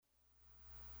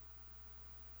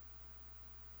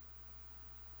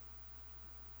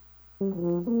Wake up.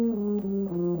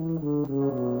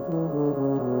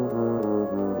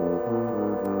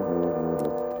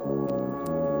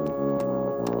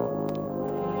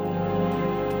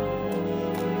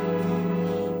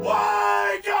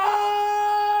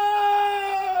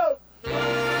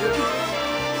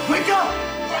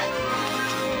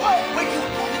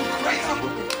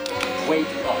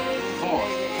 Come on.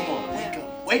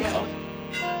 Wake up.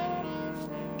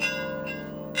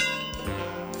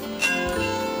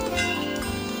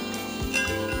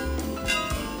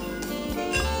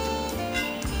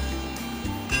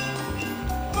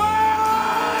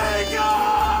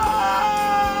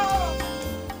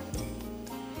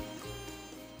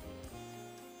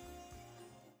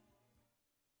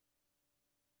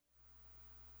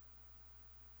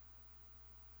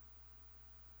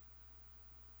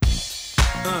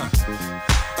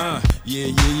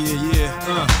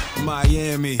 Yeah.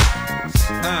 Miami.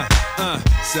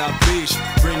 South Beach,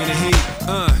 bringing the heat.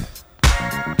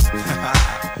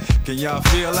 Can y'all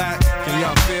feel that?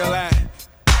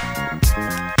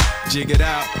 Jig it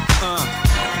out.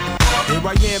 Here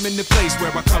I am in the place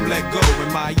where I come let go.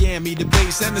 In Miami, the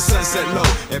base and the sunset low.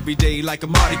 Every day like a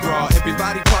Mardi Gras.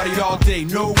 Everybody party all day.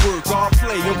 No work, all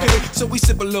play, okay? So we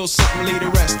sip a little something, lay the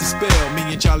rest to spill. Me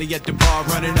and Charlie at the bar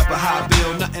running up a high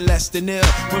bill. Nothing less than ill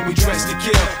when we dress to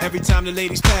kill. Every time the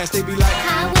ladies pass, they be like,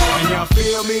 can y'all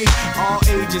feel me? All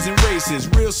ages and races,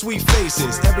 real sweet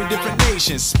faces. Every different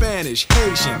nation, Spanish,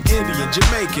 Haitian, Indian,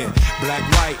 Jamaican, black,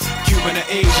 white, Cuban, or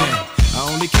Asian. I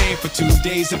only came for 2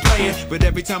 days of playing, but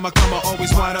every time I come I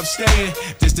always wind up staying.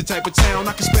 This the type of town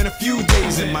I can spend a few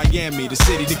days in. Miami, the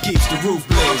city that keeps the roof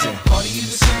blazing. Party in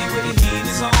the city where the heat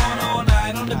is on. All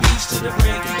night on the beach till the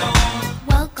break of dawn.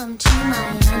 Welcome to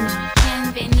Miami.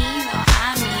 Bienvenido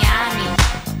a Miami.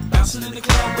 Bouncing in the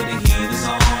club where the heat is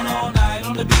on. All night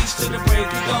on the beach till the break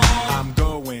of dawn. I'm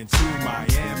going to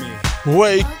Miami.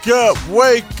 Wake up,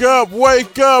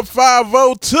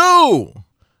 502.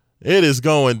 It is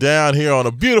going down here on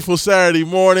a beautiful Saturday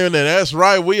morning, and that's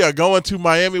right, we are going to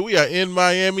Miami. We are in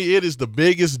Miami. It is the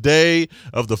biggest day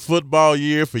of the football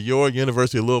year for your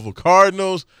University of Louisville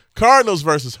Cardinals. Cardinals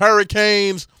versus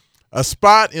Hurricanes, a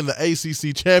spot in the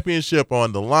ACC Championship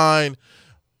on the line.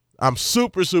 I'm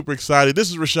super excited.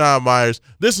 This is Raashaan Meyers.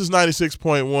 This is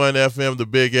 96.1 FM, the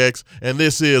Big X, and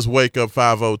this is Wake Up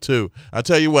 502. I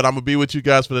tell you what, I'm going to be with you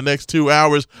guys for the next 2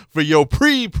 hours for your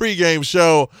pregame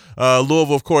show.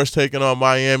 Louisville, of course, taking on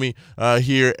Miami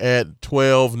here at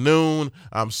 12 noon.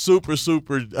 I'm super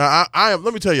let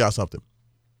me tell y'all something.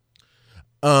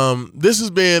 This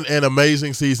has been an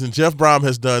amazing season. Jeff Brom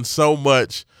has done so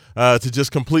much to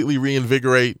just completely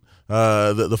reinvigorate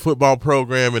the football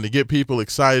program and to get people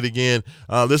excited again.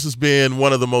 This has been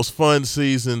one of the most fun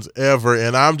seasons ever,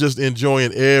 and I'm just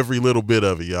enjoying every little bit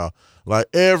of it, y'all. Like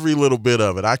every little bit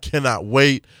of it. I cannot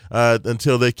wait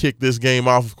until they kick this game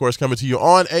off, of course, coming to you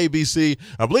on ABC.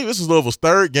 I believe this is Louisville's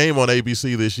third game on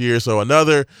ABC this year, so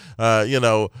another,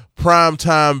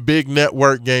 primetime big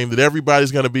network game that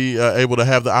everybody's going to be able to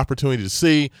have the opportunity to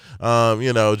see.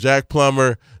 Jack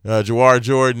Plummer, Jawar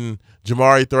Jordan,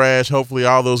 Jamari Thrash, hopefully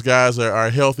all those guys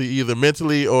are healthy either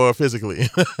mentally or physically.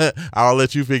 I'll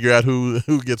let you figure out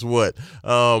who gets what.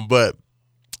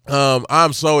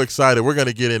 I'm so excited. We're going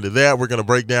to get into that. We're going to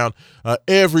break down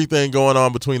everything going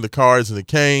on between the Cards and the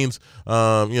Canes,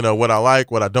 what I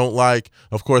like, what I don't like.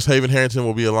 Of course, Haven Harrington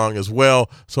will be along as well,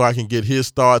 so I can get his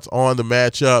thoughts on the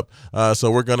matchup.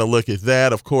 So we're going to look at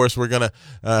that. Of course, we're going to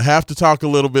have to talk a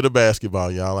little bit of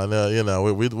basketball, y'all. I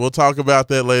know, we'll talk about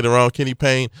that later on. Kenny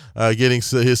Payne getting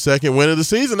his second win of the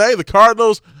season. Hey, the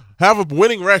Cardinals have a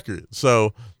winning record,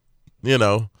 so,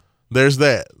 there's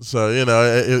that. So,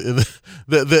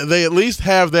 they at least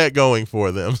have that going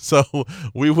for them. So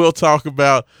we will talk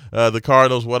about the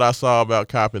Cardinals, what I saw about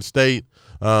Coppin State,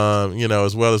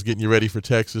 as well as getting you ready for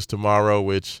Texas tomorrow,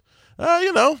 which,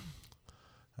 I'll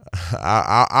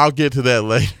get to that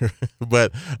later.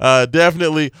 But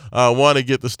definitely want to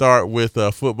get the start with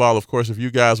football. Of course, if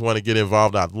you guys want to get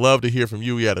involved, I'd love to hear from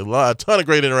you. We had a ton of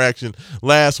great interaction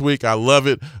last week. I love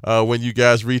it when you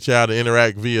guys reach out and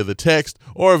interact via the text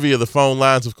or via the phone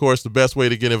lines. Of course, the best way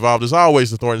to get involved is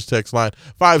always the Thornton's text line,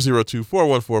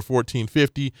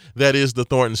 502-414-1450. That is the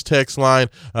Thornton's text line.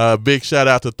 Big shout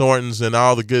out to Thornton's and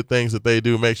all the good things that they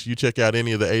do. Make sure you check out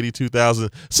any of the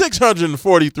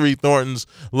 82,643 Thornton's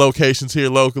locations here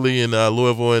locally in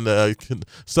Louisville and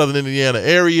Southern Indiana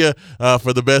area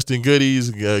for the best in goodies,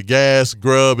 gas,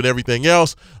 grub, and everything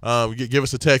else. Give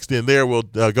us a text in there. We'll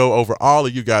go over all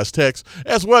of you guys' texts.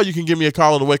 As well, you can give me a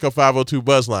call on the Wake Up 502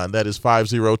 buzz line. That is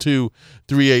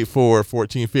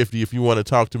 502-384-1450 if you want to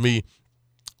talk to me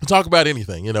talk about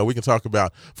anything. We can talk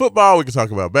about football. We can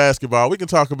talk about basketball. We can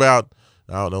talk about,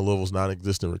 I don't know, Louisville's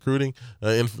non-existent recruiting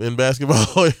in basketball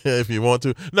if you want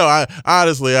to. No, I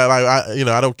honestly,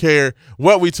 I don't care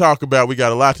what we talk about. We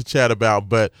got a lot to chat about,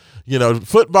 but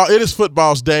football. It is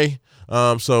football's day,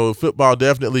 so football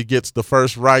definitely gets the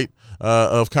first right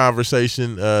of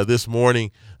conversation this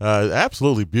morning.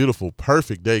 Absolutely beautiful,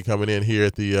 perfect day coming in here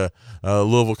at the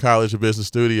Louisville College of Business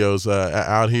Studios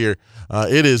out here.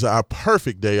 It is a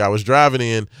perfect day. I was driving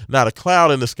in, not a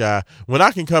cloud in the sky. When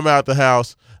I can come out the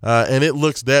house and it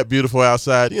looks that beautiful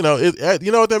outside, you know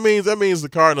what that means? That means the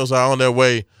Cardinals are on their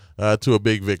way to a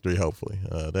big victory, hopefully.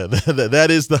 That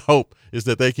is the hope, is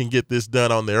that they can get this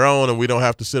done on their own and we don't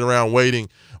have to sit around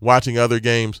watching other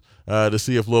games to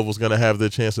see if Louisville's going to have the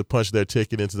chance to punch their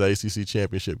ticket into the ACC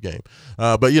Championship game.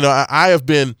 But, I have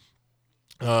been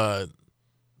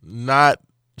not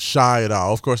shy at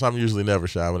all. Of course, I'm usually never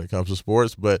shy when it comes to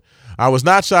sports, but I was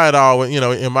not shy at all,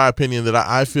 in my opinion, that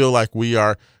I feel like we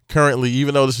are currently,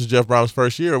 even though this is Jeff Brom's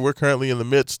first year, we're currently in the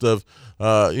midst of,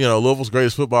 Louisville's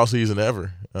greatest football season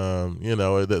ever.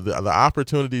 The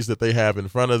opportunities that they have in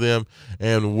front of them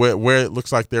and where it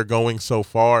looks like they're going so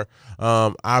far.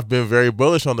 I've been very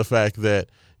bullish on the fact that,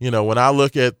 when I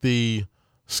look at the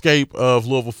scape of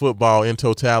Louisville football in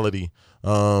totality,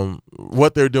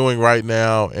 what they're doing right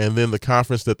now and then the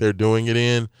conference that they're doing it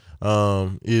in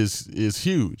is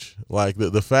huge. Like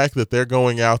the fact that they're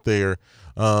going out there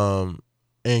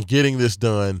and getting this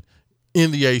done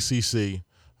in the ACC,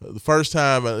 the first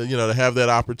time, to have that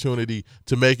opportunity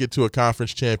to make it to a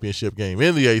conference championship game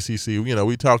in the ACC.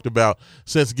 We talked about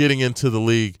since getting into the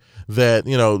league that,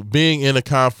 being in a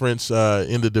conference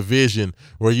in the division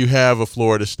where you have a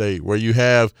Florida State, where you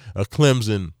have a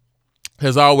Clemson,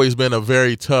 has always been a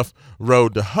very tough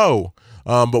road to hoe.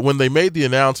 But when they made the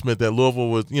announcement that Louisville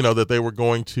was, that they were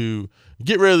going to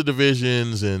get rid of the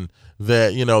divisions and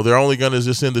that, they're only going to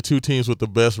just send the two teams with the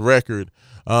best record,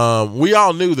 we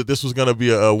all knew that this was going to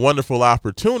be a wonderful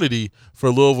opportunity for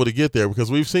Louisville to get there,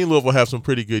 because we've seen Louisville have some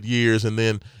pretty good years, and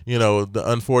then, the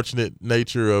unfortunate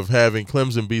nature of having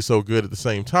Clemson be so good at the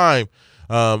same time.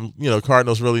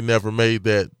 Cardinals really never made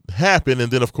that happen.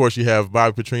 And then, of course, you have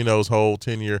Bobby Petrino's whole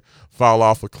tenure fall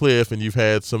off a cliff, and you've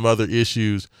had some other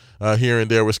issues here and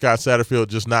there with Scott Satterfield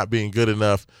just not being good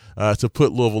enough to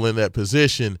put Louisville in that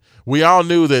position. We all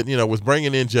knew that, with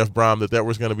bringing in Jeff Brom, that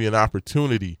was going to be an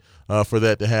opportunity for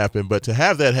that to happen. But to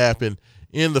have that happen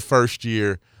in the first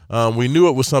year, we knew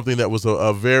it was something that was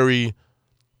a very –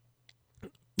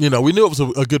 we knew it was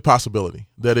a good possibility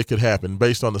that it could happen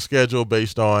based on the schedule,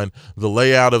 based on the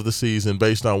layout of the season,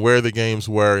 based on where the games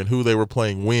were and who they were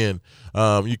playing when.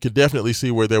 You could definitely see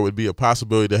where there would be a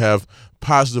possibility to have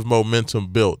positive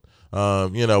momentum built.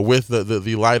 With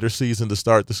the lighter season to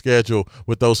start the schedule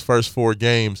with those first four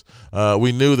games,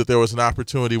 we knew that there was an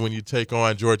opportunity when you take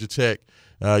on Georgia Tech,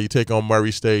 you take on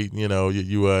Murray State,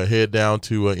 you head down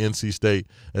to NC State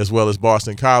as well as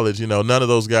Boston College. None of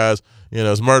those guys,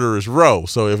 is murderer's row.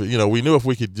 So if we knew if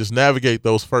we could just navigate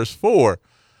those first four,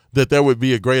 that there would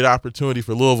be a great opportunity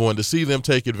for Louisville, and to see them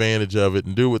take advantage of it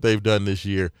and do what they've done this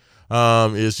year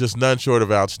is just none short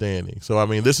of outstanding. So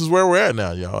this is where we're at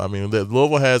now, y'all. That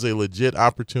Louisville has a legit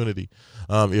opportunity.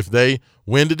 If they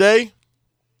win today,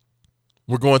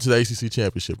 we're going to the ACC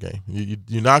Championship game.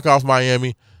 You knock off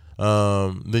Miami,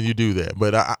 then you do that.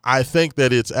 But I think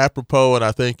that it's apropos, and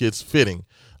I think it's fitting.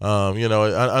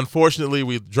 Unfortunately,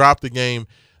 we dropped the game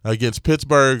against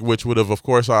Pittsburgh, which would have, of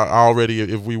course, already,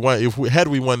 if we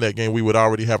won that game, we would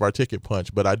already have our ticket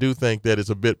punched. But I do think that it's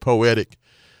a bit poetic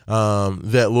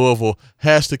that Louisville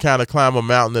has to kind of climb a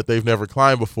mountain that they've never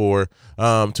climbed before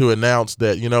to announce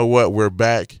that, we're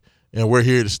back and we're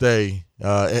here to stay.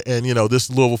 This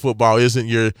Louisville football isn't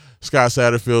your Scott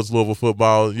Satterfield's Louisville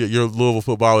football. Your Louisville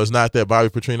football is not that Bobby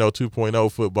Petrino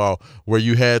 2.0 football where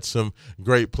you had some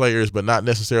great players but not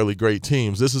necessarily great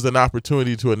teams. This is an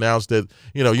opportunity to announce that,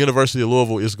 University of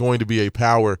Louisville is going to be a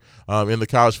power in the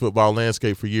college football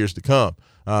landscape for years to come.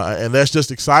 And that's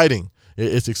just exciting.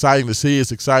 It's exciting to see.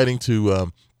 It's exciting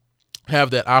to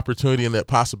have that opportunity and that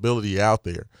possibility out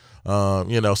there.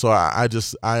 So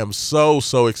I am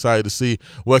so excited to see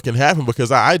what can happen,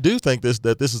 because I do think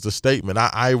that this is a statement.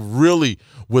 I really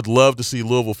would love to see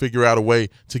Louisville figure out a way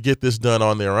to get this done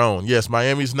on their own. Yes,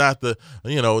 Miami's not they're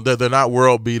not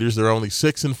world beaters. They're only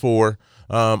 6-4.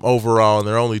 Overall, and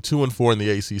they're only 2-4 in the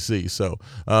ACC. So,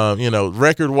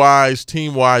 record-wise,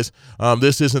 team-wise,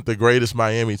 this isn't the greatest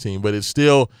Miami team, but it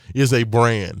still is a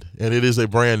brand, and it is a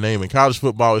brand name. And college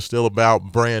football is still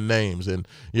about brand names. And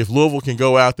if Louisville can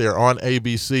go out there on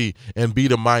ABC and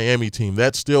beat a Miami team,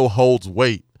 that still holds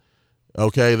weight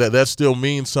Okay, that still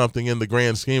means something in the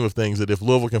grand scheme of things, that if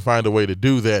Louisville can find a way to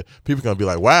do that, people are going to be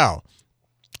like, wow,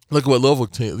 look at what Louisville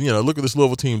team, look at this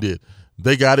Louisville team did.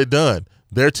 They got it done.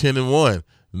 They're 10-1.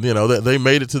 They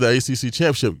made it to the ACC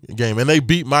Championship game, and they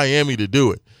beat Miami to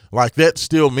do it. Like, that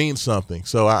still means something.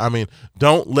 So, I mean,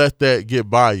 don't let that get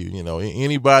by you.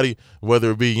 Anybody,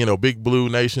 whether it be, Big Blue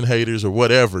Nation haters or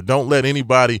whatever, don't let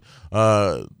anybody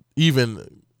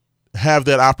even have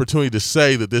that opportunity to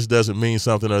say that this doesn't mean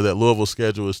something, or that Louisville's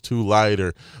schedule is too light,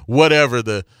 or whatever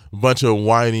the bunch of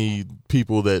whiny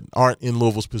people that aren't in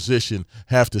Louisville's position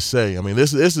have to say. I mean,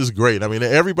 this is great. I mean,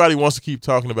 everybody wants to keep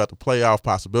talking about the playoff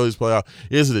possibilities,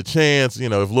 Is it a chance? If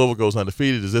Louisville goes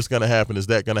undefeated, is this going to happen? Is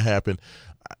that going to happen?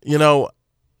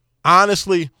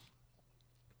 Honestly,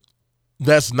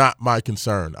 that's not my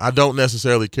concern. I don't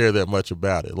necessarily care that much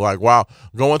about it. Like, while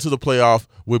going to the playoff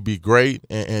would be great,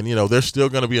 and there's still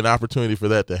going to be an opportunity for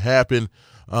that to happen,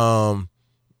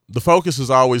 the focus has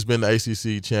always been the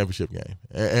ACC Championship game.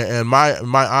 And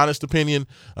my honest opinion,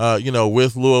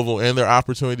 with Louisville and their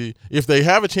opportunity, if they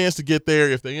have a chance to get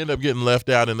there, if they end up getting left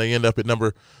out and they end up at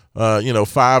number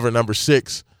 5 or number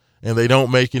 6 and they don't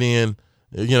make it in,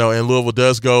 and Louisville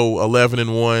does go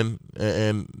 11-1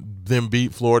 and then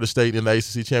beat Florida State in the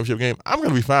ACC Championship game, I'm going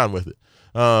to be fine with it.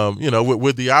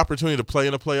 With the opportunity to play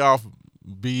in a playoff,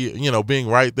 being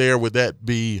right there, would that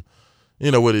be,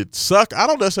 would it suck? I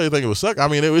don't necessarily think it would suck. I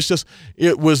mean, it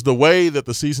was the way that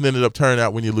the season ended up turning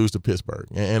out when you lose to Pittsburgh.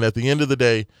 And at the end of the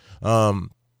day,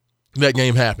 that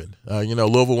game happened.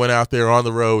 Louisville went out there on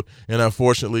the road and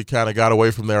unfortunately kind of got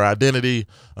away from their identity.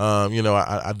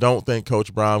 I don't think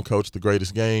Coach Brown coached the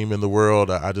greatest game in the world.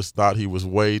 I just thought he was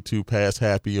way too pass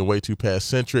happy and way too pass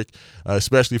centric,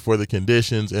 especially for the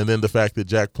conditions. And then the fact that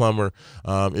Jack Plummer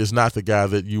is not the guy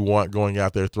that you want going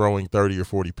out there throwing 30 or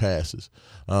 40 passes.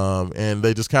 And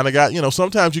they just kind of got,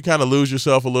 sometimes you kind of lose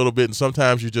yourself a little bit and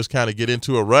sometimes you just kind of get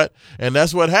into a rut. And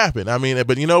that's what happened. I mean,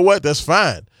 but you know what? That's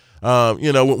fine.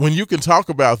 When you can talk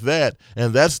about that,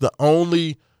 and that's the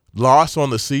only loss on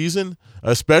the season,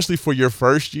 especially for your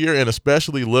first year, and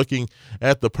especially looking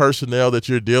at the personnel that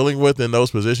you're dealing with in those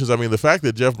positions. I mean, the fact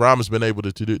that Jeff Brom has been able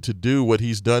to do what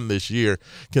he's done this year,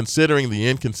 considering the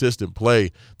inconsistent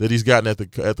play that he's gotten at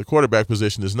the quarterback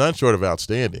position, is none short of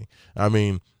outstanding. I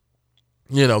mean,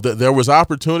 there was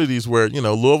opportunities where,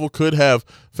 Louisville could have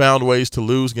found ways to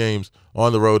lose games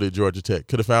on the road at Georgia Tech,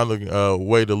 could have found a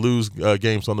way to lose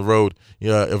games on the road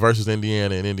versus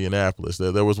Indiana and Indianapolis.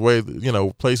 There was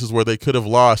places where they could have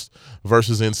lost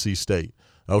versus NC State,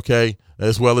 okay,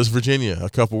 as well as Virginia a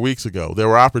couple weeks ago. There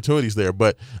were opportunities there,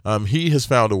 but he has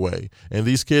found a way, and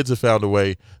these kids have found a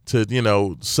way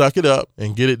to, suck it up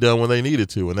and get it done when they needed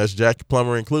to, and that's Jack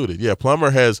Plummer included. Yeah,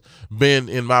 Plummer has been,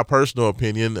 in my personal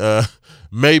opinion,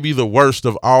 maybe the worst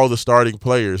of all the starting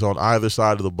players on either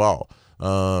side of the ball.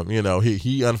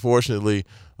 He unfortunately,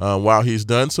 while he's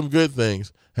done some good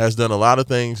things, has done a lot of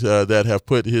things that have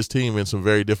put his team in some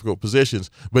very difficult positions.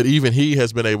 But even he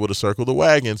has been able to circle the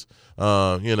wagons,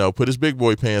 put his big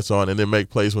boy pants on and then make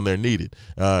plays when they're needed.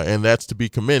 And that's to be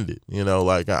commended.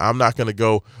 I'm not going to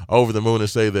go over the moon and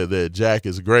say that Jack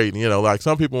is great.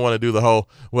 Some people want to do the whole,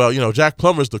 Jack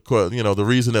Plummer's the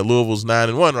reason that Louisville's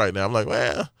 9-1 right now. I'm like,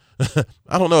 well,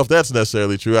 I don't know if that's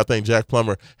necessarily true. I think Jack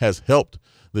Plummer has helped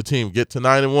the team get to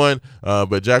 9-1,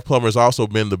 but Jack Plummer has also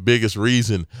been the biggest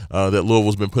reason that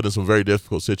Louisville's been put in some very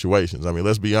difficult situations. I mean,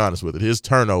 let's be honest with it. His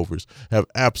turnovers have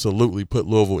absolutely put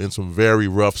Louisville in some very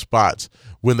rough spots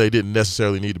when they didn't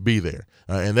necessarily need to be there,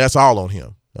 and that's all on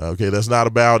him. Okay, that's not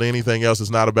about anything else. It's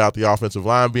not about the offensive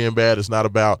line being bad. It's not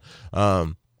about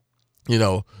your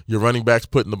running backs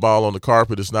putting the ball on the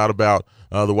carpet. It's not about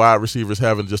the wide receivers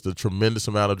having just a tremendous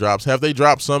amount of drops. Have they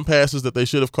dropped some passes that they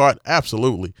should have caught?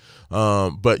 Absolutely.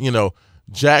 But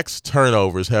Jack's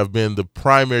turnovers have been the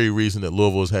primary reason that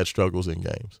Louisville has had struggles in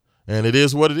games. And it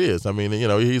is what it is. I mean,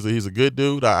 he's a good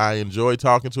dude. I enjoy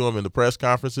talking to him in the press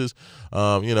conferences.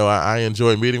 I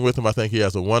enjoy meeting with him. I think he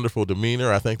has a wonderful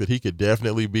demeanor. I think that he could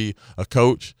definitely be a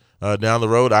coach down the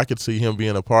road. I could see him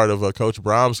being a part of Coach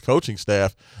Brom's coaching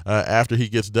staff after he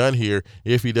gets done here,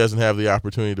 if he doesn't have the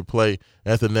opportunity to play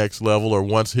at the next level, or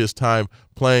once his time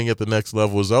playing at the next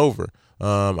level is over.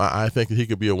 I think that he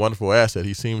could be a wonderful asset.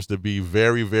 He seems to be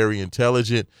very, very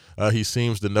intelligent. He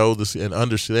seems to know this and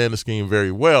understand the scheme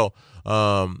very well.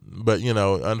 But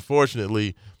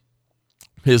unfortunately,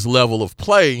 his level of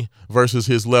play versus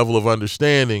his level of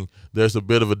understanding, there's a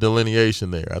bit of a delineation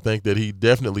there. I think that he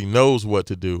definitely knows what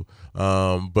to do,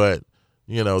 but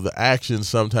the actions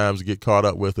sometimes get caught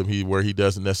up with him where he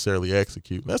doesn't necessarily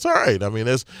execute. And that's all right. I mean,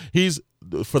 he's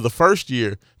for the first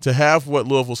year to have what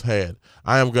Louisville's had,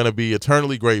 I am going to be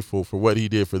eternally grateful for what he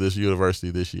did for this university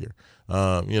this year.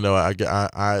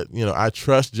 I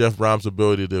trust Jeff Brom's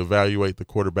ability to evaluate the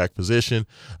quarterback position.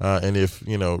 And if,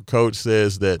 coach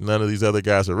says that none of these other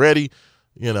guys are ready,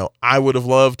 I would have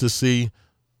loved to see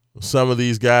some of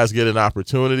these guys get an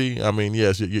opportunity. I mean,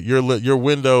 yes, your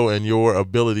window and your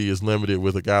ability is limited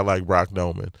with a guy like Brock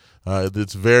Noman.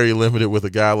 It's very limited with a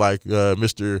guy like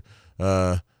Mr.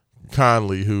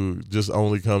 Conley, who just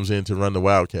only comes in to run the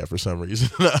Wildcat for some reason.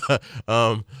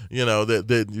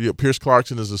 Pierce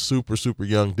Clarkson is a super, super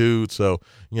young dude. So,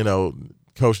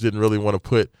 coach didn't really want to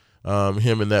put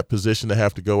him in that position to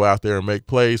have to go out there and make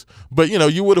plays. But,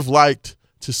 you would have liked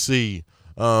to see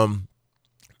some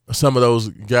of those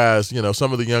guys,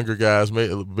 some of the younger guys,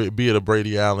 be it a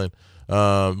Brady Allen,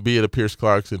 be it a Pierce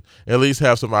Clarkson, at least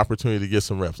have some opportunity to get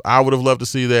some reps. I would have loved to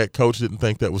see that. Coach didn't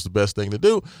think that was the best thing to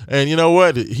do. And you know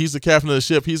what? He's the captain of the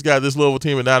ship. He's got this Louisville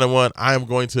team at 9-1. I am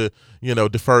going to,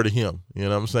 defer to him. You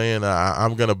know what I'm saying?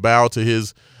 I'm going to bow to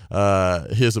his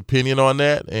opinion on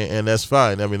that, and that's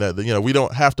fine. I mean, we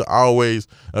don't have to always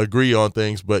agree on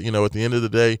things, but, at the end of the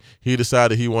day, he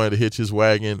decided he wanted to hitch his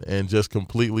wagon and just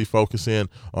completely focus in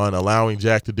on allowing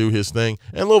Jack to do his thing.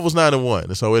 And Louisville's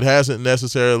 9-1, so it hasn't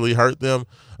necessarily hurt them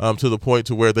to the point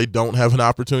to where they don't have an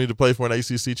opportunity to play for an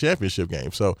ACC championship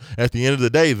game. So at the end of the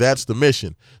day, that's the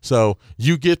mission. So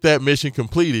you get that mission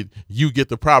completed, you get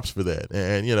the props for that.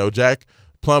 And, Jack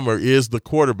Plummer is the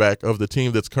quarterback of the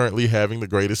team that's currently having the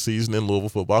greatest season in Louisville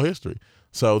football history.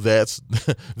 So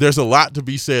there's a lot to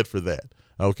be said for that.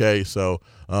 Okay, so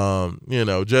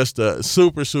just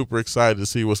super, super excited to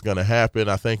see what's going to happen.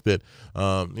 I think that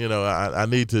I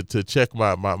need to check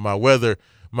my weather app.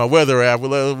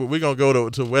 We're gonna go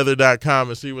to weather.com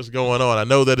and see what's going on. I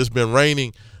know that it's been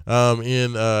raining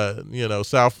in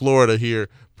South Florida here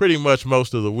pretty much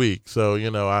most of the week. So,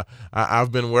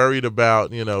 I've been worried about,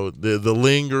 the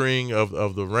lingering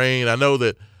of the rain. I know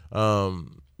that,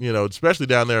 especially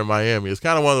down there in Miami, it's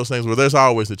kind of one of those things where there's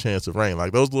always a chance of rain.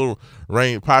 Like those little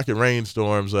pocket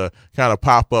rainstorms kind of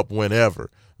pop up whenever.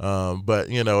 But,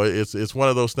 it's one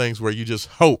of those things where you just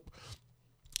hope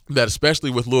that,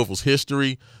 especially with Louisville's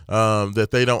history, that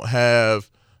they don't have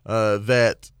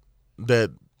that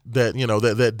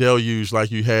deluge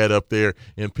like you had up there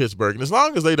in Pittsburgh. And as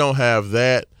long as they don't have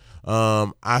that,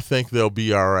 I think they'll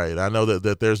be all right. I know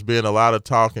that there's been a lot of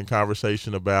talk and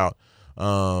conversation about,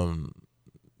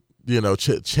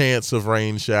 chance of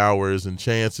rain showers and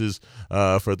chances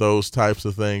for those types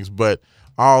of things. But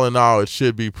all in all, it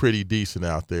should be pretty decent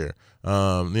out there.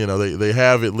 They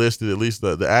have it listed, at least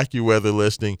the AccuWeather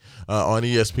listing on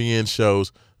ESPN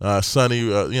shows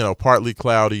sunny, partly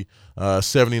cloudy,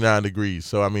 79 degrees.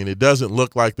 So, it doesn't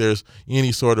look like there's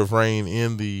any sort of rain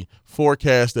in the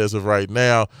forecast as of right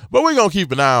now, but we're going to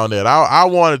keep an eye on that. I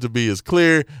want it to be as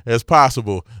clear as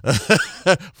possible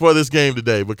for this game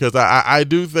today, because I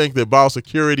do think that ball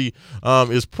security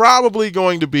is probably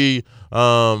going to be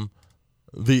the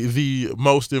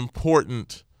most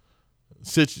important.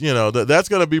 That's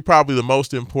going to be probably the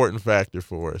most important factor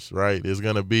for us, right? Is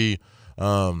going to be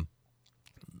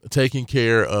taking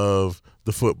care of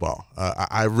the football.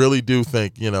 I really do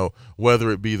think,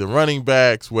 whether it be the running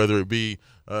backs, whether it be,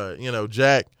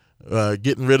 Jack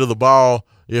getting rid of the ball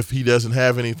if he doesn't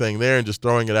have anything there and just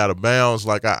throwing it out of bounds.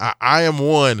 Like I am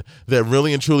one that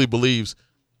really and truly believes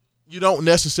you don't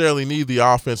necessarily need the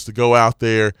offense to go out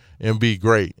there and be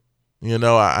great.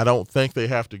 I don't think they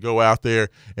have to go out there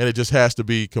and it just has to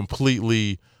be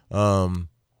completely, he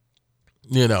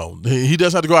doesn't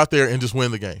have to go out there and just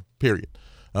win the game, period.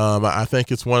 I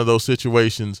think it's one of those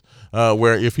situations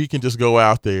where if he can just go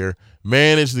out there,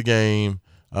 manage the game,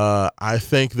 I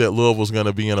think that Louisville's going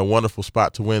to be in a wonderful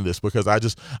spot to win this, because I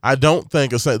don't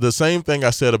think the same thing I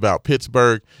said about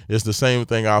Pittsburgh is the same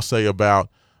thing I'll say about,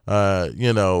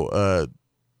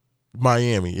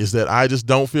 Miami, is that I just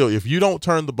don't feel, if you don't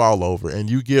turn the ball over and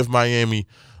you give Miami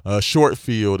a short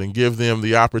field and give them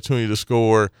the opportunity to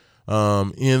score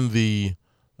in the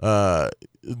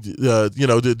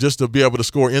just to be able to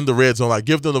score in the red zone, like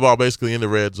give them the ball basically in the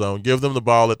red zone, give them the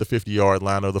ball at the 50-yard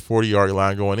line or the 40-yard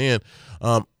line going in.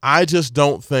 I just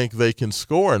don't think they can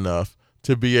score enough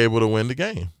to be able to win the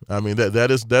game.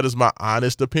 That is my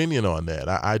honest opinion on that.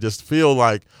 I just feel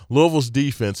like Louisville's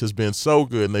defense has been so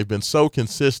good and they've been so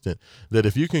consistent that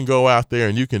if you can go out there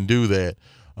and you can do that,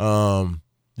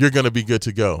 you're going to be good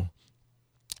to go.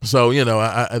 So,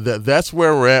 that's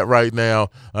where we're at right now.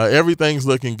 Everything's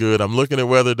looking good. I'm looking at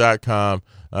weather.com.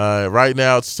 Right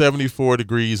now it's 74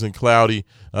 degrees and cloudy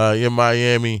in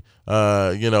Miami.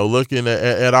 Looking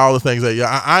at all the things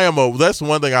that I am that's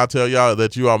one thing I'll tell y'all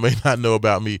that you all may not know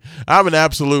about me. I'm an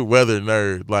absolute weather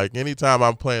nerd. Like anytime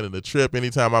I'm planning a trip,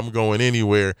 anytime I'm going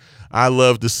anywhere, I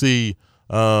love to see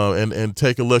and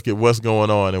take a look at what's going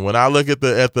on. And when I look at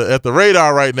the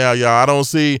radar right now, y'all, I don't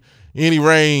see any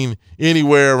rain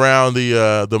anywhere around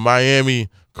the Miami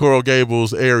Coral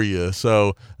Gables area.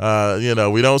 So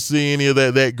we don't see any of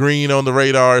that green on the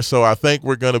radar. So I think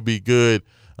we're gonna be good.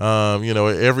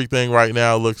 Everything right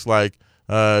now looks like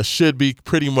should be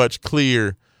pretty much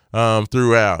clear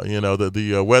throughout.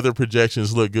 The weather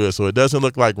projections look good, so it doesn't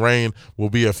look like rain will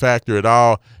be a factor at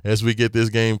all as we get this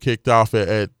game kicked off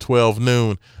at 12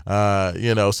 noon.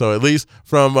 So at least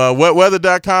from what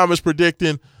weather.com is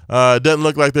predicting, it doesn't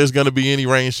look like there's going to be any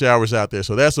rain showers out there.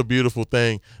 So that's a beautiful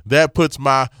thing. That puts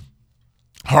my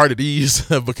heart at ease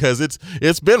because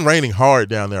it's been raining hard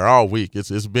down there all week.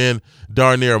 It's been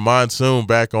darn near a monsoon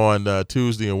back on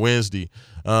Tuesday and Wednesday.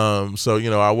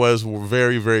 I was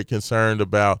very, very concerned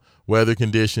about weather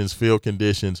conditions, field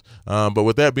conditions. But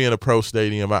with that being a pro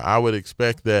stadium, I would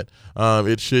expect that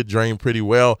it should drain pretty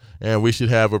well, and we should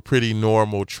have a pretty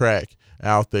normal track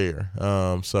out there.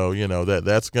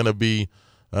 That's going to be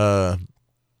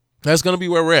that's going to be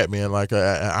where we're at, man. Like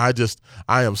I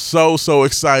am so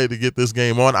excited to get this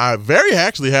game on. I'm very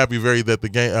happy that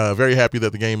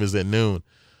the game is at noon.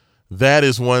 That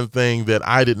is one thing that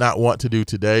I did not want to do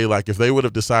today. Like if they would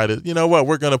have decided, you know what,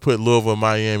 we're going to put Louisville,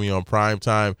 Miami on prime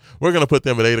time. We're going to put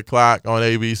them at 8 o'clock on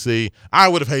ABC. I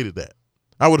would have hated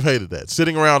that.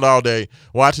 Sitting around all day,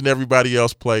 watching everybody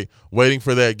else play, waiting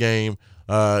for that game.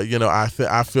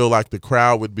 I feel like the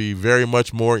crowd would be very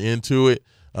much more into it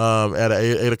at an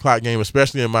 8 o'clock game,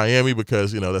 especially in Miami,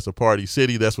 because, that's a party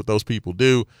city. That's what those people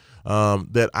do.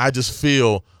 That I just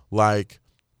feel like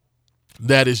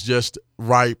that is just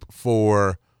ripe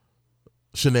for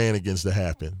shenanigans to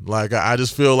happen. Like I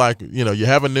just feel like, you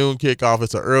have a noon kickoff.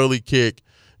 It's an early kick.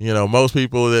 Most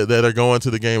people that are going to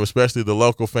the game, especially the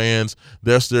local fans,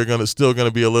 they're still going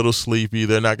to be a little sleepy.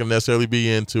 They're not going to necessarily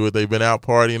be into it. They've been out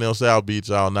partying on South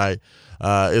Beach all night.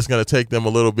 It's going to take them a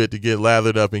little bit to get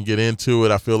lathered up and get into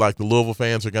it. I feel like the Louisville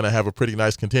fans are going to have a pretty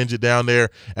nice contingent down there.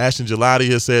 Ashton Gelati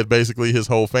has said basically his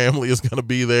whole family is going to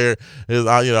be there.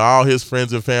 All his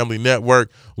friends and family network.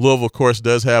 Louisville, of course,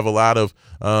 does have a lot of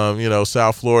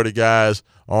South Florida guys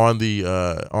on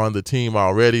the team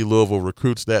already. Louisville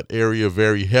recruits that area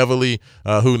very heavily.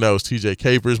 Who knows? TJ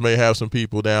Capers may have some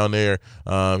people down there.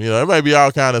 There may be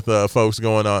all kind of folks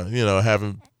going on.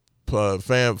 Having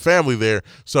family there.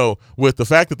 So with the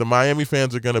fact that the Miami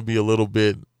fans are going to be a little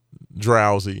bit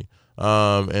drowsy,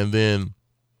 and then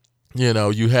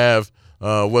you have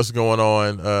what's going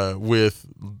on with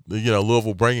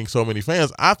Louisville bringing so many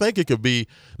fans, I think it could be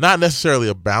not necessarily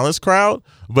a balanced crowd,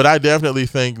 but I definitely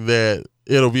think that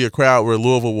it'll be a crowd where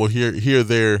Louisville will hear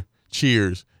their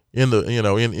cheers in the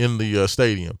in the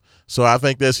stadium. So I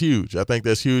think that's huge. I think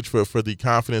that's huge for the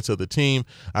confidence of the team.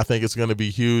 I think it's going to be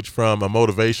huge from a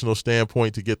motivational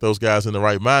standpoint to get those guys in the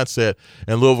right mindset,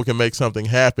 and Louisville can make something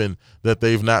happen that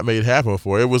they've not made happen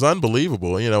before. It was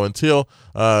unbelievable, until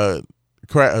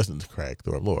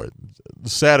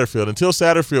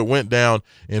Satterfield went down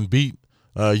and beat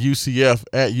UCF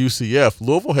at UCF.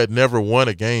 Louisville had never won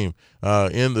a game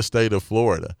in the state of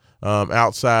Florida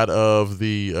outside of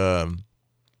the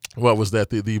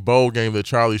the bowl game that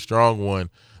Charlie Strong won.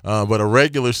 But a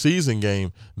regular season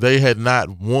game, they had not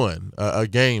won a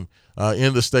game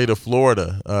in the state of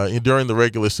Florida during the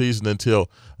regular season until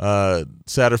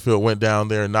Satterfield went down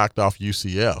there and knocked off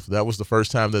UCF. That was the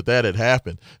first time that had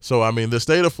happened. So, the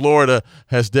state of Florida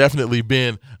has definitely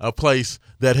been a place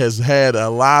that has had a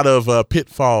lot of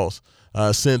pitfalls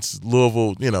since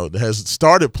Louisville, has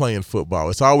started playing football.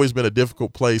 It's always been a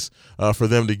difficult place for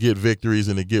them to get victories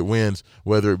and to get wins,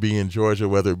 whether it be in Georgia,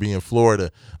 whether it be in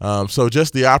Florida. So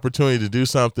just the opportunity to do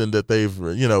something that they've,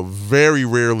 very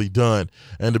rarely done,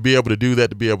 and to be able to do that,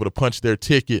 to be able to punch their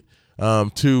ticket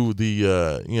to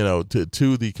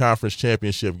the conference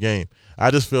championship game. I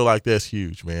just feel like that's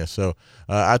huge, man. So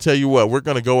I tell you what, we're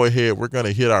going to go ahead. We're going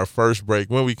to hit our first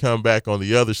break. When we come back on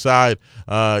the other side,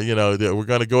 we're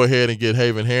going to go ahead and get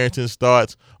Haven Harrington's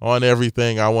thoughts on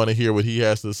everything. I want to hear what he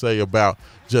has to say about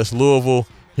just Louisville,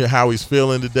 hear how he's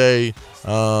feeling today,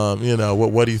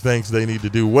 what he thinks they need to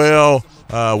do well,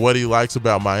 what he likes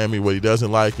about Miami, what he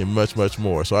doesn't like, and much, much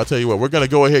more. So I tell you what, we're going to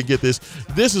go ahead and get this.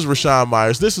 This is Raashaan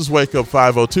Meyers. This is Wake Up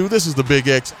 502. This is the Big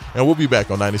X, and we'll be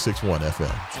back on 96.1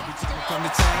 FM.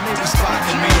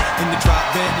 In the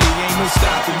drop Bentley, ain't no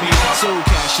stopping me. So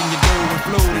cash in your dough and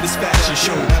flow to this fashion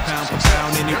show. Pound for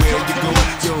pound, anywhere you go.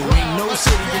 Yo, ain't no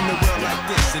city in the world like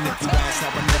this. And if you ask how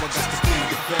I know, I got to plead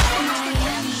the fifth.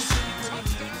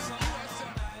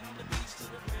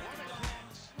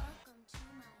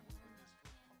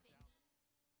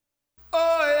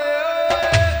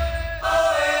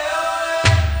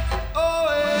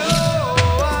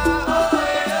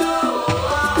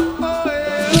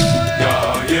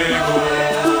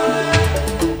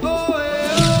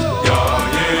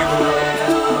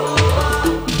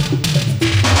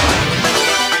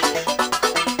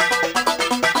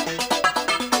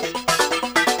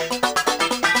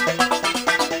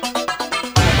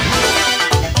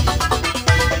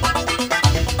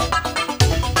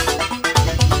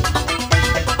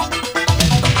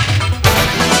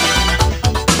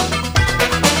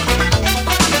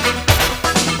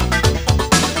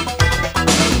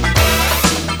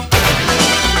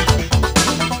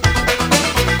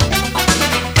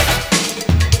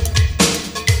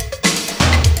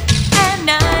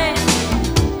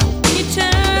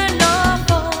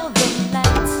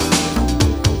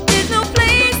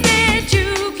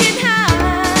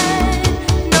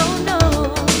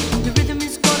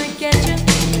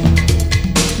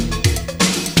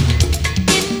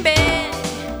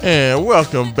 And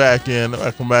welcome back in.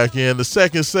 The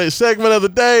second segment of the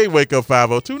day. Wake Up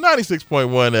 502, 96.1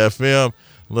 FM.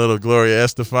 Little Gloria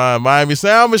Estefan, Miami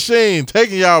Sound Machine,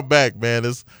 taking y'all back, man.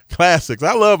 It's classics.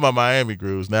 I love my Miami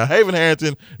grooves. Now, Haven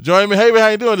Harrington joining me. Haven, how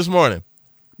you doing this morning?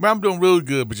 Man, I'm doing really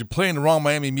good, but you're playing the wrong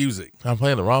Miami music. I'm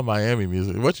playing the wrong Miami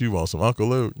music. What you want, some Uncle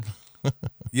Luke?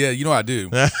 Yeah, you know I do.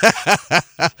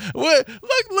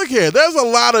 Look here. There's a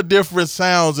lot of different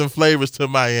sounds and flavors to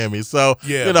Miami. So,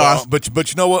 yeah, but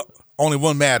you know what? Only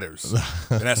one matters,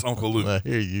 and that's Uncle Luke.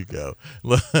 Here you go.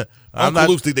 Uncle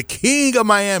Luke's the king of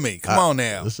Miami. Come on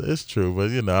now. It's true, but,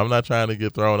 I'm not trying to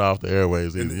get thrown off the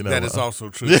airwaves either. That is also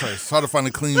true. It's hard to find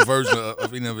a clean version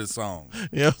of any of his songs.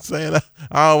 You know what I'm saying?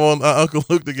 I don't want Uncle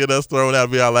Luke to get us thrown out.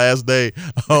 It'll be our last day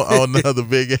on the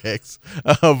Big X.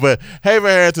 But, hey,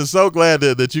 Harrington, so glad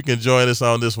that you can join us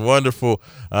on this wonderful,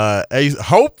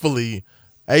 hopefully,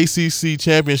 ACC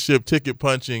Championship ticket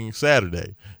punching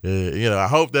Saturday. I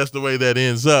hope that's the way that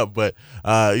ends up. But,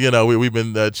 we've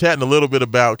been chatting a little bit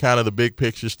about kind of the big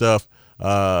picture stuff,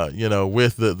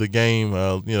 with the game,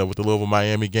 with the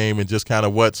Louisville-Miami game and just kind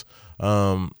of what's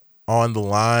on the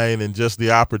line and just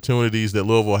the opportunities that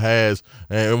Louisville has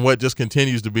and what just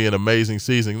continues to be an amazing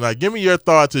season. Like, give me your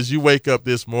thoughts as you wake up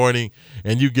this morning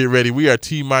and you get ready. We are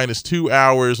T-minus 2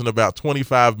 hours and about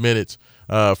 25 minutes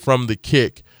from the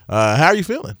kick. How are you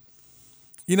feeling?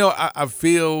 I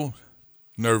feel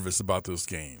nervous about this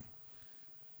game.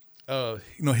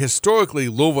 Historically,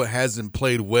 Louisville hasn't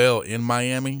played well in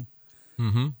Miami.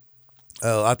 Mm-hmm.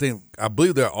 I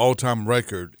believe their all-time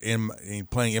record in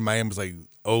playing in Miami is like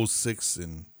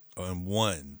 0-6 and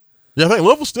 1. Yeah, I think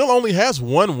Louisville still only has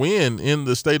one win in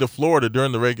the state of Florida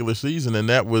during the regular season, and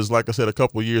that was, like I said, a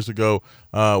couple of years ago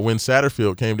when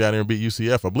Satterfield came down here and beat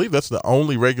UCF. I believe that's the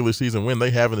only regular season win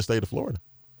they have in the state of Florida.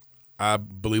 I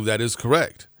believe that is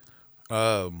correct.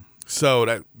 So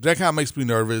that kind of makes me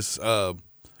nervous. What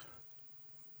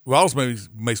also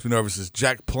makes me nervous is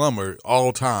Jack Plummer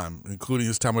all time, including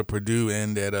his time at Purdue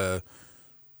and at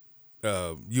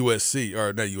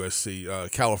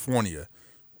California,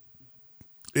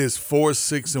 is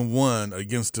 4-6-1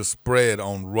 against the spread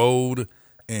on road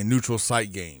and neutral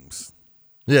site games.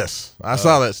 Yes, I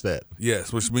saw that stat.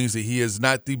 Yes, which means that he is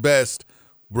not the best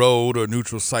road or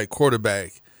neutral site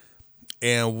quarterback.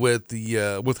 And with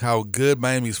how good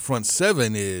Miami's front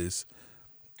seven is,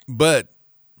 but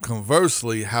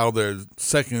conversely, how their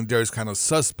secondary is kind of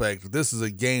suspect, this is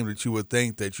a game that you would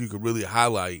think that you could really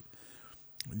highlight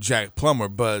Jack Plummer.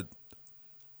 But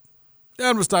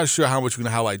I'm just not sure how much you're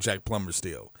going to highlight Jack Plummer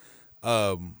still.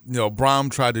 Brom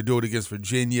tried to do it against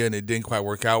Virginia, and it didn't quite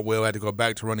work out well. Had to go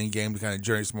back to running game to kind of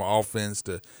generate some more offense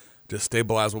to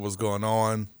stabilize what was going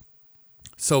on.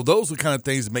 So those are the kind of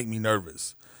things that make me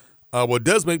nervous. What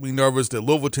does make me nervous is that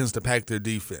Louisville tends to pack their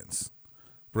defense,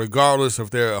 regardless if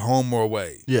they're at home or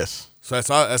away. Yes. So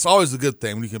that's always a good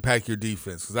thing when you can pack your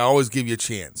defense, because I always give you a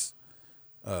chance.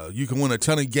 You can win a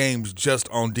ton of games just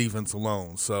on defense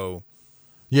alone. So,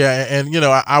 yeah, and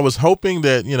I was hoping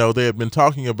that they had been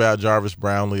talking about Jarvis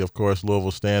Brownlee, of course,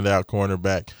 Louisville standout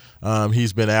cornerback.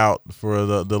 He's been out for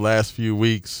the last few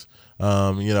weeks.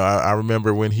 I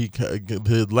remember when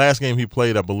the last game he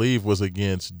played, I believe, was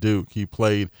against Duke. He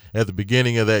played at the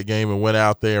beginning of that game and went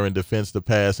out there and defensed the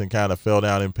pass and kind of fell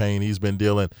down in pain. He's been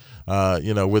dealing,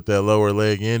 with that lower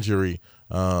leg injury.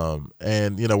 I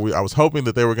was hoping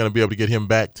that they were going to be able to get him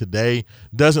back today.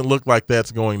 Doesn't look like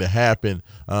that's going to happen,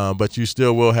 but you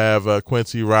still will have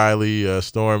Quincy Riley,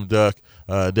 Storm Duck,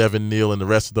 Devin Neal, and the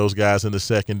rest of those guys in the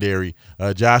secondary.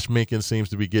 Josh Minkins seems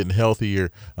to be getting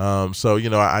healthier.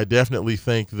 I definitely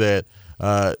think that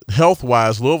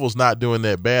health-wise, Louisville's not doing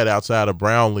that bad outside of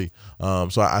Brownlee.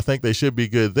 So I think they should be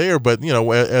good there. But,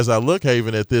 as I look,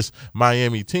 Haven, at this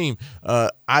Miami team,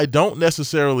 I don't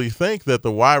necessarily think that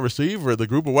the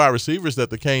group of wide receivers that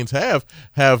the Canes have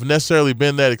necessarily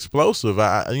been that explosive.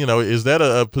 Is that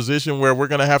a position where we're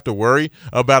going to have to worry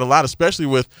about a lot, especially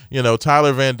with,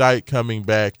 Tyler Van Dyke coming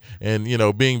back and,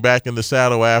 being back in the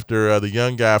saddle after the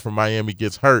young guy from Miami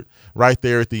gets hurt right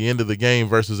there at the end of the game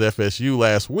versus FSU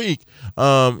last week.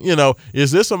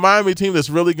 Is this a Miami team that's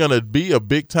really going to be a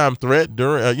big-time threat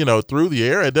during, through the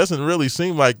air? It doesn't really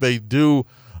seem like they do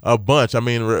a bunch. I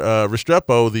mean,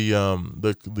 Restrepo,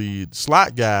 the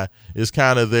slot guy, is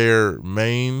kind of their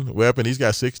main weapon. He's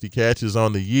got 60 catches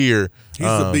on the year. He's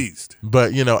a beast.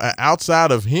 But,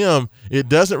 outside of him, it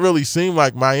doesn't really seem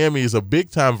like Miami is a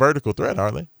big-time vertical threat,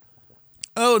 are they?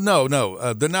 Oh,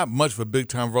 no. They're not much of a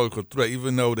big-time vertical threat,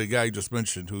 even though the guy you just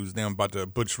mentioned, who's now about to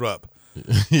butcher up.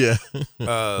 Yeah.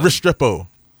 Restrepo.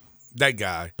 That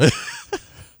guy.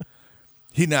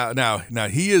 He now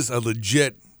he is a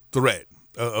legit threat,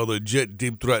 a legit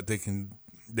deep threat. They can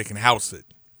house it.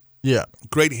 Yeah.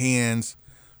 Great hands,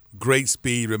 great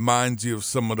speed. Reminds you of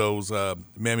some of those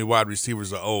Miami wide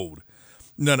receivers are old.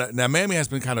 Now Miami has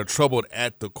been kind of troubled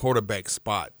at the quarterback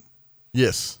spot.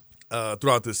 Yes.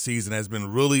 Throughout this season has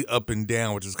been really up and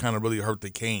down, which has kind of really hurt the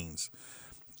Canes.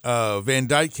 Van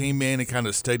Dyke came in and kind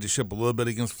of stayed the ship a little bit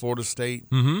against Florida State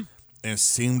and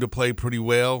seemed to play pretty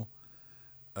well.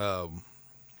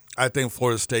 I think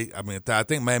Florida State, I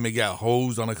think Miami got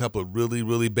hosed on a couple of really,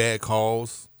 really bad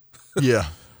calls. Yeah.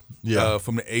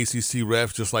 From the ACC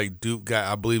refs, just like Duke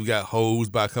got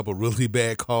hosed by a couple of really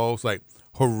bad calls, like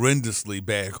horrendously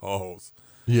bad calls.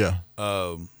 Yeah.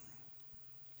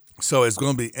 So it's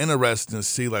going to be interesting to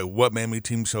see like what Miami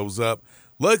team shows up.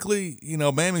 Luckily,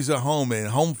 Miami's at home and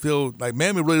home field. Like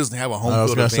Miami really doesn't have a home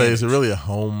field advantage. I was going to say, is it really a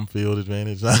home field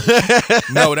advantage?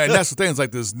 No, that's the thing. It's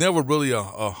like there's never really a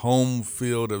home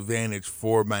field advantage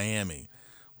for Miami,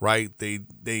 right? They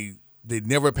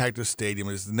never packed the stadium.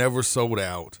 It's never sold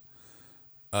out.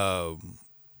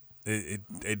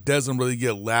 It doesn't really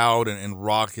get loud and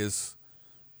raucous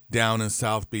down in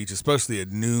South Beach, especially at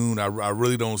noon. I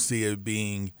really don't see it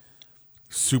being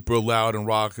super loud and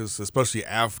raucous, especially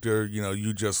after,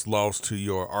 you just lost to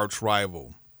your arch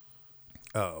rival,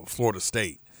 Florida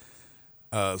State.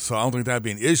 So I don't think that'd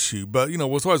be an issue. But,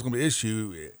 what's always going to be an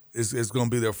issue is going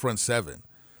to be their front seven.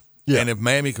 Yeah. And if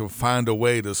Miami can find a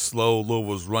way to slow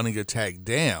Louisville's running attack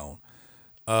down,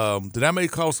 then that may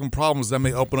cause some problems. That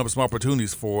may open up some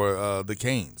opportunities for the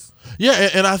Canes.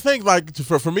 Yeah, and I think, like,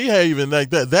 for me, Haven, like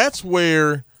that's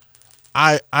where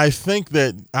I think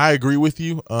that I agree with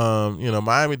you.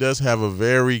 Miami does have a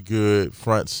very good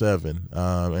front seven,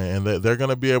 and they're going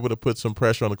to be able to put some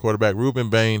pressure on the quarterback. Ruben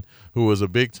Bain, who was a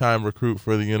big-time recruit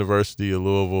for the University of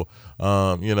Louisville,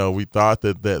 we thought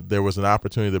that there was an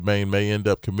opportunity that Bain may end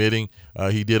up committing.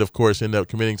 He did, of course, end up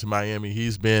committing to Miami.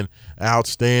 He's been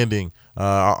outstanding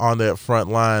on that front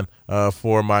line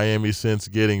for Miami since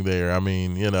getting there. I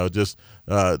mean, just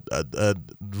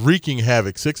wreaking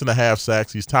havoc, 6.5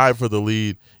 sacks. He's tied for the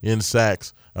lead in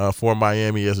sacks for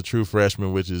Miami as a true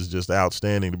freshman, which is just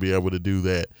outstanding to be able to do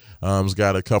that. He's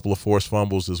got a couple of forced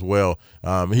fumbles as well.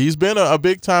 He's been a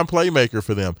big-time playmaker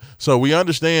for them. So we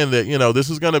understand that, this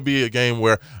is going to be a game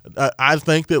where I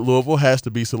think that Louisville has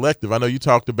to be selective. I know you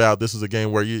talked about this is a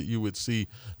game where you would see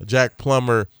Jack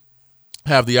Plummer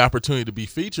have the opportunity to be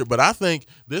featured, but I think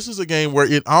this is a game where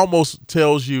it almost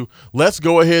tells you, let's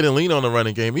go ahead and lean on the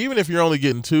running game, even if you're only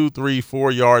getting 2, 3,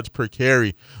 4 yards per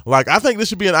carry. Like, I think this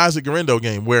should be an Isaac Garendo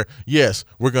game where, yes,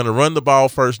 we're going to run the ball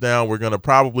first down. We're going to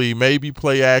probably maybe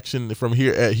play action from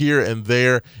here and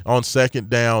there on second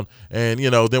down, and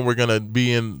then we're going to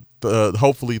be in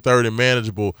hopefully third and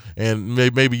manageable, and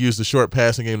maybe use the short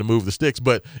passing game to move the sticks.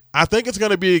 But I think it's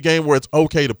going to be a game where it's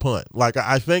okay to punt. Like,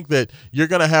 I think that you're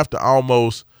going to have to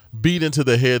almost beat into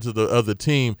the heads of the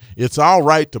team. It's all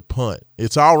right to punt.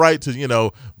 It's all right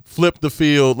to, flip the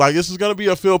field. Like, this is going to be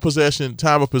a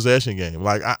time of possession game.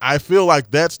 Like, I feel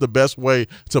like that's the best way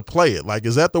to play it. Like,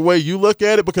 is that the way you look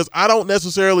at it? Because I don't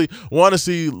necessarily want to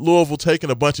see Louisville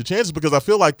taking a bunch of chances, because I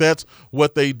feel like that's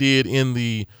what they did in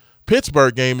the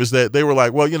Pittsburgh game is that they were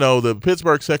like, well, the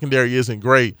Pittsburgh secondary isn't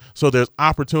great, so there's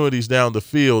opportunities down the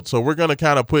field. So we're going to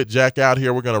kind of put Jack out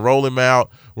here. We're going to roll him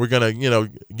out. We're going to,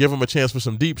 give him a chance for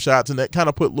some deep shots, and that kind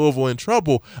of put Louisville in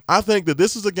trouble. I think that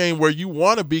this is a game where you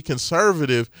want to be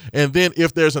conservative, and then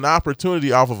if there's an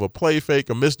opportunity off of a play fake,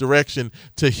 a misdirection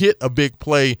to hit a big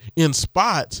play in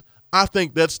spots, I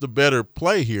think that's the better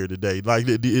play here today. Like,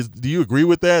 do you agree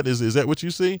with that? Is that what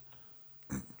you see?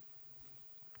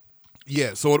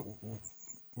 Yeah, so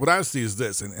what I see is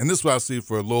this, and this is what I see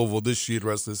for Louisville this year, the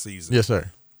rest of the season. Yes,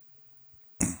 sir.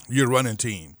 You're a running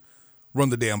team. Run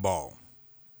the damn ball.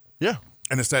 Yeah.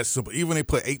 And it's that simple. Even when they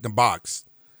put 8 in the box,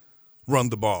 run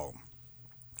the ball.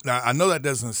 Now, I know that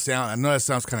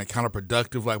sounds kind of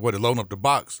counterproductive, like, they're loading up the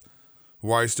box.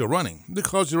 Why are you still running?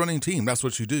 Because you're a running team. That's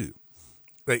what you do.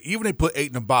 Like, even they put 8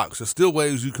 in the box, there's still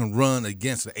ways you can run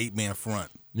against an 8-man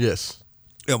front. Yes.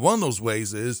 And one of those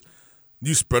ways is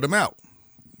you spread them out.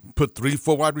 Put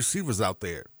 3-4 wide receivers out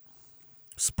there.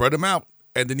 Spread them out,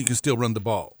 and then you can still run the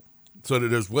ball. So that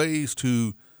there's ways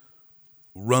to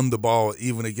run the ball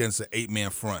even against an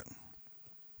 8-man front.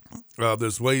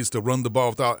 There's ways to run the ball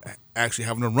without actually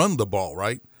having to run the ball,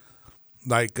 right?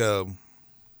 Like the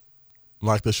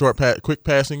short quick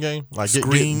passing game, like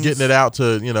getting it out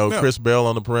to Chris Bell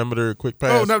on the perimeter, quick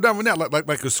pass. Oh no,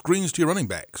 like a screens to your running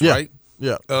backs, yeah. right?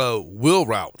 Yeah. Wheel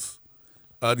routes,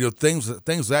 things of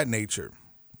that nature.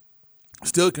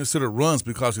 Still considered runs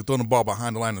because you're throwing the ball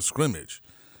behind the line of scrimmage,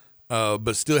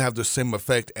 but still have the same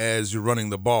effect as you're running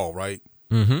the ball, right?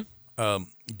 Mm-hmm.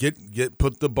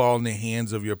 Put the ball in the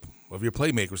hands of your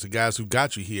playmakers, the guys who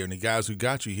got you here, and the guys who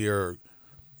got you here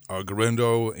are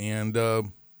Garendo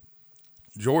and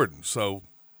Jordan. So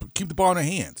keep the ball in their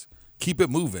hands. Keep it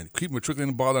moving. Keep trickling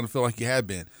the ball down the field like you have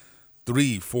been.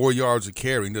 3-4 yards of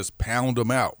carry and just pound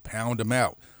them out.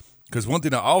 Because one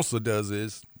thing that also does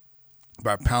is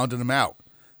by pounding them out,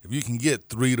 if you can get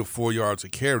 3 to 4 yards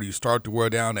of carry, you start to wear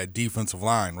down that defensive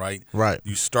line, right? Right.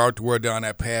 You start to wear down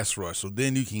that pass rush. So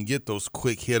then you can get those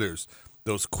quick hitters,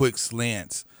 those quick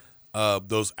slants,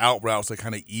 those out routes that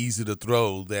kind of easy to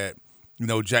throw that,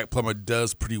 Jack Plummer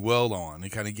does pretty well on. They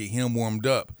kind of get him warmed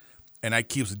up, and that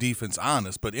keeps the defense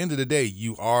honest. But at the end of the day,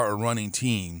 you are a running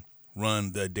team.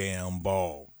 Run the damn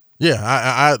ball. Yeah,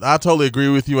 I totally agree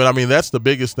with you. And, I mean, that's the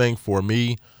biggest thing for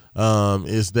me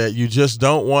is that you just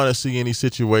don't want to see any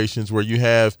situations where you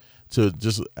have to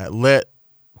just let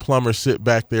Plummer sit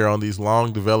back there on these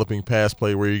long developing pass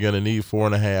play where you're going to need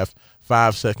 4.5,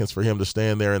 5 seconds for him to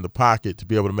stand there in the pocket to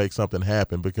be able to make something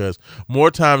happen, because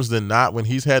more times than not, when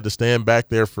he's had to stand back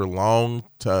there for long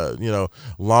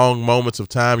moments of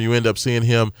time, you end up seeing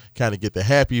him kind of get the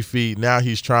happy feet. Now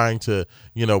he's trying to,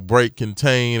 break,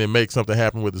 contain, and make something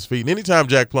happen with his feet. And anytime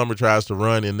Jack Plummer tries to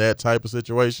run in that type of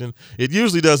situation, it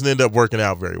usually doesn't end up working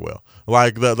out very well.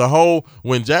 Like the whole,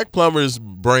 when Jack Plummer's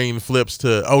brain flips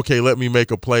to, okay, let me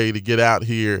make a play to get out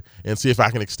here and see if I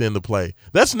can extend the play,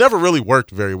 that's never really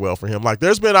worked very well for him. Like,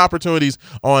 there's been opportunities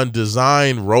on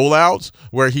design rollouts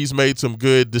where he's made some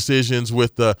good decisions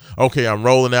with okay, I'm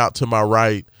rolling out to my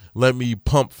right, let me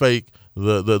pump fake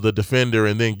the defender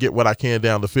and then get what I can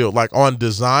down the field. Like, on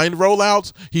design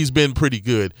rollouts, he's been pretty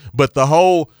good. But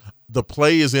the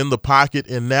play is in the pocket,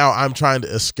 and now I'm trying to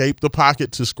escape the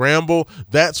pocket to scramble.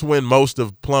 That's when most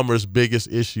of Plummer's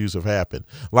biggest issues have happened.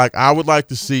 Like, I would like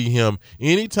to see him,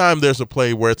 anytime there's a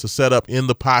play where it's a setup in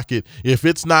the pocket, if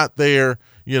it's not there,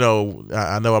 I know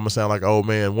I'm going to sound like, oh,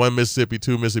 man, 1 Mississippi,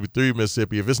 2 Mississippi, 3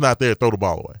 Mississippi. If it's not there, throw the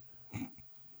ball away.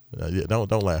 Yeah,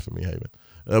 don't laugh at me, Haven.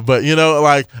 But,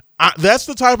 that's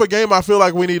the type of game I feel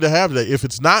like we need to have today. If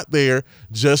it's not there,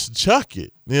 just chuck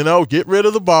it. Get rid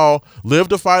of the ball, live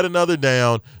to fight another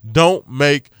down. Don't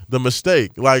make the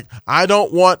mistake. Like, I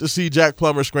don't want to see Jack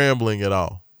Plummer scrambling at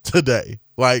all today.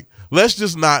 Like, let's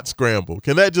just not scramble.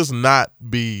 Can that just not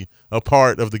be a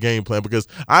part of the game plan? Because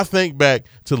I think back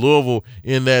to Louisville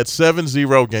in that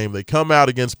 7-0 game. They come out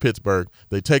against Pittsburgh.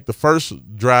 They take the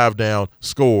first drive down,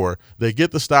 score. They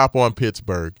get the stop on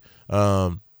Pittsburgh.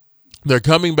 They're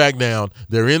coming back down.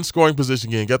 They're in scoring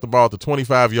position again, get the ball at the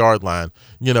 25-yard line.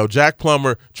 Jack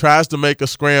Plummer tries to make a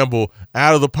scramble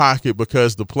out of the pocket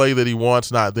because the play that he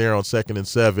wants not there on 2nd and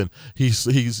 7.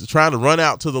 He's trying to run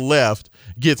out to the left,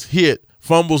 gets hit,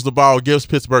 fumbles the ball, gives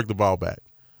Pittsburgh the ball back.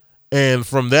 And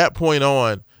from that point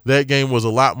on, that game was a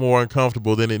lot more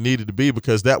uncomfortable than it needed to be,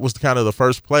 because that was kind of the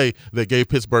first play that gave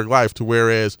Pittsburgh life. To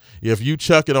whereas if you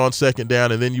chuck it on 2nd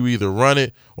down and then you either run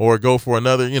it or go for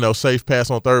another, safe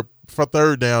pass on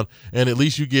third down, and at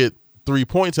least you get 3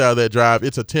 points out of that drive,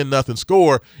 it's a 10-0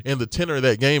 score, and the tenor of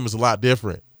that game is a lot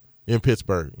different in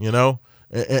Pittsburgh,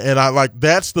 And I like,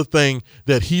 that's the thing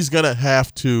that he's going to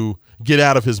have to get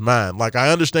out of his mind. Like,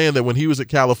 I understand that when he was at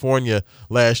California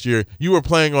last year, you were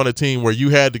playing on a team where you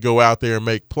had to go out there and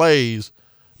make plays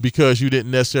because you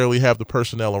didn't necessarily have the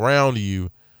personnel around you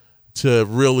to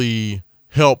really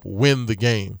help win the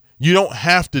game. You don't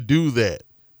have to do that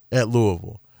at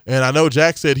Louisville. And I know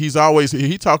Jack said he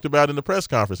talked about in the press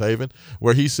conference, Haven,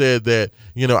 where he said that,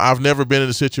 I've never been in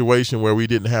a situation where we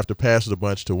didn't have to pass it a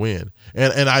bunch to win.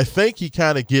 And I think he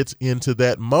kind of gets into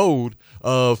that mode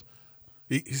of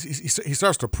he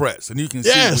starts to press, and you can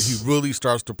see when he really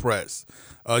starts to press.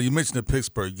 You mentioned the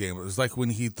Pittsburgh game. It was like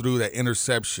when he threw that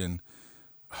interception.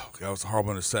 Oh, that was a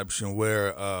horrible interception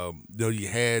where you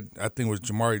had, I think it was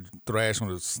Jamari Thrash on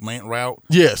the slant route.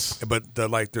 Yes. But their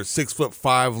 6'5"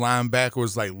 linebacker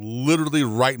was literally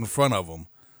right in front of him,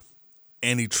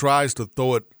 and he tries to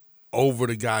throw it over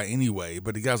the guy anyway.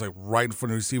 But the guy's right in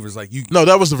front of the receivers. No,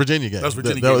 that was the Virginia game. That was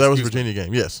Virginia game. That was Virginia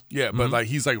game. Yes. Yeah, but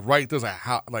he's right there.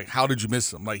 How did you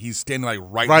miss him? He's standing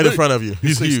right in front of you.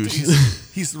 He's huge.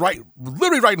 He's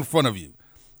literally right in front of you.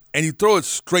 And you throw it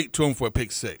straight to him for a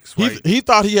pick six, right? He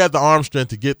thought he had the arm strength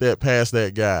to get that past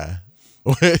that guy.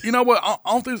 You know what? I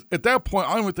don't think at that point,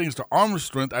 I don't even think it's the arm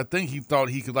strength. I think he thought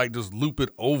he could just loop it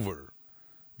over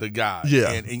the guy,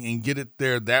 and get it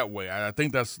there that way. I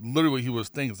think that's literally what he was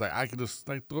thinking. It's I could just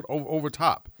throw it over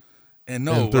top, and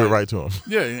threw it right to him.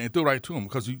 Yeah, and threw it right to him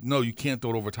because you can't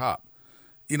throw it over top.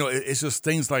 It's just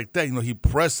things like that. He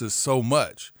presses so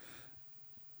much.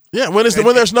 Yeah, when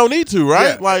there's no need to,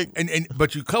 right? Yeah,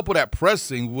 but you couple that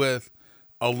pressing with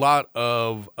a lot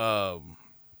of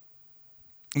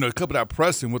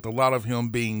him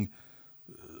being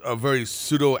a very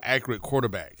pseudo accurate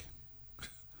quarterback,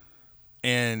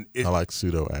 and I like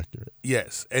pseudo accurate.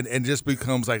 Yes, and just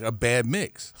becomes a bad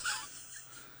mix.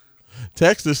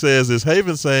 Texter says, "Is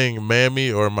Haven saying Mammy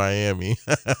or Miami?"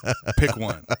 Pick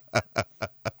one.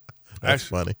 That's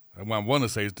funny. I want to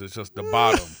say it's just the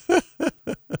bottom.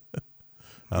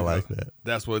 I like that.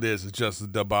 That's what it is. It's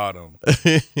just the bottom.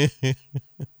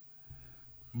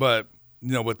 But,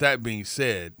 with that being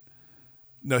said,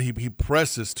 he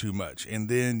presses too much. And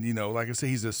then, like I said,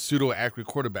 he's a pseudo-accurate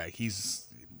quarterback. He's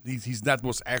not the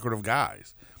most accurate of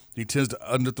guys. He tends to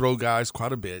underthrow guys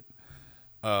quite a bit,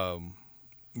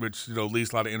 which,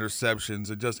 leads a lot of interceptions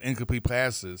and just incomplete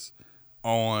passes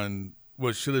on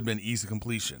what should have been easy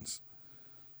completions.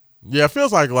 Yeah, it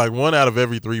feels like 1 out of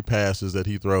every 3 passes that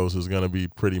he throws is going to be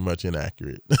pretty much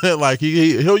inaccurate.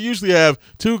 He'll usually have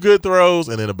 2 good throws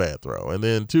and then a bad throw, and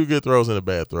then 2 good throws and a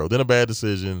bad throw, then a bad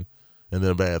decision, and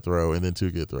then a bad throw, and then 2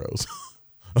 good throws.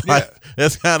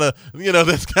 That's kind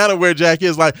of where Jack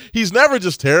is. He's never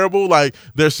just terrible.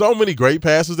 There's so many great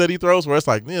passes that he throws where it's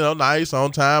nice,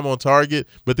 on time, on target,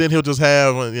 but then he'll just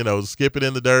have, skip it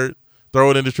in the dirt,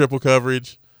 throw it into triple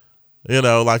coverage.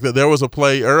 There was a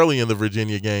play early in the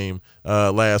Virginia game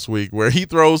last week where he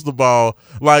throws the ball,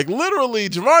 literally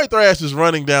Jamari Thrash is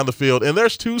running down the field, and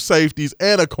there's 2 safeties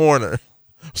and a corner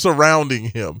surrounding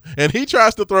him. And he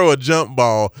tries to throw a jump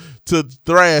ball to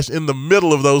Thrash in the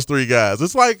middle of those 3 guys.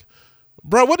 It's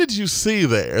bro, what did you see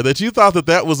there that you thought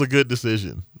that was a good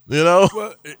decision?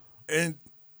 Well, and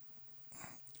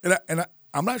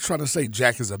I'm not trying to say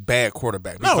Jack is a bad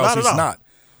quarterback because he's not.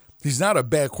 He's not a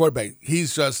bad quarterback.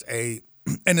 He's just and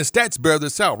the stats bear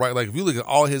this out, right? If you look at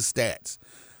all his stats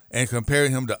and compare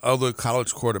him to other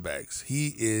college quarterbacks,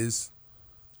 he is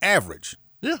average.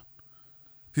 Yeah.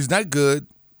 He's not good.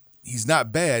 He's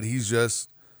not bad. He's just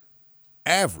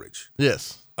average.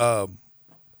 Yes. And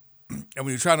when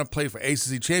you're trying to play for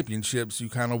ACC championships, you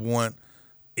kind of want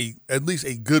at least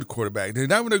a good quarterback. They're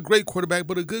not even a great quarterback,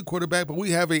 but a good quarterback. But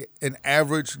we have an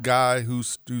average guy who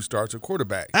starts a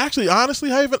quarterback. Actually, honestly,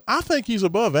 Haven, I think he's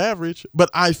above average. But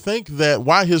I think that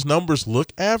why his numbers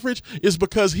look average is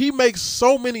because he makes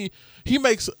several,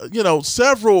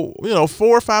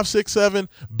 4, 5, 6, 7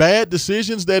 bad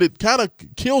decisions that it kind of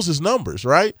kills his numbers,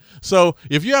 right? So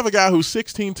if you have a guy who's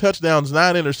 16 touchdowns,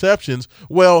 9 interceptions,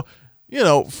 well,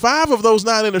 5 of those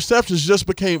 9 interceptions just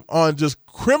became on just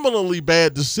criminally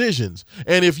bad decisions.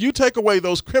 And if you take away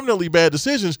those criminally bad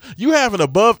decisions, you have an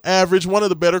above average, one of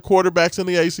the better quarterbacks in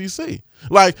the ACC.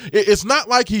 It's not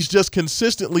like he's just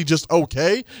consistently just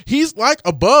okay. He's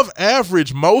above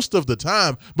average most of the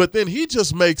time, but then he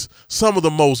just makes some of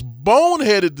the most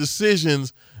boneheaded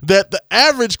decisions that the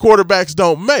average quarterbacks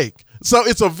don't make. So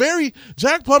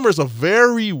Jack Plummer is a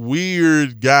very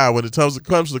weird guy when it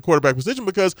comes to the quarterback position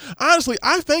because, honestly,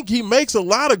 I think he makes a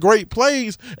lot of great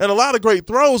plays and a lot of great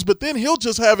throws, but then he'll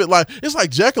just have it it's like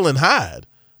Jekyll and Hyde,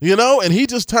 and he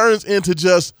just turns into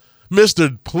just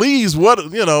Mr. Please, what,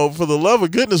 for the love of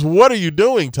goodness, what are you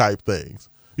doing type things.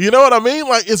 You know what I mean?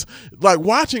 Like, it's like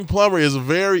watching Plummer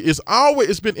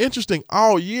it's been interesting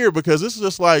all year because this is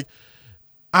just like,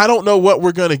 I don't know what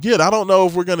we're going to get. I don't know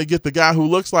if we're going to get the guy who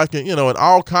looks like an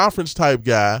all conference type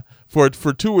guy for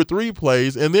 2 or 3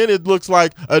 plays. And then it looks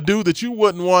like a dude that you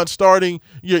wouldn't want starting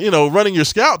running your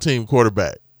scout team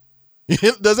quarterback.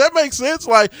 Does that make sense?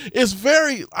 Like, it's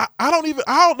very, I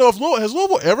don't know if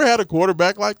Louisville ever had a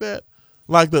quarterback like that?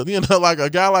 Like like a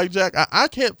guy like Jack? I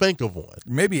can't think of one.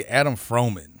 Maybe Adam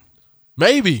Froman.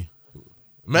 Maybe.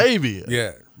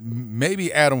 Yeah,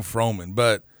 maybe Adam Froman.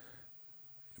 But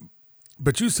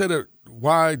you said it,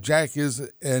 why Jack is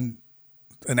an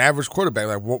average quarterback,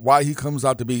 like why he comes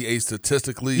out to be a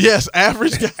statistically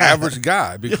average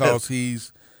guy because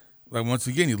he's, like, once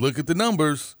again, you look at the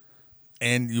numbers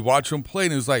and you watch him play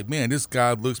and it's like, man, this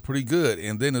guy looks pretty good.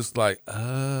 And then it's like,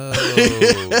 oh,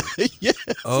 yes.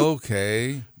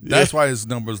 Okay. That's why his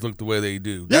numbers look the way they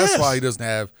do. That's why he doesn't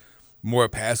have more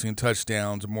passing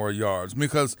touchdowns, more yards.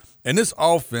 Because in this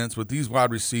offense with these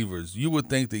wide receivers, you would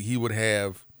think that he would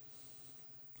have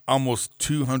almost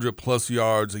 200-plus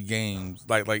yards a game,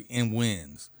 like in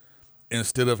wins,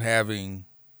 instead of having,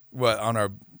 on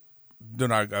our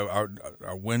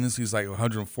wins, he's like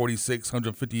 146,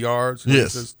 150 yards.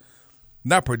 Yes. It's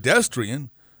not pedestrian,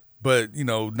 but,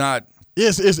 not.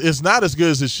 Yes, it's not as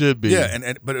good as it should be.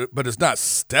 Yeah, but it's not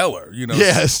stellar,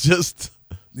 Yeah, it's just.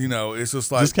 It's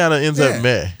just like. Just kind of ends up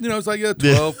meh. It's like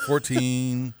 12,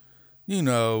 14,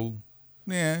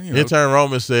 Yeah, Intern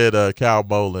Roman said Cal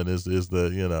Bolin is the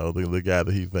the guy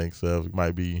that he thinks of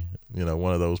might be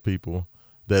one of those people.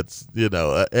 That's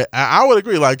I would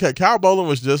agree. Like Cal Bolin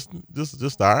was just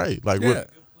all right. Like yeah.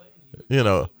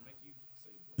 No,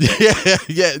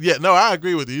 I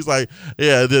agree with you. He's like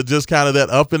just kind of that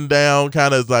up and down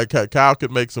kind of like Cal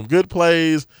could make some good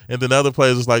plays, and then other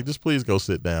players is like, just please go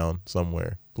sit down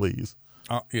somewhere, please.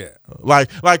 Yeah.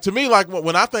 Like to me, like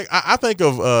when I think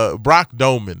of Brock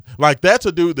Doman, like that's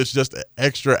a dude that's just an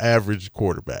extra average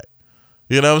quarterback.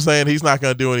 You know what I'm saying? He's not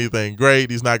going to do anything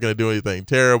great. He's not going to do anything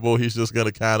terrible. He's just going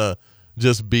to kind of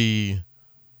just be.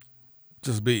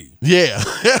 Yeah.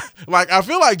 Like I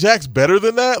feel like Jack's better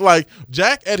than that. Like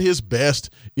Jack at his best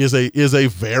is a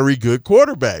very good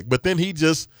quarterback, but then he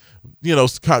just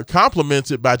complements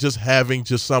it by just having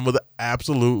just some of the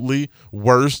absolutely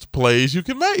worst plays you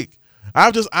can make.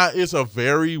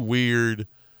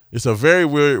 It's a very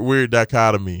weird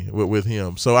dichotomy with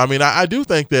him. So, I mean, I do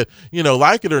think that,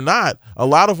 like it or not, a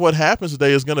lot of what happens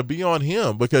today is going to be on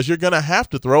him because you're going to have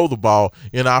to throw the ball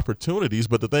in opportunities.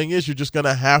 But the thing is, you're just going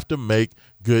to have to make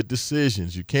good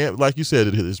decisions. You can't, like you said,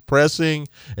 his pressing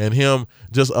and him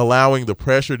just allowing the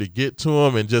pressure to get to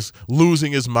him and just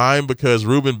losing his mind because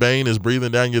Ruben Bain is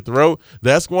breathing down your throat.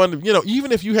 That's going to,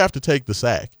 even if you have to take the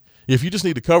sack, if you just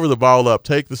need to cover the ball up,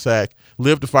 take the sack,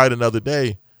 live to fight another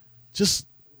day, just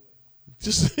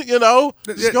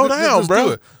go down,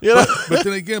 bro. But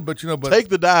then again, take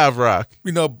the dive, Rock.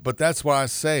 But that's why I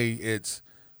say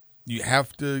you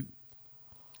have to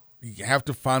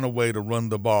find a way to run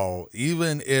the ball,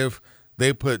 even if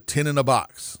they put 10 in a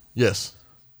box. Yes,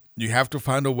 you have to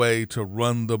find a way to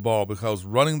run the ball because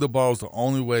running the ball is the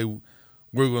only way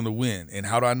we're going to win. And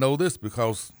how do I know this?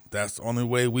 Because that's the only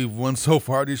way we've won so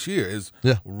far this year is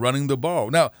running the ball.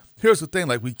 Now, here's the thing: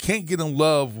 like we can't get in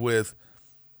love with.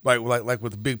 Like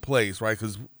with big plays, right?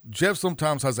 Because Jeff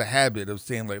sometimes has a habit of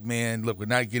saying, like, man, look, we're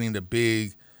not getting the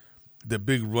big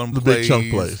run plays. Big chunk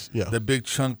plays, yeah. The big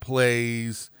chunk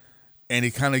plays, and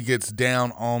he kind of gets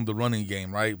down on the running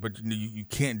game, right? But you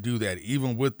can't do that.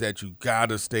 Even with that, you got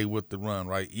to stay with the run,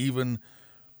 right? Even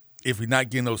if you're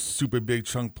not getting those super big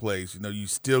chunk plays, you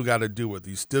still got to do it.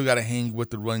 You still got to hang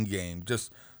with the run game.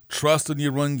 Just trust in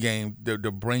your run game to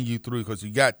bring you through because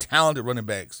you got talented running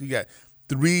backs. You got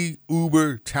 3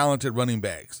 uber talented running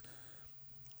backs.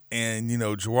 And,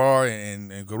 Jawar and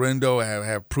Garendo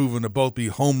have proven to both be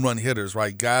home run hitters,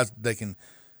 right? Guys that can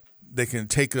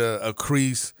take a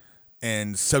crease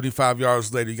and 75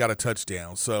 yards later you got a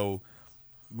touchdown. So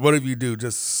whatever you do,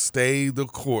 just stay the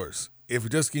course. If you're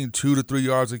just getting 2 to 3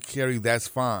 yards of carry, that's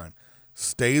fine.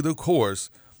 Stay the course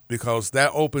because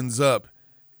that opens up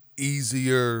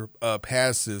easier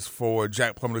passes for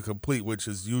Jack Plummer to complete, which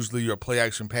is usually your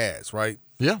play-action pass, right?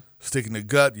 Yeah. Stick in the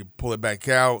gut, you pull it back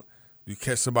out, you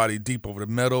catch somebody deep over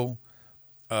the middle.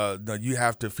 Now you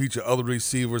have to feature other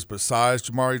receivers besides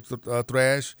Jamari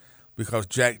Thrash because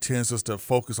Jack tends us to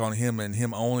focus on him and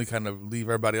him only, kind of leave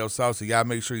everybody else out. So you got to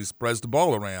make sure he spreads the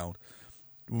ball around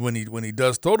when he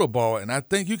does throw the ball. And I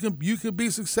think you can be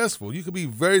successful. You can be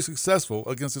very successful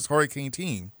against this Hurricane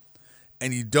team.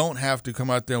 and you don't have to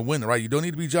come out there and win, right? You don't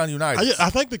need to be John Unitas.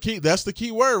 I think that's the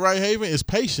key word, right, Haven, is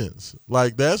patience.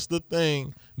 Like, that's the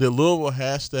thing that Louisville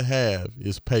has to have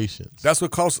is patience. That's what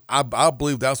cost. I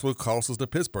believe that's what cost us the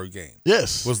Pittsburgh game.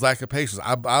 Yes. Was lack of patience.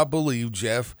 I believe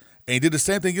Jeff, and he did the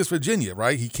same thing against Virginia,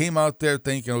 right? He came out there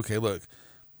thinking, okay, look,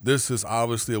 this is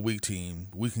obviously a weak team.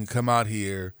 We can come out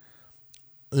here.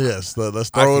 Yes, let's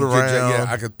throw it around.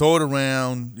 I could throw it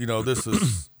around. You know, this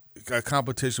is a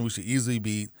competition we should easily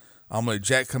beat. I'm going to let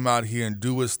Jack come out here and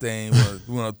do his thing.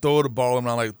 We're going to throw the ball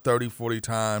around like 30, 40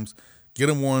 times, get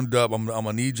him warmed up. I'm going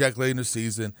to need Jack late in the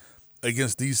season.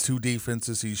 Against these two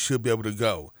defenses, he should be able to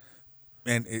go.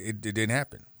 And it didn't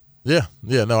happen. Yeah,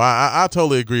 no, I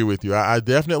totally agree with you. I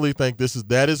definitely think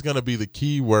that is going to be the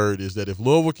key word, is that if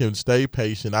Louisville can stay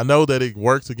patient, I know that it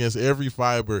works against every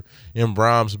fiber in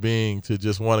Brahms' being to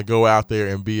just want to go out there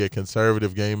and be a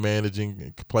conservative game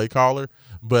managing play caller,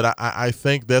 but I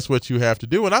think that's what you have to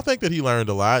do, and I think that he learned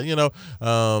a lot. You know,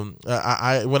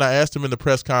 when I asked him in the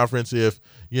press conference if,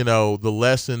 you know, the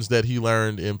lessons that he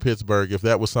learned in Pittsburgh, if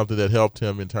that was something that helped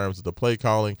him in terms of the play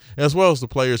calling as well as the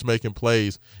players making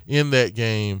plays in that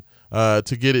game,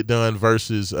 to get it done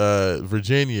versus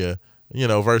Virginia, you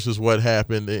know, versus what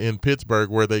happened in Pittsburgh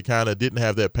where they kind of didn't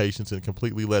have that patience and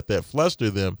completely let that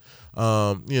fluster them.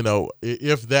 You know,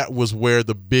 if that was where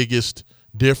the biggest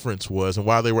difference was and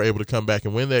why they were able to come back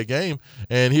and win that game.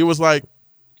 And he was like,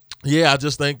 yeah, I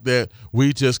just think that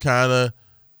we just kind of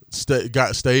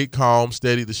stayed calm,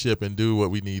 steadied the ship, and do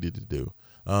what we needed to do.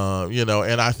 You know,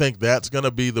 and I think that's going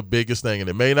to be the biggest thing. And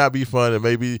it may not be fun.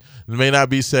 It may not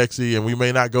be sexy, and we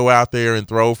may not go out there and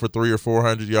throw for 300 or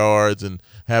 400 yards and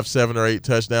have 7 or 8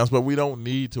 touchdowns, but we don't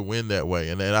need to win that way.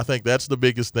 And I think that's the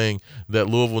biggest thing that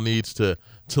Louisville needs to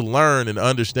learn and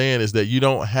understand, is that you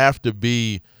don't have to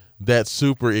be that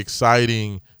super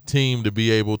exciting team to be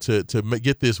able to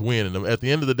get this win. And at the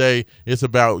end of the day, it's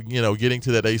about, you know, getting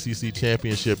to that ACC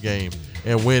championship game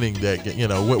and winning that, you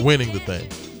know, winning the thing.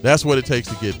 That's what it takes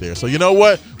to get there. So you know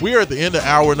what? We are at the end of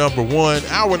hour number 1.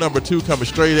 Hour number 2 coming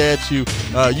straight at you.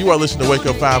 You are listening to Wake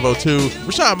Up 502.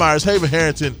 Raashaan Meyers, Haven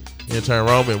Harrington, intern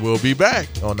Roman. We'll be back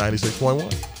on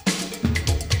 96.1.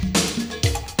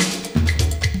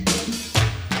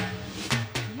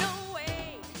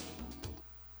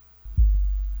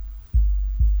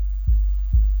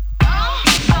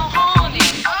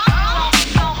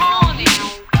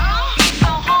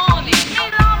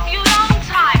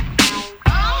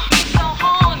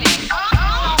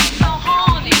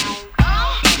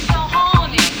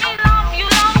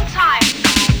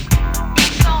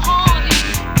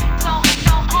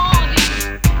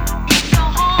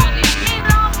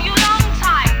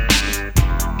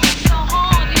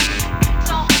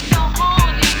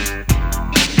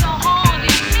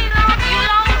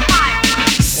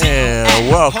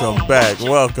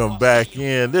 Welcome back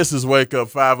in. This is Wake Up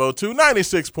 502,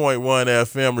 96.1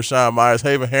 FM. Raashaan Meyers,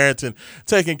 Haven Harrington,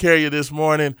 taking care of you this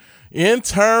morning.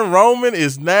 Intern Roman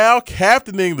is now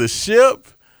captaining the ship.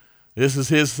 This is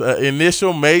his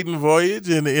initial maiden voyage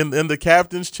in the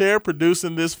captain's chair,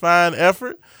 producing this fine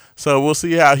effort. So we'll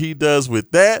see how he does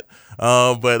with that.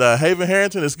 But Haven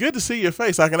Harrington, it's good to see your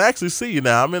face. I can actually see you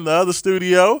now. I'm in the other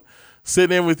studio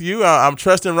sitting in with you. I'm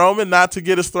trusting Roman not to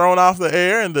get us thrown off the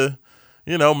air and to,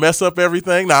 you know, mess up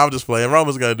everything. No, I'm just playing.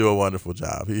 Roman's going to do a wonderful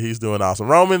job. He's doing awesome.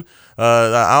 Roman,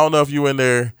 I don't know if you in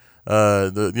there,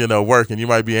 working. You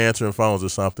might be answering phones or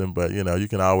something, but, you know, you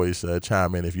can always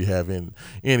chime in if you have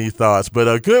any thoughts. But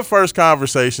a good first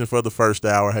conversation for the first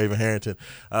hour, Haven Harrington.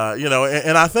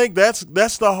 And I think that's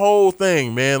the whole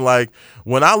thing, man. Like,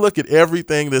 when I look at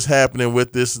everything that's happening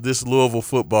with this Louisville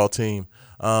football team,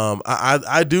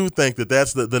 I do think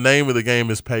that's the name of the game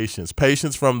is patience.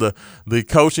 Patience from the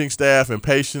coaching staff and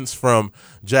patience from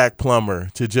Jack Plummer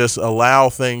to just allow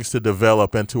things to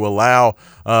develop and to allow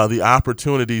the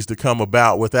opportunities to come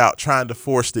about without trying to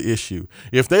force the issue.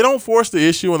 If they don't force the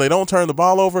issue and they don't turn the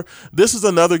ball over, this is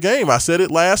another game. I said it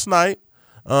last night,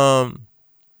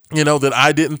 that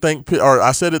I didn't think – or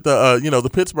I said it the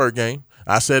Pittsburgh game.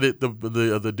 I said it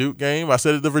the Duke game. I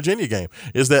said it the Virginia game.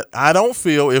 Is that I don't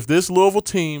feel if this Louisville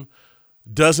team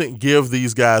doesn't give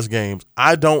these guys games,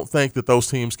 I don't think that those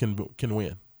teams can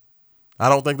win. I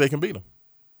don't think they can beat them.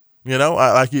 You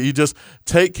know, you just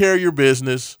take care of your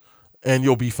business and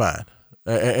you'll be fine.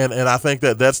 And I think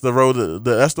that's the road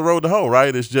to hoe,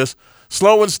 right? It's just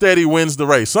slow and steady wins the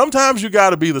race. Sometimes you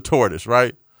got to be the tortoise,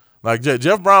 right? Like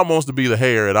Jeff Brown wants to be the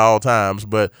hare at all times,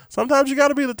 but sometimes you got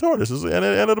to be the tortoise, and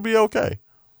it'll be okay.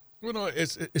 Well, no,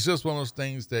 it's just one of those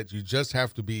things that you just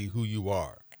have to be who you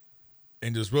are,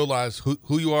 and just realize who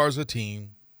you are as a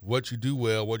team, what you do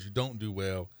well, what you don't do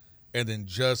well, and then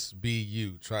just be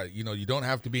you. You don't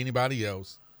have to be anybody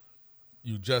else.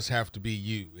 You just have to be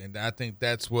you. And I think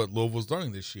that's what Louisville's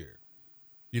learning this year.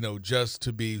 Just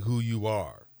to be who you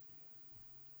are.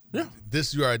 Yeah. This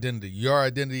is your identity. Your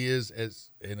identity is, as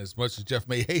much as Jeff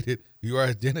may hate it, your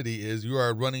identity is you are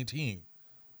a running team.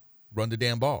 Run the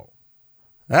damn ball.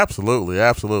 Absolutely.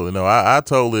 No, I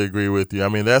totally agree with you. I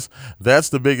mean, that's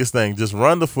the biggest thing. Just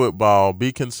run the football,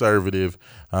 be conservative,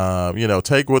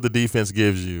 take what the defense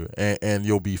gives you, and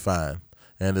you'll be fine.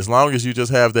 And as long as you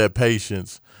just have that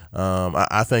patience,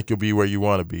 I think you'll be where you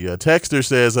want to be. A texter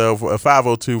says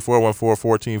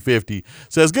 502-414-1450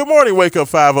 says, good morning, Wake Up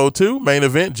 502, main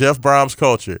event, Jeff Brom's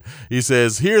Culture. He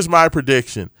says, here's my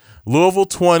prediction. Louisville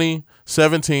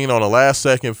 20-17 on a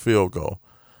last-second field goal.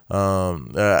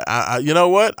 You know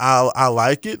what? I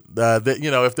like it.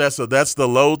 If that's the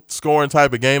low scoring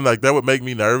type of game, like that would make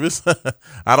me nervous.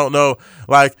 I don't know.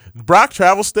 Like Brock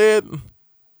Travelstead,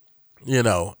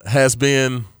 has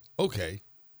been okay.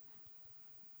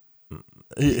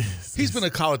 He's been a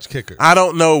college kicker. I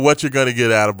don't know what you're going to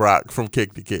get out of Brock from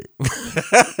kick to kick.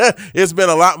 It's been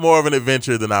a lot more of an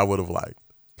adventure than I would have liked.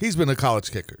 He's been a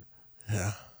college kicker.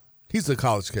 Yeah. He's a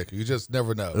college kicker. You just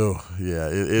never know. Oh, yeah,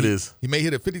 it is. He may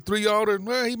hit a 53-yarder.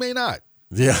 Well, he may not.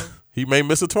 Yeah, he may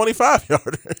miss a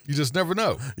 25-yarder. You just never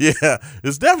know. Yeah,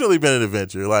 it's definitely been an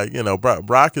adventure. Like,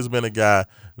 Brock has been a guy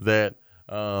that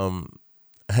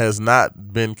has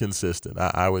not been consistent.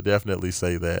 I would definitely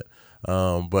say that.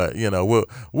 But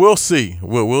we'll see.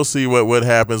 We'll see what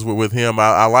happens with him.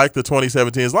 I like the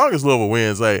 2017. As long as Louisville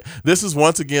wins, hey, this is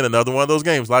once again another one of those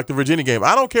games like the Virginia game.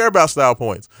 I don't care about style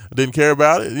points. I didn't care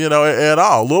about it, at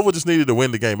all. Louisville just needed to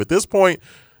win the game. At this point,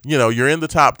 you're in the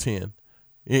top 10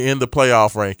 in the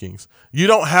playoff rankings. You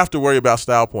don't have to worry about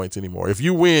style points anymore. If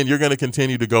you win, you're going to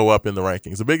continue to go up in the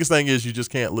rankings. The biggest thing is you just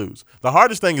can't lose. The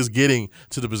hardest thing is getting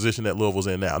to the position that Louisville's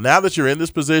in now. Now that you're in this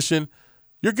position,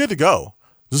 you're good to go.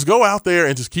 Just go out there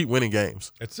and just keep winning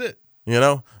games. That's it.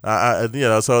 So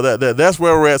that's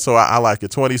where we're at. So I like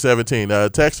it. 2017.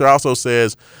 Texter also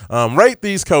says, rate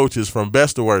these coaches from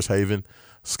best to worst, Haven.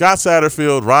 Scott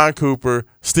Satterfield, Ron Cooper,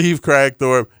 Steve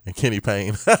Cragthorpe, and Kenny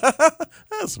Payne.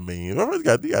 That's mean. You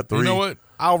got 3. You know what?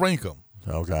 I'll rank them.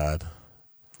 Oh, God.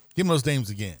 Give me those names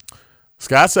again.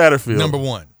 Scott Satterfield. Number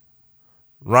 1.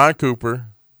 Ron Cooper.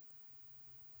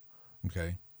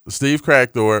 Okay. Steve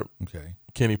Cragthorpe. Okay.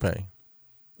 Kenny Payne.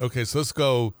 Okay, so let's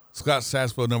go Scott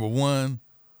Satterfield number 1,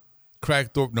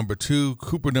 Cragthorpe number 2,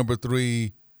 Cooper number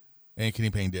 3, and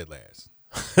Kenny Payne dead last.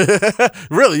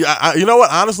 Really? You know what?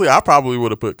 Honestly, I probably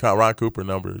would have put Ron Cooper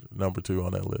number 2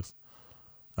 on that list.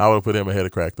 I would have put him ahead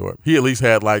of Cragthorpe. He at least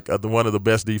had one of the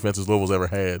best defenses Louisville's ever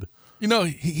had.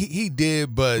 He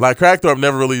did, but like Cragthorpe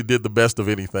never really did the best of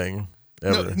anything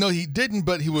ever. No, he didn't,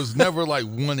 but he was never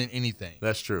one in anything.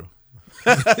 That's true.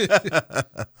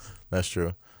 That's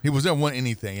true. He was never won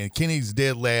anything, and Kenny's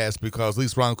dead last because at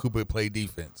least Ron Cooper played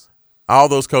defense. All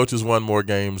those coaches won more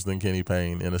games than Kenny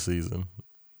Payne in a season,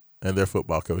 and they're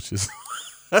football coaches.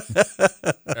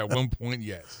 At one point,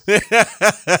 yes.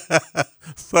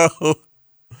 So,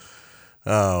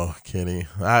 Kenny,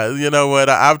 you know what?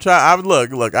 I've tried.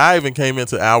 Look. I even came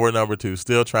into hour number 2,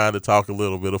 still trying to talk a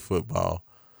little bit of football.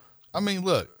 I mean,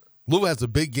 look, Louisville has a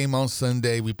big game on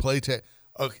Sunday. We play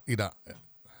okay.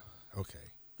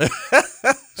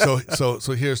 So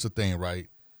here's the thing, right?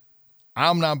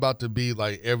 I'm not about to be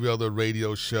like every other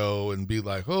radio show and be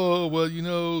like, oh, well,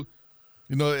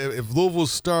 if Louisville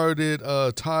started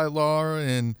Tyler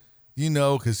and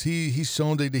because he's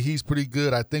shown that he's pretty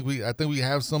good. I think we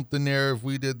have something there if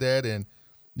we did that, and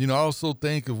I also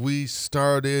think if we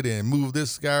started and moved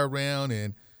this guy around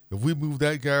and if we move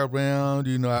that guy around,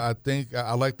 I think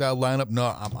I like that lineup. No,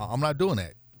 I'm not doing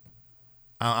that.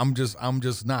 I'm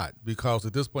just not, because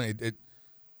at this point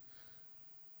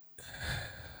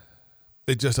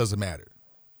it just doesn't matter.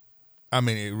 I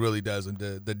mean, it really doesn't.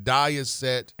 The die is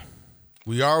set.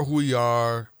 We are who we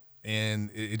are, and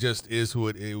it just is who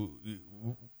it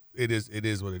is. It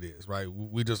is what it is, right?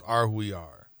 We just are who we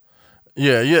are.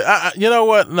 Yeah. You know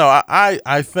what? No,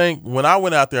 I think when I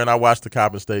went out there and I watched the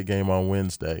Coppin State game on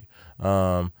Wednesday,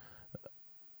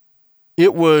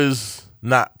 it was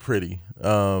not pretty.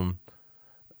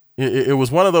 It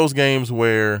was one of those games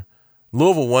where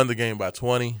Louisville won the game by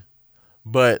 20,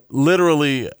 but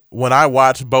literally when I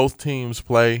watched both teams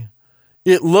play,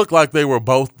 it looked like they were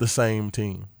both the same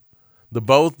team.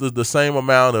 The same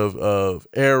amount of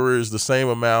errors, the same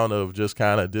amount of just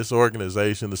kind of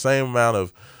disorganization, the same amount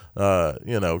of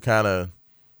kind of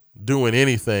doing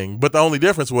anything. But the only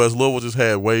difference was Louisville just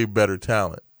had way better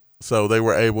talent, so they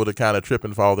were able to kind of trip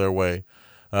and fall their way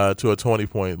to a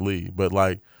 20-point lead. But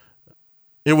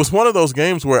it was one of those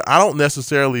games where I don't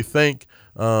necessarily think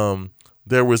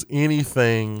there was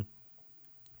anything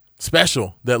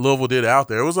special that Louisville did out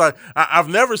there. It was like I've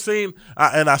never seen,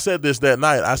 and I said this that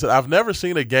night, I said I've never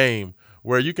seen a game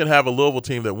where you can have a Louisville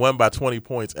team that won by 20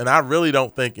 points, and I really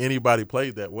don't think anybody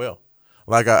played that well.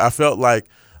 Like I felt like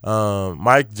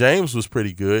Mike James was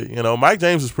pretty good. Mike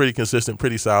James was pretty consistent,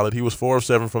 pretty solid. He was 4 of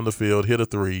 7 from the field, hit a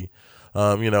 3,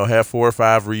 had 4 or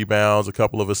 5 rebounds, a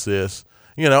couple of assists,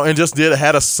 and just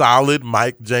had a solid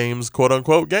Mike James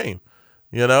quote-unquote game.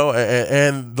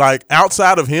 And like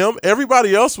outside of him,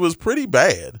 everybody else was pretty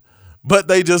bad. But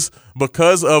they just,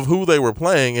 because of who they were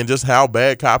playing and just how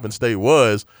bad Coppin State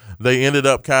was, they ended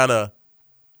up kind of,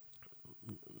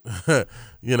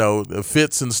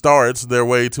 fits and starts their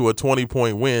way to a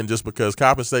 20-point win just because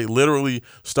Coppin State literally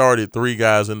started 3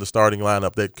 guys in the starting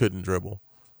lineup that couldn't dribble.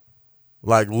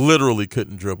 Like, literally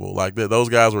couldn't dribble. Like, those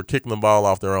guys were kicking the ball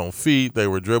off their own feet. They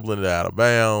were dribbling it out of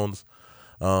bounds.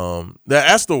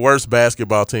 That's the worst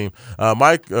basketball team.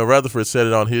 Mike Rutherford said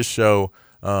it on his show.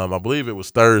 I believe it was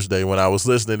Thursday when I was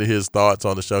listening to his thoughts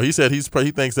on the show. He said he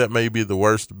thinks that may be the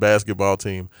worst basketball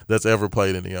team that's ever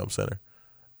played in the Yum Center.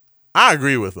 I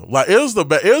agree with him. Like, it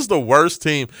was the worst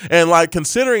team, and like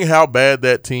considering how bad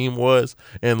that team was,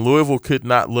 and Louisville could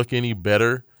not look any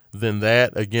better than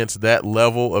that against that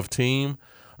level of team,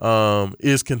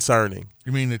 is concerning.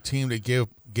 You mean the team that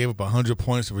gave up 100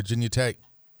 points to Virginia Tech?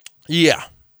 Yeah,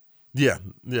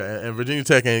 and Virginia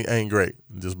Tech ain't great,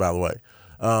 just by the way.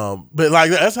 But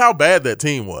like that's how bad that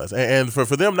team was, and for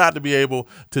them not to be able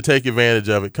to take advantage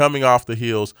of it, coming off the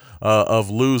heels of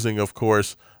losing, of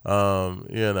course,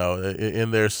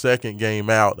 in their second game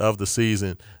out of the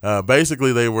season.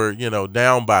 Basically, they were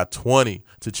down by 20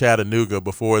 to Chattanooga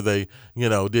before they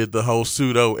did the whole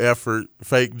pseudo effort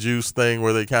fake juice thing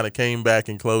where they kind of came back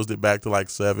and closed it back to like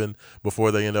 7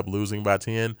 before they end up losing by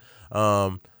 10.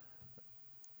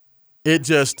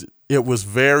 It was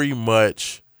very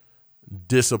much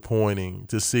disappointing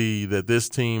to see that this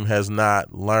team has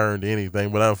not learned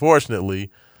anything. But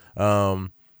unfortunately, I'm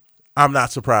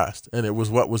not surprised, and it was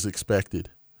what was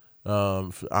expected,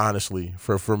 honestly,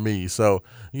 for me. So,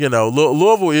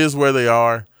 Louisville is where they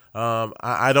are.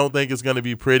 I don't think it's going to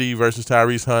be pretty versus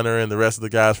Tyrese Hunter and the rest of the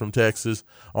guys from Texas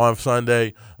on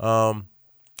Sunday.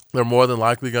 They're more than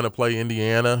likely going to play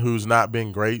Indiana, who's not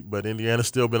been great, but Indiana's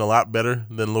still been a lot better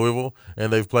than Louisville,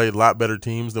 and they've played a lot better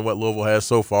teams than what Louisville has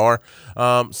so far.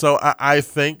 So I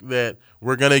think that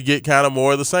we're going to get kind of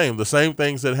more of the same. The same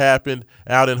things that happened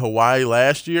out in Hawaii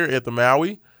last year at the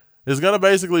Maui is going to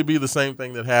basically be the same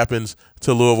thing that happens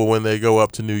to Louisville when they go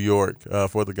up to New York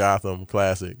for the Gotham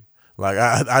Classic. Like,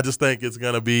 I just think it's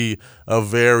going to be a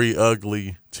very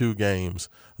ugly 2 games.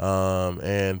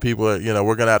 And people are,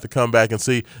 we're going to have to come back and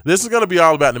see. This is going to be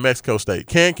all about New Mexico State.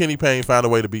 Can Kenny Payne find a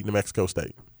way to beat New Mexico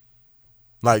State?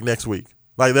 Like, next week.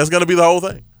 Like, that's going to be the whole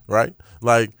thing, right?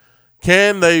 Like,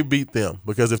 can they beat them?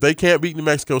 Because if they can't beat New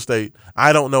Mexico State,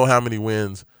 I don't know how many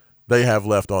wins they have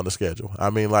left on the schedule.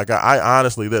 I mean, like, I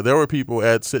honestly, there were people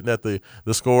sitting at the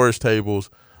scorers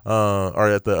tables or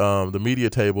at the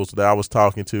media tables that I was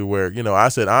talking to where, I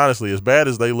said, honestly, as bad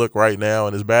as they look right now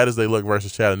and as bad as they look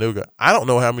versus Chattanooga, I don't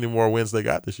know how many more wins they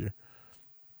got this year.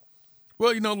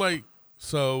 Well,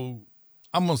 so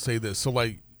I'm going to say this. So,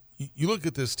 like, you look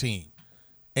at this team,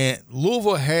 and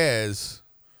Louisville has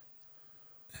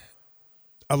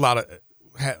a lot of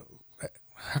how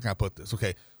can I put this?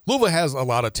 Okay, Louisville has a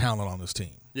lot of talent on this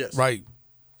team. Yes. Right?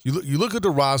 You look at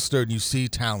the roster and you see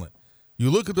talent. You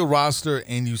look at the roster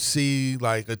and you see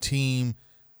like a team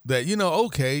that,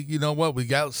 okay, you know what? We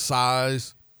got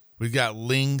size, we got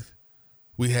length,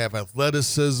 we have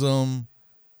athleticism,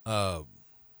 we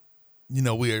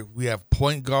have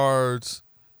point guards,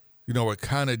 we're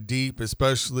kind of deep,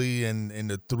 especially in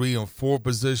the 3 and 4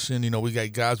 position. We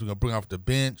got guys we're going to bring off the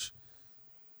bench.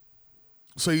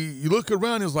 So you look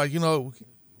around, it's like,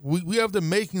 we have the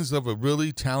makings of a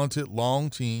really talented, long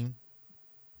team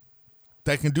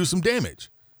that can do some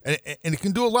damage, and it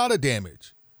can do a lot of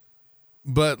damage.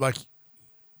 But, like,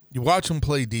 you watch them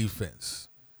play defense.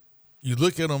 You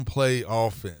look at them play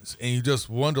offense, and you just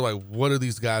wonder, like, what are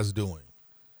these guys doing?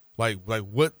 Like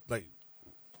what, like,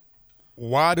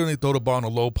 why don't they throw the ball in the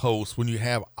low post when you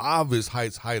have obvious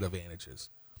height advantages?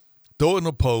 Throw it in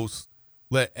the post,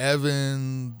 let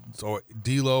Evans or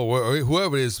D-Lo or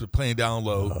whoever it is playing down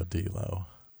low. Oh, D-Lo.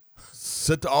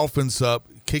 Set the offense up,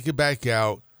 kick it back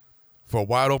out for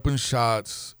wide open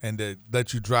shots, and to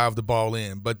let you drive the ball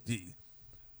in. But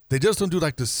they just don't do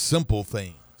like the simple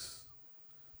things,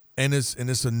 and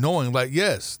it's annoying. Like,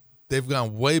 yes, they've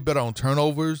gotten way better on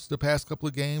turnovers the past couple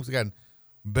of games. They gotten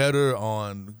better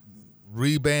on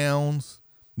rebounds.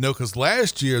 No, because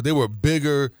last year they were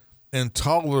bigger and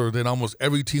taller than almost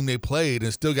every team they played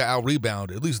and still got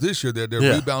out-rebounded. At least this year they're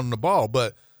rebounding the ball.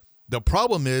 But the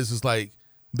problem is like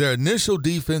their initial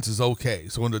defense is okay.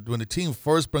 So when the team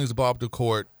first brings the ball up the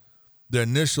court, their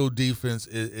initial defense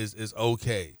is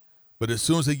okay. But as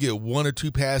soon as they get one or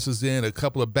two passes in, a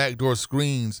couple of backdoor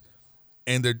screens,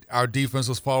 and our defense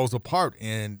just falls apart,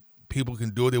 and people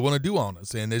can do what they want to do on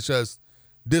us. And it's just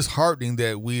disheartening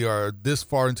that we are this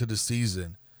far into the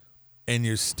season and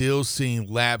you're still seeing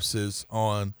lapses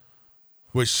on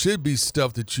what should be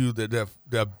stuff that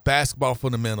the basketball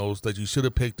fundamentals that you should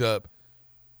have picked up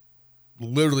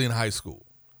literally in high school.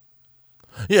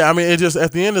 Yeah, I mean, it just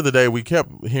at the end of the day, we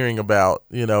kept hearing about,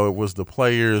 it was the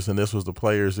players and this was the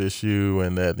players' issue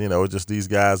and that, just these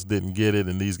guys didn't get it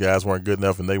and these guys weren't good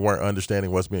enough and they weren't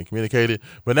understanding what's being communicated.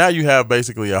 But now you have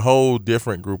basically a whole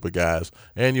different group of guys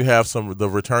and you have some of the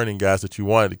returning guys that you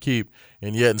wanted to keep,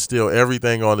 and yet and still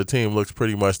everything on the team looks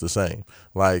pretty much the same.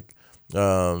 Like,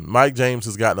 Mike James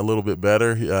has gotten a little bit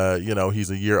better. He's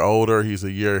a year older. He's a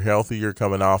year healthier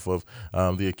coming off of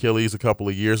the Achilles a couple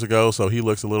of years ago, so he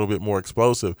looks a little bit more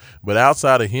explosive. But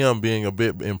outside of him being a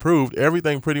bit improved,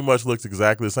 everything pretty much looks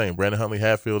exactly the same. Brandon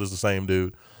Huntley-Hatfield is the same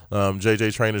dude.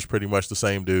 J.J. Trainer's pretty much the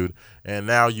same dude. And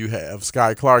now you have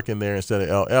Sky Clark in there instead of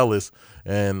L. Ellis.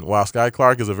 And while Sky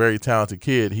Clark is a very talented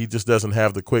kid, he just doesn't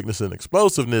have the quickness and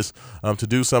explosiveness to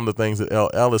do some of the things that L.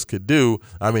 Ellis could do.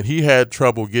 I mean, he had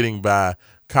trouble getting by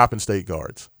Coppin State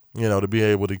guards, to be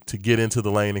able to get into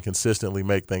the lane and consistently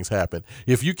make things happen.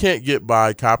 If you can't get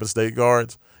by Coppin State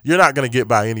guards, you're not going to get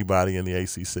by anybody in the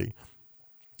ACC.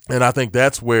 And I think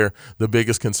that's where the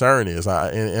biggest concern is.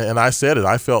 I said it.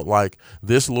 I felt like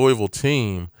this Louisville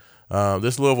team,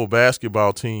 this Louisville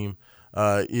basketball team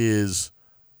is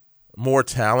more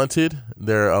talented.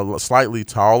 They're slightly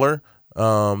taller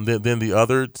than the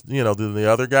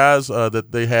other guys that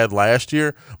they had last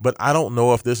year. But I don't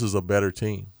know if this is a better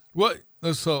team. Well,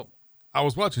 so I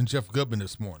was watching Jeff Goodman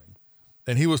this morning,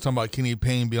 and he was talking about Kenny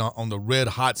Payne being on the red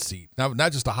hot seat. Now,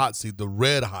 not just the hot seat, the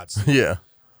red hot seat. Yeah.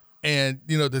 And,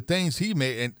 the things he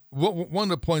made, and one of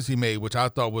the points he made, which I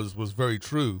thought was very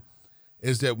true,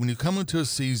 is that when you come into a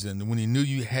season, when you knew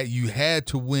you had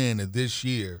to win this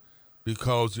year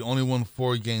because you only won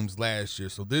 4 games last year,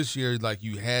 so this year, like,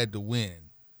 you had to win,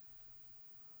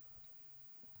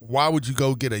 why would you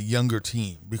go get a younger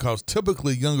team? Because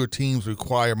typically younger teams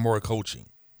require more coaching.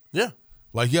 Yeah.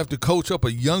 Like, you have to coach up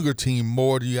a younger team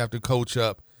more than you have to coach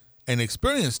up an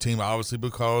experienced team, obviously,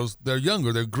 because they're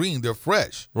younger, they're green, they're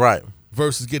fresh. Right.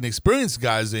 Versus getting experienced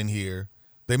guys in here,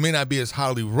 they may not be as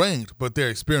highly ranked, but they're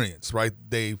experienced, right?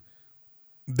 They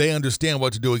understand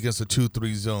what to do against a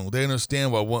 2-3 zone. They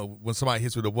understand when somebody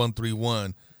hits with a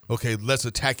 1-3-1, okay, let's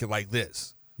attack it like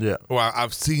this. Yeah. Or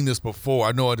I've seen this before,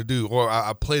 I know what to do. Or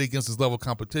I played against this level of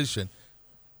competition.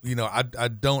 I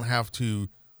don't have to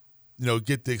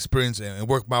get the experience and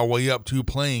work my way up to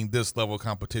playing this level of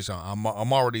competition. I'm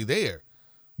already there.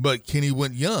 But Kenny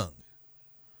went young.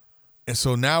 And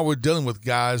so now we're dealing with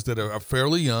guys that are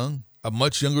fairly young, a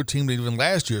much younger team than even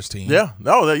last year's team. Yeah.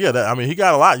 No, he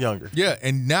got a lot younger. Yeah,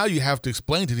 and now you have to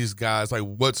explain to these guys, like,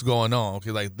 what's going on.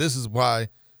 Okay, like, this is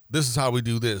how we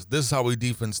do this. This is how we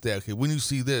defense that. Okay, when you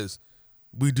see this,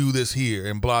 we do this here,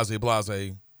 and blase,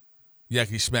 yakety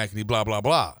schmackety, blah, blah,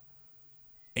 blah.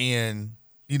 And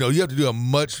you have to do a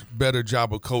much better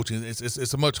job of coaching.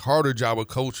 It's a much harder job of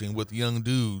coaching with young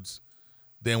dudes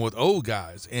than with old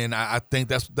guys. And I think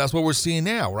that's what we're seeing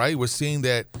now, right? We're seeing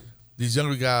that these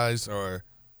younger guys are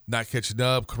not catching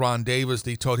up. Karan Davis,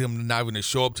 they told him not even to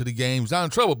show up to the game. He's not in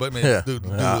trouble, but man, dude,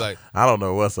 like, I don't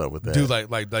know what's up with that. Dude,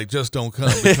 like just don't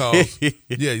come because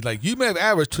like you may have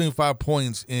averaged 25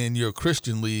 points in your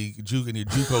Christian league, in your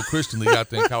JUCO Christian league out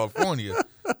there in California,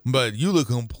 but you look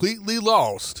completely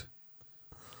lost.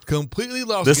 Completely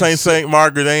lost. This ain't St.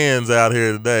 Margaret Ann's out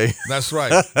here today. That's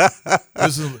right.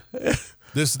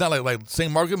 This is not like St.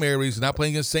 Margaret Mary's. Not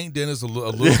playing against St. Dennis, a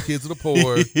little kids of the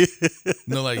poor.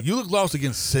 Like, you look lost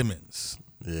against Simmons.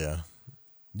 Yeah.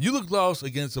 You look lost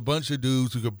against a bunch of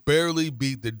dudes who could barely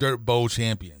beat the Dirt Bowl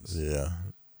champions. Yeah.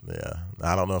 Yeah.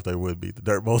 I don't know if they would beat the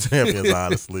Dirt Bowl champions,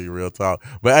 honestly, real talk.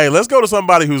 But, hey, let's go to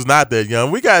somebody who's not that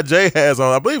young. We got Jay Has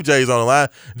on. I believe Jay's on the line.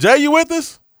 Jay, you with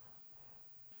us?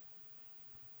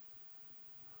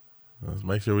 Let's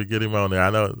make sure we get him on there. I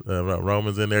know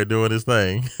Roman's in there doing his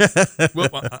thing. Well,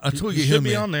 until we get him in.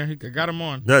 Be on there. He got him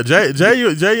on. Yeah, Jay,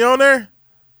 you on there?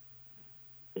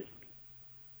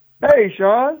 Hey,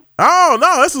 Sean. Oh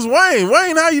no, this is Wayne.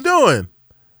 Wayne, how you doing?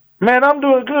 Man, I'm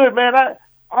doing good, man.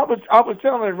 I was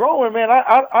telling Roman, man,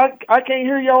 I can't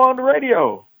hear y'all on the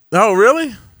radio. Oh,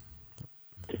 really?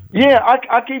 Yeah,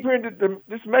 I keep hearing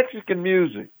this Mexican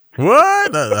music.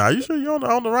 What? Are you sure you're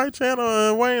on the right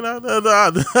channel, Wayne?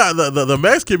 The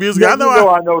Mexican music. Yeah, I know.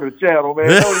 I know the channel,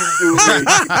 man. Don't even do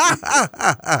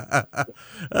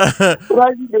me. How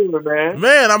you doing, man?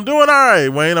 Man, I'm doing all right,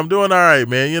 Wayne. I'm doing all right,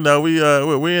 man. You know, we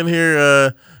in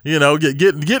here,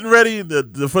 getting ready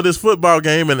for this football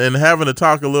game and having to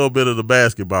talk a little bit of the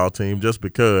basketball team just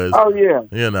because. Oh yeah.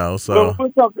 You know, so well,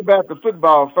 we'll talk about the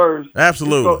football first.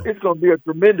 Absolutely, it's going to be a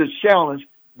tremendous challenge,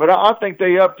 but I think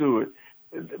they up to it.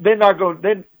 They're not going.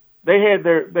 They had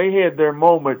their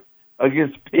moment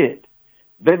against Pitt.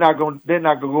 They're not going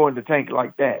to go in the tank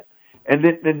like that. And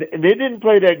they didn't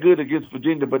play that good against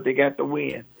Virginia, but they got the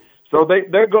win. So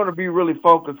they're going to be really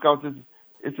focused because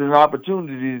it's an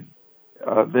opportunity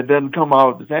that doesn't come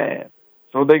all the time.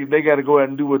 So they got to go ahead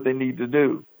and do what they need to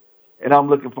do, and I'm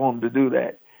looking for them to do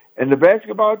that. And the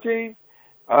basketball team,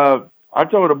 I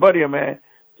told a buddy of mine,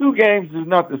 2 games is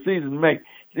not the season to make.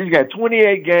 He's got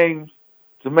 28 games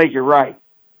to make it right.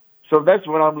 So that's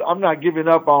what I'm not giving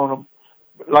up on him.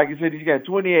 Like I said, he's got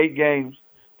 28 games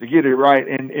to get it right,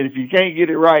 and if you can't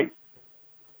get it right,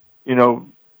 they'll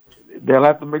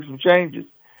have to make some changes.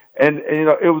 And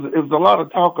it was a lot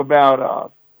of talk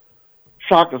about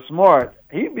Shaka Smart.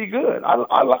 He'd be good. I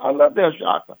love that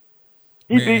Shaka.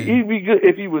 He'd be good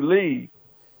if he would leave.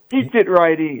 He'd fit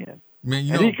right in. Man,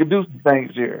 and he could do some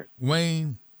things here.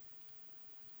 Wayne,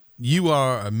 you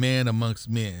are a man amongst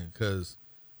men because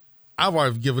I've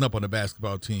already given up on the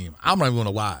basketball team. I'm not even going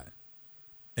to lie.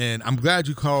 And I'm glad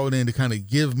you called in to kind of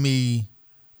give me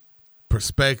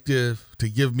perspective, to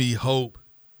give me hope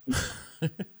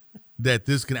that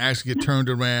this can actually get turned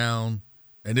around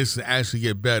and this can actually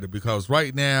get better. Because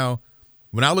right now,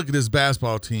 when I look at this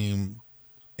basketball team,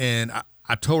 and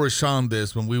I told Raashaan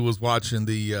this when we was watching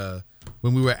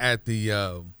when we were at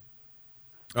the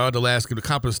last game, the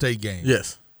Coppin State game.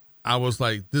 Yes. I was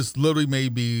like, this literally may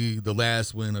be the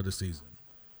last win of the season.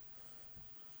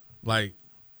 Like,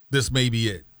 this may be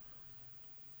it.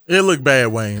 It looked bad,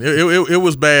 Wayne. It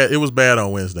was bad. It was bad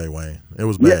on Wednesday, Wayne. It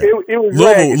was bad. Yeah, it was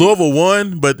Louisville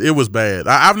won, but it was bad.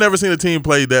 I've never seen a team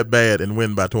play that bad and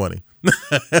win by 20.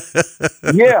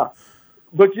 Yeah,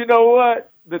 but you know what?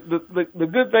 The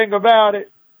good thing about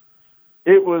it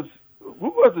was who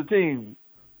was the team?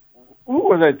 Who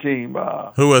was that team?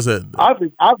 Who was it? I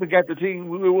forgot the team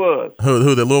who it was.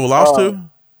 Who that Louisville lost to?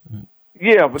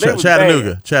 Yeah, but they was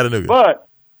Chattanooga. bad. Chattanooga. But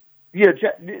yeah,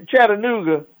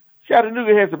 Chattanooga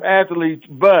had some athletes,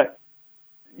 but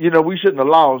we shouldn't have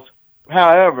lost.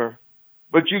 However,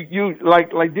 but you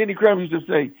like Denny Crum used to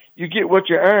say, you get what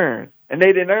you earn, and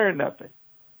they didn't earn nothing.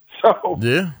 So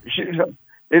yeah,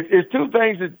 it's two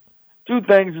things that's going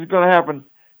to happen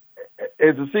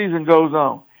as the season goes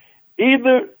on.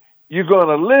 Either you're going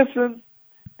to listen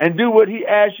and do what he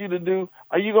asks you to do,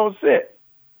 or you're going to sit.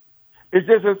 It's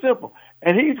just as simple.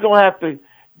 And he's going to have to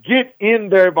get in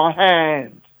there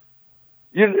behind.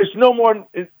 It's no more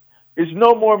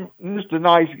Mr.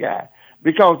 Nice Guy,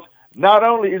 because not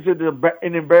only is it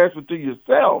an embarrassment to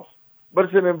yourself, but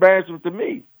it's an embarrassment to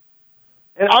me.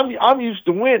 And I'm used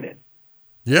to winning.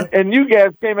 Yeah. And you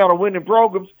guys came out of winning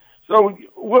programs. So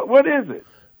what is it?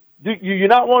 Do you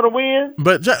not want to win?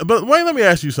 But Wayne, let me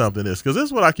ask you something. Because this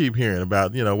is what I keep hearing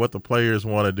about. What the players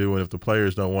want to do, and if the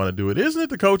players don't want to do it, isn't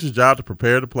it the coach's job to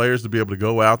prepare the players to be able to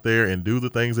go out there and do the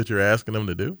things that you're asking them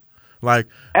to do? Like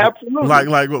absolutely.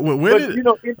 Like when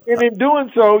in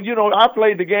doing so, I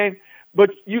played the game,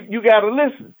 but you got to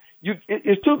listen.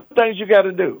 It's 2 things you got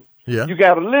to do. Yeah. You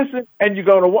got to listen, and you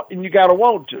got to want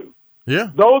to. Yeah.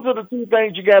 Those are the 2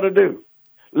 things you got to do: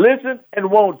 listen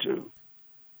and want to.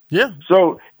 Yeah.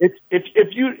 So if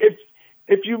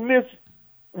you miss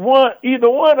either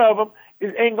one of them,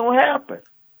 it ain't gonna happen.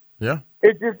 Yeah.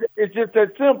 It's just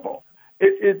that simple.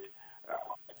 It's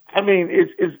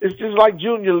just like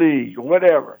Junior League or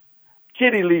whatever,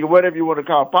 Kiddie League or whatever you want to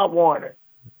call it, Pop Warner.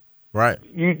 Right.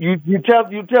 You tell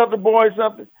the boys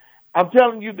something. I'm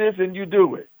telling you this, and you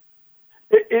do it.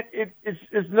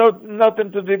 It's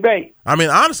nothing to debate. I mean,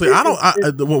 honestly,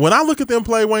 when I look at them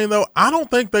play, Wayne, though, I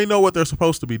don't think they know what they're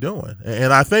supposed to be doing.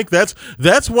 And I think that's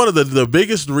one of the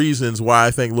biggest reasons why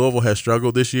I think Louisville has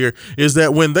struggled this year is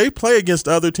that when they play against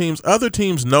other teams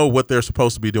know what they're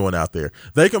supposed to be doing out there.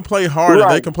 They can play hard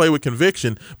and they can play with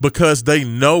conviction because they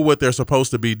know what they're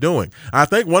supposed to be doing. I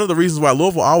think one of the reasons why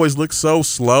Louisville always looks so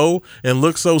slow and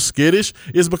looks so skittish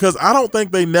is because I don't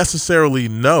think they necessarily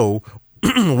know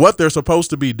what they're supposed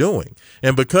to be doing.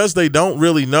 And because they don't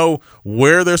really know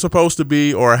where they're supposed to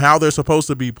be or how they're supposed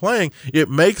to be playing, it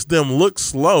makes them look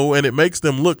slow and it makes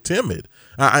them look timid.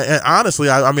 And honestly,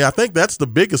 I think that's the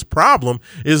biggest problem,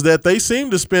 is that they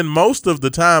seem to spend most of the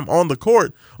time on the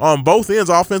court on both ends,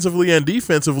 offensively and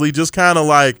defensively, just kind of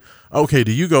like, okay,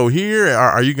 do you go here?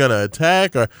 Are you going to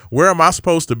attack? Or where am I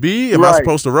supposed to be? Am I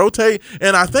supposed to rotate?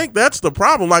 And I think that's the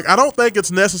problem. Like, I don't think it's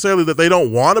necessarily that they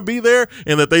don't want to be there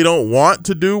and that they don't want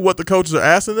to do what the coaches are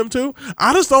asking them to.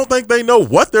 I just don't think they know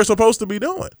what they're supposed to be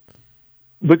doing.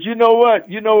 But you know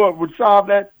what? You know what would solve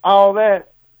all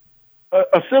that?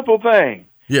 A simple thing.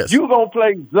 Yes. You're going to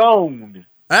play zoned.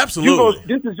 Absolutely.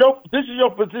 This is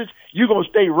your position. You're going to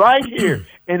stay right here.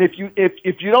 And if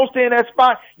you don't stay in that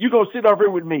spot, you're going to sit over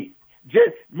here with me.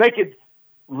 Just make it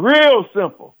real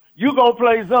simple. You're going to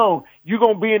play zone. You're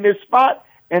going to be in this spot,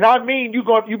 and I mean you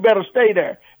better stay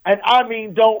there. And I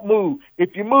mean don't move.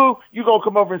 If you move, you're going to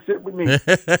come over and sit with me.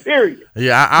 Period.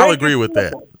 Yeah, I'll agree with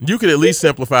that. You could at least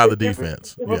simplify the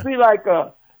defense. It would be like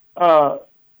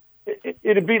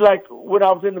it'd be like when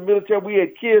I was in the military, we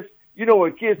had KISS. You know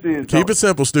what KISS is. Keep it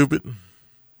simple, stupid.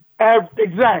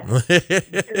 Exactly.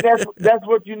 That's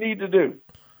what you need to do.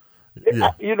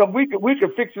 Yeah. We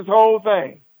could fix this whole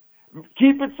thing.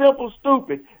 Keep it simple,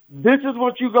 stupid. This is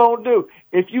what you're gonna do.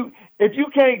 If you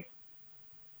can't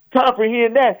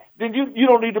comprehend that, then you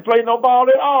don't need to play no ball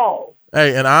at all.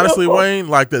 Hey, and honestly, Wayne,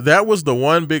 like that was the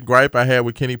one big gripe I had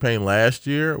with Kenny Payne last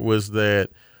year, was that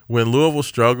when Louisville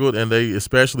struggled, and they,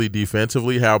 especially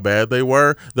defensively, how bad they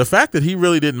were, the fact that he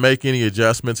really didn't make any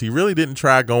adjustments, he really didn't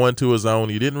try going to his own,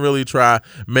 he didn't really try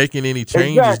making any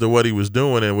changes to what he was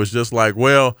doing, and was just like,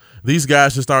 well, these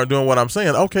guys just aren't doing what I'm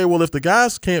saying. Okay, well, if the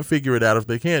guys can't figure it out, if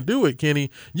they can't do it,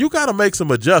 Kenny, you got to make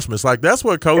some adjustments. Like, that's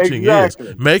what coaching is,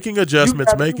 making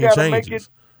adjustments, making changes.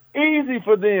 Make it easy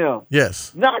for them.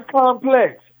 Yes. Not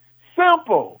complex.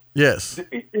 Simple. Yes.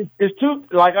 It's two,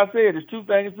 like I said, it's two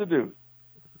things to do.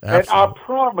 Absolutely. And I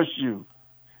promise you,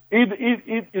 either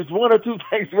it's one or two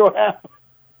things going to happen.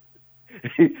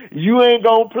 You ain't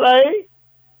going to play.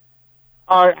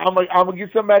 All right, I'm gonna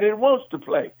get somebody that wants to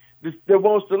play, that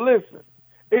wants to listen.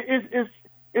 It's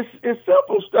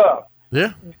simple stuff.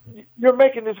 Yeah. You're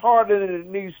making this harder than it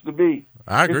needs to be.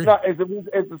 I agree. It's not, as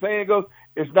the saying goes,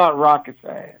 it's not rocket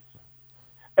science.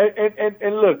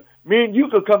 And look, me and you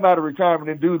could come out of retirement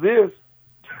and do this.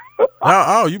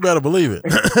 Oh, you better believe it.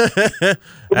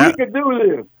 We could do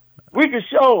this. We could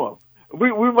show them.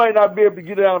 We might not be able to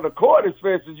get out on the court as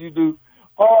fast as you do,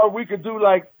 or we could do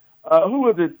like who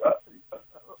was it?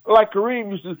 Like Kareem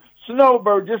used to,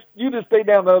 Snowbird. You just stay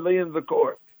down the other end of the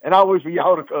court, and I'll wait for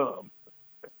y'all to come.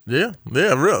 Yeah,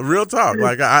 real talk.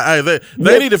 Like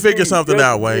they need to figure something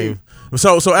out, Wayne.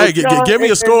 So hey, give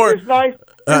me a score. It's nice.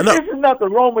 This is not the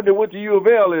Roman that went to U of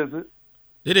L, is it?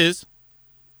 It is.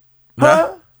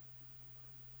 Huh?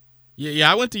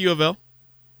 Yeah, I went to U of L.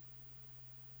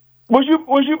 Was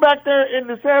you back there in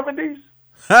the 70s?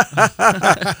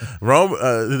 Rome,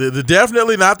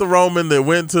 definitely not the Roman that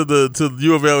went to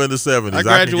U of L in the 70s. I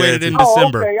graduated in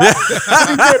December. Okay.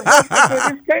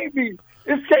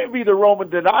 This can't be the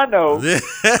Roman that I know.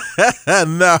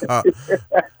 No.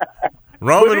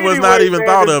 Roman was not even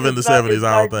thought of in the 70s,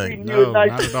 I don't think. No, not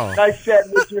at all. Nice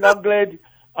chatting with you, and I'm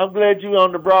glad you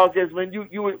on the broadcast, man.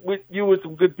 You were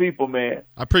some good people, man.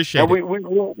 I appreciate it. We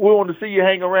want to see you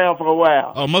hang around for a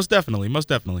while. Oh, most definitely. and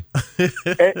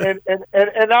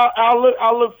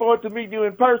I'll look forward to meeting you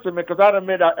in person, man, because I done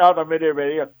met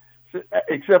everybody else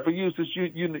except for you, since you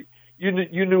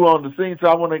knew on the scene. So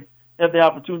I want to have the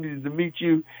opportunity to meet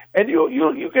you, and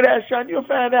you could ask Sean. You'll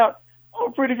find out I'm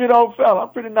a pretty good old fella. I'm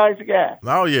a pretty nice guy.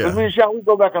 Oh yeah. Because me and Sean, we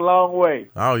go back a long way.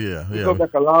 Oh yeah. We go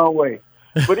back a long way.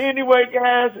 But anyway,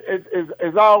 guys,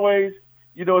 as always,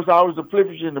 it's always a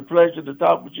privilege and a pleasure to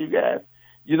talk with you guys.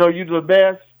 You're the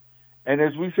best. And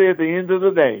as we say at the end of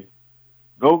the day,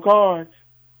 go Cards.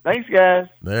 Thanks, guys.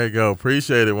 There you go.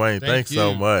 Appreciate it, Wayne. Thanks you.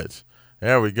 so much.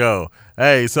 There we go.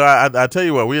 Hey, so I tell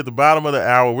you what, we're at the bottom of the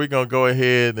hour. We're going to go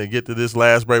ahead and get to this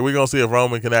last break. We're going to see if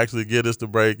Roman can actually get us to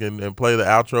break and play the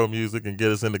outro music and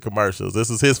get us into commercials. This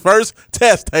is his first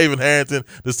test, Haven Harrington,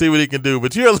 to see what he can do.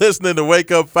 But you're listening to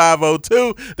Wake Up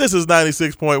 502. This is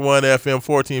 96.1 FM,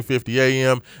 1450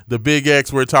 AM. The Big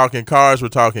X, we're talking cars, we're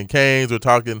talking Canes, we're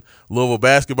talking Louisville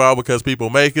basketball because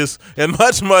people make us, and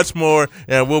much, much more.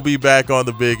 And we'll be back on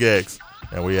the Big X.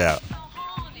 And we out.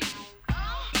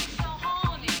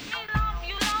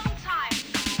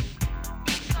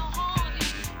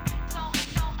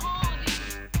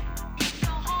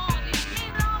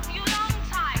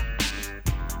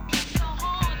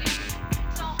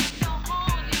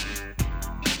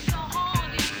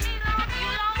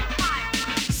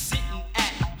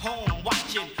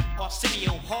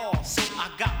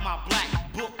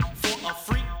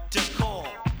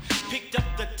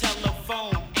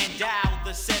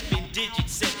 digit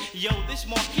said, yo, this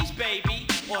Marquise, baby,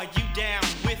 are you down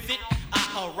with it?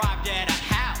 I arrived at a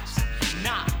house,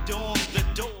 knocked on the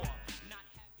door.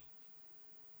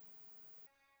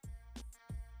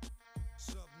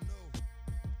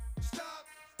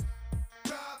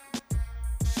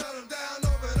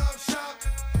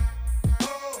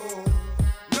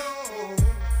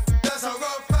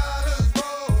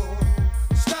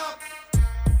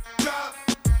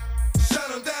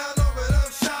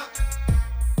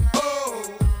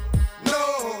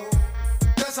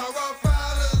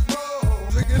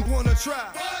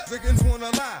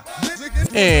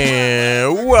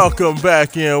 And welcome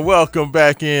back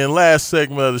in. Last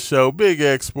segment of the show, Big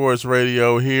X Sports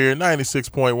Radio here,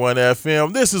 96.1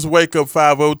 FM. This is Wake Up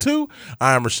 502.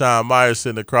 I am Raashaan Meyers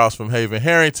sitting across from Haven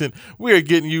Harrington. We are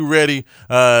getting you ready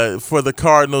for the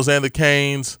Cardinals and the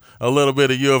Canes. A little bit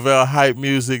of U of L hype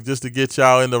music just to get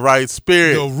y'all in the right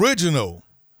spirit. The original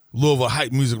Louisville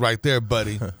hype music right there,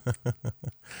 buddy.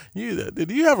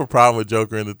 Did you have a problem with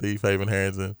Joker and the Thief, Haven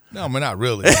Harrington? No, man, not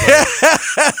really.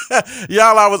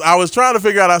 Y'all, I was trying to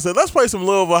figure out. I said, let's play some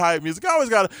Louisville hype music. I always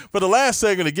got to, for the last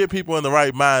segment to get people in the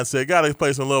right mindset, got to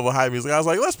play some Louisville hype music. I was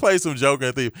like, let's play some Joker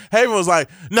and Thief. Haven was like,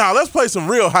 no, let's play some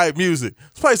real hype music.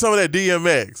 Let's play some of that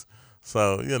DMX.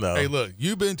 So, you know. Hey, look,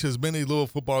 you've been to as many Louisville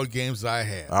football games as I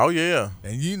have. Oh, yeah.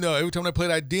 And you know, every time they play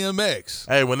that DMX.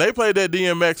 Hey, when they played that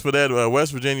DMX for that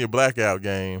West Virginia blackout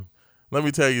game, let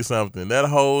me tell you something. That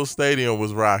whole stadium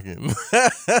was rocking.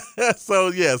 So,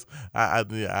 yes, I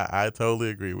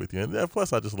totally agree with you. And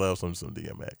plus, I just love some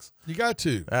DMX. You got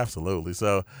to. Absolutely.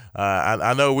 So,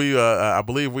 I know I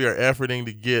believe we are efforting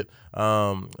to get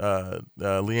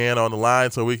Leanne on the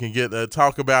line so we can get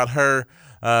talk about her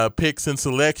picks and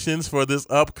selections for this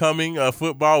upcoming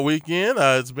football weekend.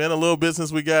 It's been a little bit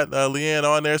since we got Leanne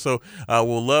on there, so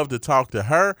we'll love to talk to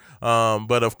her.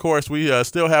 But, of course, we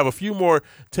still have a few more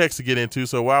texts to get into,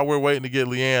 so while we're waiting to get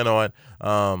Leanne on,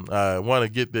 I want to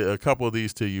get a couple of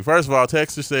these to you. First of all,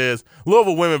 Texter says,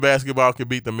 Louisville women basketball could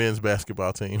beat the men's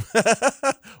basketball team.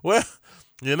 Well,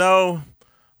 you know,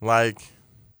 like –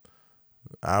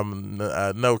 I'm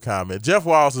no comment. Jeff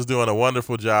Wallace is doing a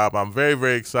wonderful job. I'm very,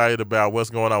 very excited about what's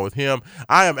going on with him.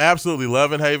 I am absolutely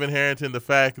loving Haven Harrington. The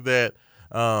fact that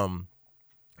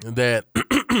that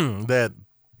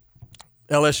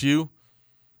LSU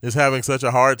is having such a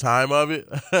hard time of it.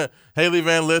 Haley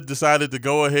Van Lith decided to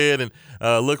go ahead and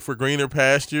look for greener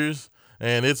pastures,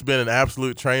 and it's been an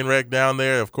absolute train wreck down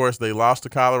there. Of course, they lost to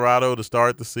Colorado to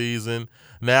start the season.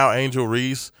 Now Angel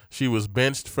Reese, she was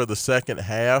benched for the second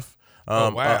half.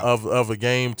 Of a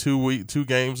game 2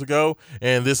 games ago,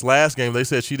 and this last game they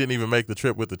said she didn't even make the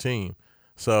trip with the team.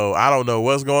 So I don't know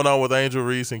what's going on with Angel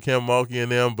Reese and Kim Mulkey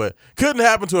and them, but couldn't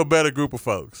happen to a better group of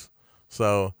folks.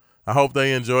 So I hope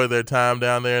they enjoy their time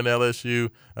down there in LSU.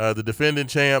 The defending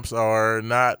champs are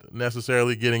not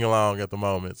necessarily getting along at the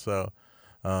moment, so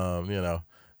you know.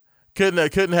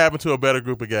 Couldn't happen to a better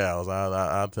group of gals.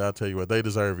 I'll tell you what, they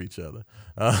deserve each other.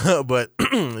 But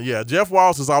yeah, Jeff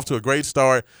Walsh is off to a great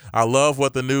start. I love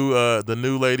what the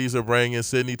new ladies are bringing.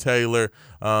 Sydney Taylor,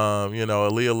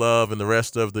 Aaliyah Love, and the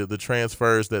rest of the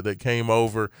transfers that came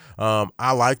over.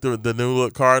 I like the new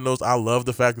look Cardinals. I love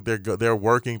the fact that they're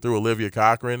working through Olivia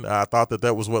Cochran. I thought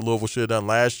that was what Louisville should have done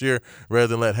last year, rather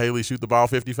than let Haley shoot the ball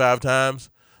 55 times.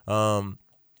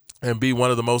 And be one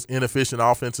of the most inefficient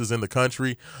offenses in the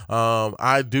country.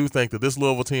 I do think that this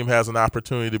Louisville team has an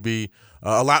opportunity to be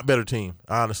a lot better team,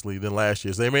 honestly, than last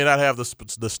year's. They may not have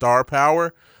the star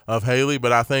power of Haley,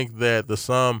 but I think that the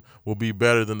sum will be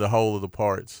better than the whole of the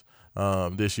parts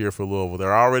this year for Louisville.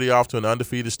 They're already off to an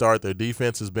undefeated start. Their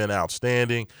defense has been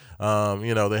outstanding.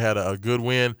 They had a good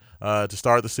win to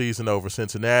start the season over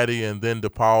Cincinnati, and then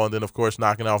DePaul, and then, of course,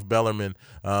 knocking off Bellarmine,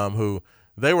 who –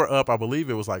 they were up, I believe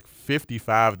it was like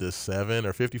 55-7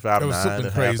 or 55-9.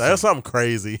 That was something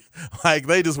crazy. Like,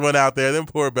 they just went out there. Them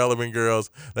poor Bellarmine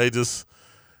girls, they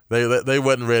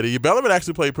wasn't ready. Bellarmine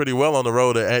actually played pretty well on the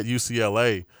road at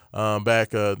UCLA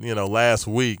back last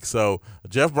week. So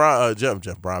Jeff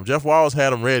Wallace had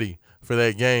them ready for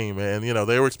that game, and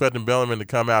they were expecting Bellarmine to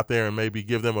come out there and maybe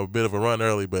give them a bit of a run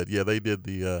early. But yeah, they did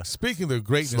the. Speaking of the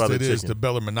greatness that is the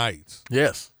Bellarmine Knights,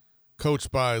 yes,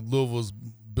 coached by Louisville's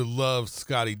beloved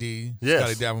Scotty D. Yes.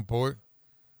 Scotty Davenport.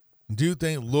 Do you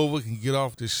think Louisville can get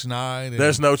off the schneid?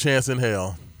 There's no chance in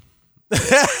hell. Hey,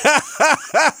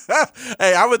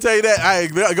 I'm gonna tell you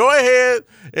that. Go ahead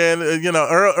and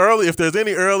early. If there's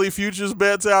any early futures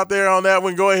bets out there on that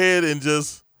one, go ahead and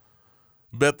just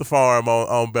bet the farm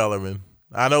on Bellarmine.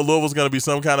 I know Louisville's gonna be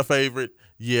some kind of favorite.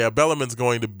 Yeah, Bellarmine's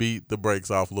going to beat the brakes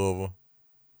off Louisville.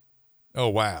 Oh,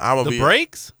 wow. I'm The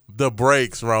breaks? The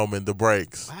breaks, Roman. The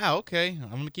breaks. Wow, okay. I'm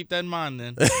going to keep that in mind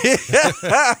then.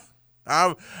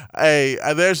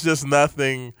 There's just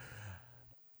nothing.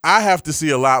 I have to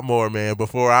see a lot more, man,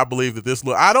 before I believe that this.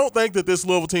 I don't think that this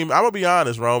Louisville team. I'm gonna be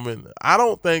honest, Roman. I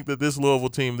don't think that this Louisville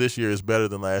team this year is better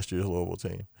than last year's Louisville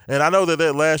team. And I know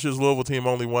that last year's Louisville team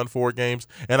only won 4 games,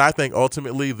 and I think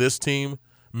ultimately this team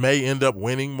may end up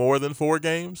winning more than 4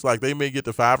 games. Like they may get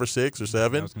to 5 or 6 or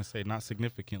 7. I was going to say not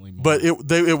significantly more. But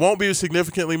it won't be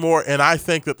significantly more. And I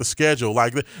think that the schedule,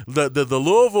 like the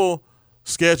Louisville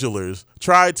schedulers,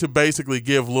 tried to basically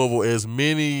give Louisville as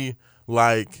many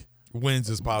wins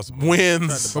as possible.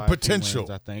 Wins. For potential. Wins,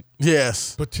 I think.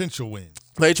 Yes. Potential wins.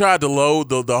 They tried to load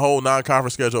the whole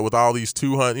non-conference schedule with all these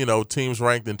 200, teams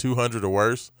ranked in 200 or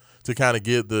worse to kind of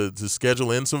get to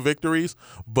schedule in some victories.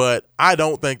 But I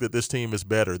don't think that this team is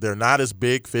better. They're not as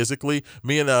big physically.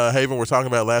 Me and Haven were talking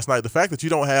about last night. The fact that you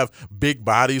don't have big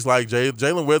bodies like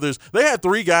Jalen Withers. They had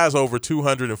 3 guys over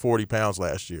 240 pounds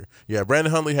last year. You had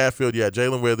Brandon Huntley-Hatfield. You had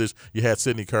Jalen Withers. You had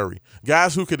Sidney Curry.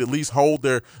 Guys who could at least hold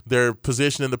their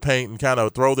position in the paint and kind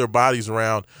of throw their bodies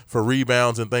around for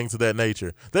rebounds and things of that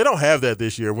nature. They don't have that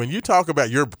this year. When you talk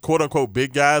about your quote-unquote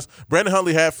big guys, Brandon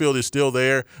Huntley-Hatfield is still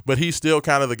there, but he's still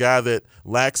kind of the guy that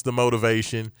lacks the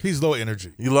motivation. He's low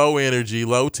energy,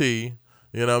 low T.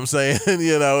 You know what I'm saying?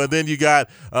 And then you got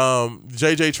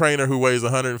J.J. Traynor, who weighs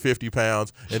 150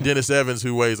 pounds, and Dennis Evans,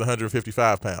 who weighs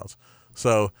 155 pounds.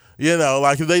 So,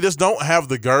 they just don't have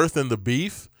the girth and the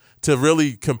beef to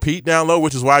really compete down low,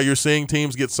 which is why you're seeing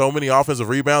teams get so many offensive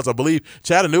rebounds. I believe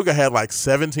Chattanooga had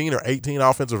 17 or 18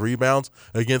 offensive rebounds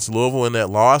against Louisville in that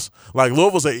loss.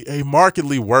 Louisville's a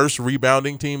markedly worse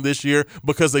rebounding team this year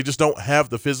because they just don't have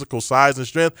the physical size and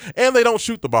strength, and they don't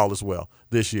shoot the ball as well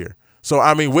this year. So,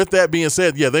 with that being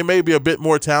said, yeah, they may be a bit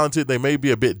more talented, they may be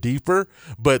a bit deeper,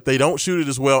 but they don't shoot it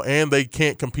as well, and they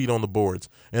can't compete on the boards.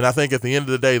 And I think at the end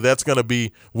of the day, that's going to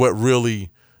be what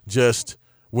really just –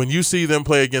 when you see them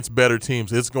play against better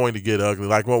teams, it's going to get ugly.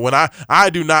 When I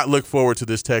do not look forward to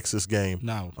this Texas game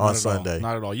on Sunday.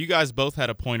 Not at all. You guys both had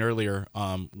a point earlier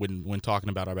when talking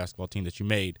about our basketball team that you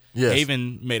made. Yes.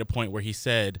 Haven made a point where he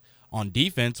said on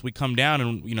defense, we come down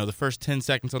and, the first 10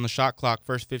 seconds on the shot clock,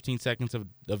 first 15 seconds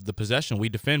of the possession, we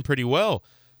defend pretty well.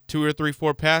 2 or 3,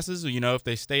 4 passes, if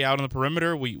they stay out on the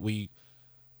perimeter, we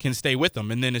can stay with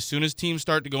them. And then as soon as teams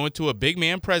start to go into a big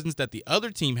man presence that the other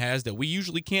team has that we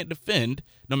usually can't defend,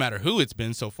 no matter who it's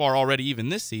been so far already, even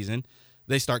this season,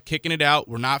 they start kicking it out.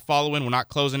 We're not following. We're not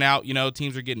closing out.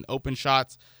 Teams are getting open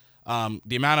shots.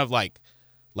 The amount of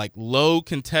low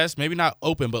contest, maybe not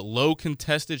open, but low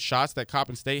contested shots that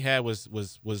Coppin State had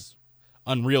was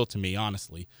unreal to me,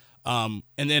 honestly. And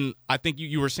then I think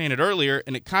you were saying it earlier,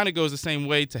 and it kind of goes the same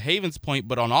way to Haven's point,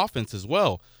 but on offense as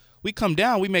well. We come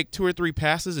down, we make 2 or 3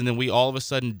 passes, and then we all of a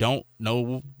sudden don't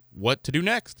know what to do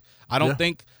next. I don't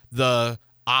think the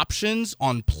options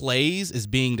on plays is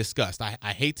being discussed. I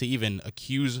hate to even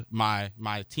accuse my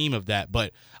team of that,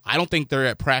 but I don't think they're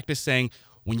at practice saying,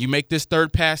 when you make this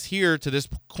third pass here to this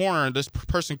corner, this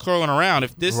person curling around,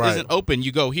 if this isn't open,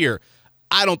 you go here.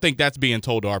 I don't think that's being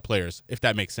told to our players, if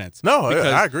that makes sense. No,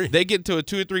 I agree. They get to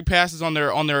 2 or 3 passes on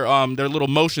their little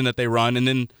motion that they run, and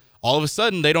then all of a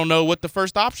sudden they don't know what the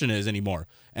first option is anymore.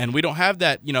 And we don't have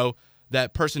that,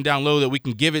 that person down low that we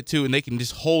can give it to and they can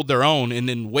just hold their own and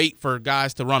then wait for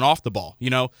guys to run off the ball.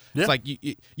 It's like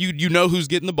you know who's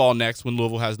getting the ball next when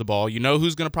Louisville has the ball. You know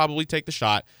who's going to probably take the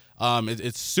shot.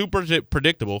 It's super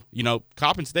predictable.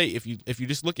 Coppin State, if you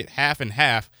just look at half and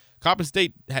half, Coppin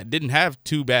State didn't have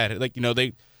too bad.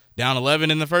 They down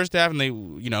 11 in the first half and they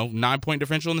 9-point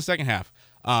differential in the second half,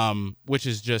 which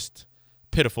is just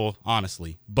pitiful,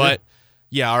 honestly. But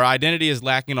our identity is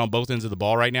lacking on both ends of the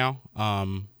ball right now,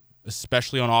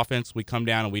 especially on offense. We come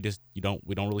down and we don't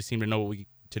really seem to know what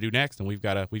to do next, and we've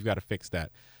got to fix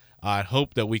that. I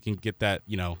hope that we can get that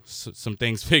some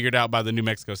things figured out by the New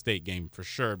Mexico State game for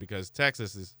sure, because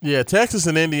Texas is Texas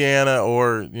and Indiana,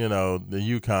 or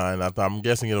the UConn. I'm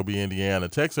guessing it'll be Indiana,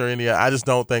 Texas or Indiana. I just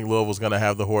don't think Louisville's going to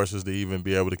have the horses to even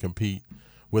be able to compete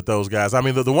with those guys.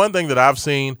 The one thing that I've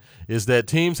seen is that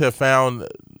teams have found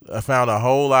a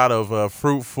whole lot of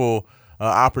fruitful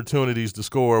opportunities to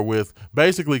score with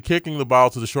basically kicking the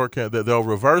ball to the short corner. They'll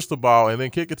reverse the ball and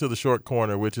then kick it to the short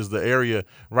corner, which is the area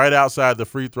right outside the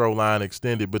free throw line,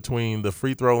 extended between the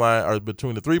free throw line, or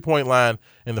between the 3-point line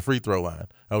and the free throw line.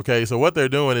 Okay, so what they're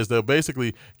doing is they'll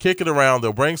basically kick it around.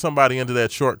 They'll bring somebody into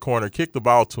that short corner, kick the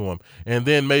ball to them, and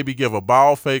then maybe give a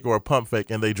ball fake or a pump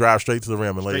fake, and they drive straight to the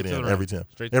rim and lay it in every time.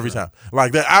 Every time.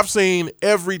 Like that. I've seen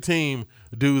every team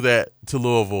do that to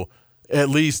Louisville at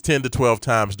least 10 to 12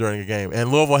 times during a game,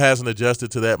 and Louisville hasn't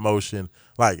adjusted to that motion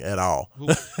like at all.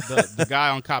 The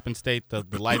guy on Coppin State, the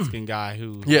light skinned guy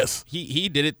who Yes. he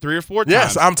did it 3 or 4 times.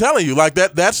 Yes, I'm telling you, like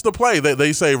that's the play.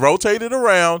 They say rotate it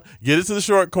around, get it to the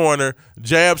short corner,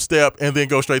 jab step, and then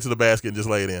go straight to the basket and just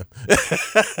lay it in.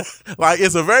 Like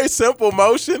it's a very simple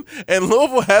motion, and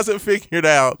Louisville hasn't figured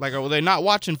out. Like, are they not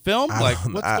watching film? Like,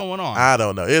 what's going on? I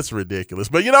don't know. It's ridiculous.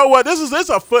 But you know what? This is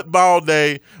a football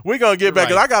day. We're gonna get back.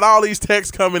 'Cause I got all these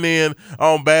texts coming in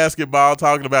on basketball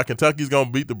talking about Kentucky's gonna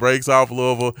beat the brakes off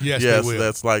Louisville. Yes,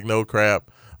 that's like no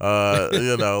crap.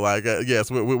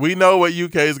 Yes, we know what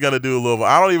UK is going to do to Louisville.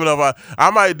 I don't even know if I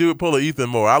might pull a Ethan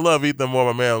Moore. I love Ethan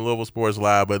Moore, my man on Louisville Sports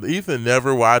Live, but Ethan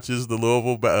never watches the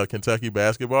Louisville Kentucky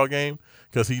basketball game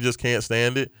because he just can't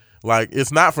stand it. Like,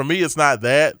 it's not, for me, it's not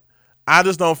that. I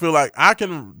just don't feel like I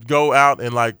can go out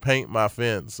and, like, paint my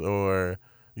fence or,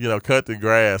 cut the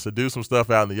grass or do some stuff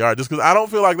out in the yard just because I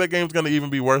don't feel like that game's going to even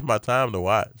be worth my time to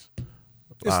watch,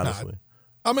 honestly. Not.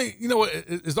 I mean, you know what?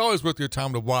 It's always worth your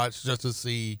time to watch just to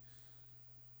see,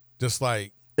 just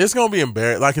like. It's going to be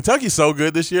embarrassing. Like, Kentucky's so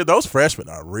good this year. Those freshmen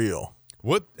are real. The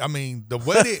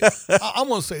way I'm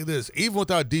going to say this. Even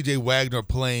without DJ Wagner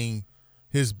playing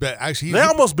his best. Actually, they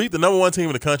almost beat the number 1 team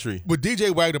in the country. With DJ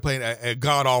Wagner playing a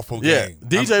god-awful game.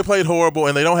 DJ played horrible,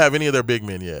 and they don't have any of their big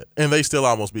men yet. And they still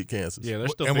almost beat Kansas. Yeah, they're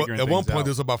still figuring at one point, out.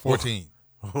 there's about 14.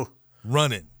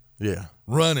 Running. Yeah.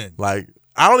 Running. Like,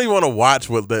 I don't even want to watch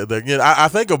what I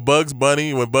think of Bugs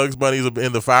Bunny when Bugs Bunny's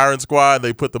in the firing squad.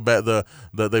 They put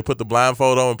they put the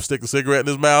blindfold on and stick the cigarette in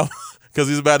his mouth because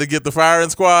he's about to get the firing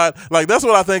squad. Like, that's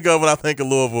what I think of when I think of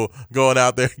Louisville going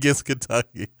out there against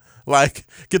Kentucky. Like,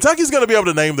 Kentucky's going to be able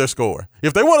to name their score.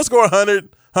 If they want to score 100,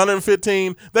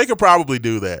 115, they could probably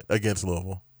do that against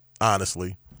Louisville,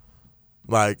 honestly.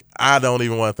 Like, I don't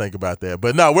even want to think about that.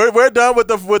 But no, we're done with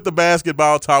the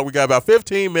basketball talk. We got about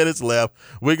 15 minutes left.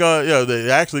 We're gonna, they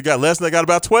actually got less than they got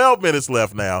about 12 minutes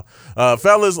left now.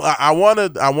 Fellas, I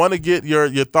wanna get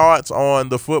your thoughts on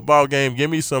the football game. Give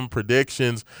me some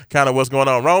predictions, kind of what's going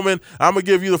on. Roman, I'm gonna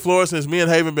give you the floor since me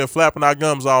and Haven been flapping our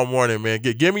gums all morning, man.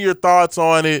 Give me your thoughts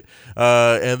on it,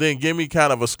 and then give me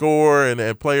kind of a score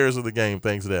and players of the game,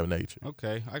 things of that nature.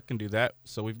 Okay, I can do that.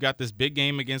 So we've got this big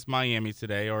game against Miami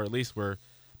today, or at least we're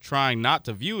trying not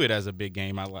to view it as a big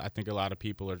game. I think a lot of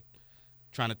people are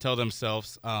trying to tell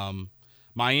themselves.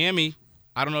 Miami,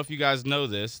 I don't know if you guys know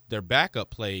this, their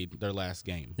backup played their last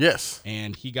game. Yes.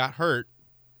 And he got hurt,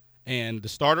 and the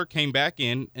starter came back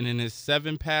in, and in his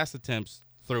 7 pass attempts,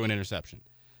 threw an interception.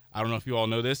 I don't know if you all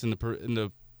know this. In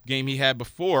the game he had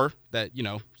before that,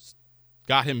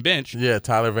 got him benched. Yeah,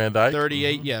 Tyler Van Dyke.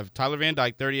 38, yeah, Tyler Van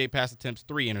Dyke, 38 pass attempts,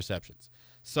 3 interceptions.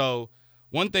 So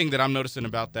one thing that I'm noticing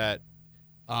about that,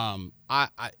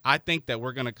 I think that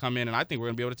we're going to come in and I think we're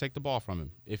going to be able to take the ball from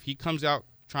him. If he comes out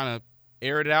trying to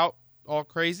air it out all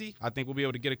crazy, I think we'll be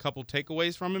able to get a couple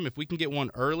takeaways from him. If we can get one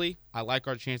early, I like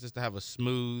our chances to have a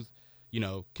smooth,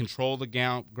 control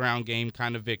the ground game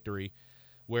kind of victory,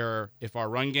 where if our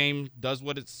run game does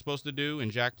what it's supposed to do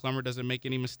and Jack Plummer doesn't make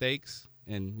any mistakes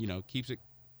and, keeps it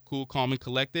cool, calm, and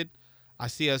collected, I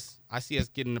see us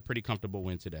getting a pretty comfortable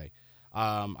win today.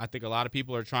 I think a lot of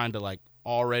people are trying to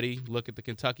already look at the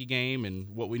Kentucky game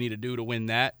and what we need to do to win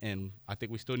that, and I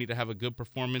think we still need to have a good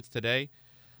performance today,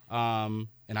 and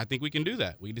I think we can do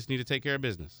that. We just need to take care of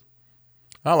business.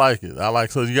 I like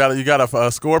it. So you got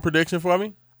a score prediction for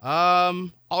me?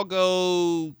 I'll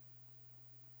go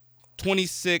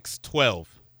 26-12.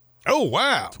 Oh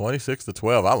wow,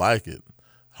 26-12. I like it.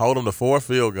 Hold them to 4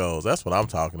 field goals. That's what I'm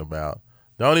talking about.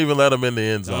 Don't even let them in the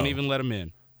end zone. Don't even let them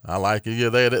in. I like it. Yeah,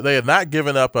 they had not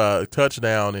given up a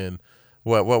touchdown in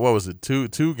what was it? Two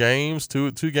games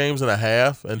and a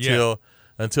half until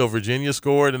Virginia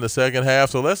scored in the second half.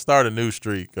 So let's start a new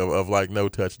streak of no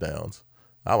touchdowns.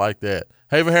 I like that.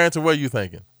 Haven Harrington, what are you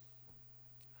thinking?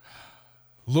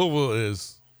 Louisville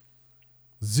is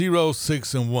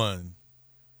 0-6-1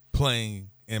 playing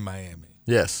in Miami.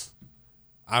 Yes.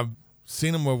 I've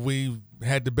seen them where we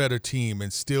had the better team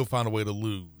and still found a way to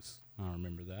lose. I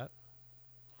remember that.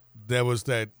 There was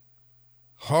that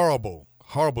horrible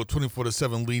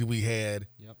 24-7 lead we had.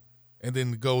 Yep. And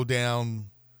then go down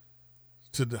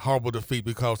to the horrible defeat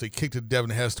because they kicked it to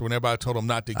Devin Hester when everybody told them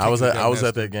not to kick it to Devin Hester. I was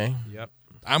at that game. Yep.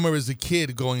 I remember as a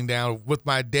kid going down with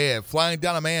my dad, flying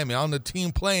down to Miami on the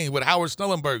team plane with Howard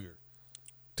Snellenberger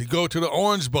to go to the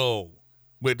Orange Bowl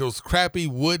with those crappy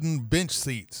wooden bench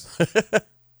seats.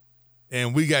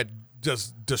 And we got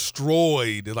just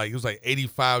destroyed. It was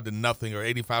 85-0 or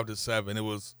 85-7. It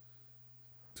was,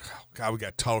 God, we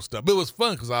got tossed up. It was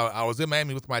fun because I was in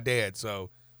Miami with my dad,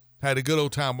 so had a good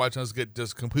old time watching us get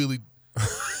just completely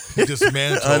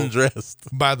dismantled undressed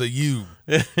by the U.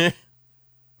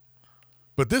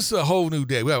 But this is a whole new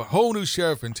day. We have a whole new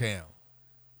sheriff in town.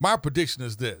 My prediction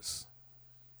is this.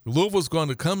 Louisville's going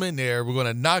to come in there. We're going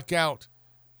to knock out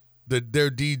their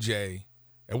DJ,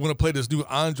 and we're going to play this new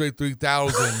Andre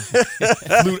 3000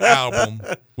 flute album,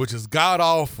 which is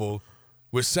god-awful,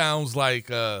 which sounds like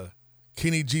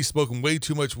Kenny G smoking way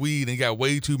too much weed and got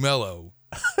way too mellow.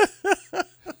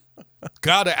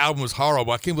 God, the album is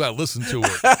horrible. I can't believe I listened to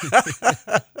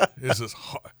it. It's just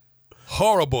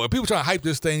horrible. And people trying to hype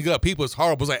this thing up. People, it's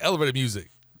horrible. It's like elevator music.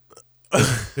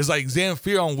 It's like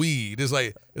Zamfir on weed.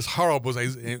 It's horrible.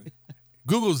 It's like,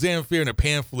 Google Zamfir and a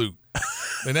pan flute.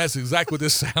 And that's exactly what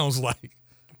this sounds like.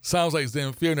 Sounds like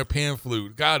Zamfir and a pan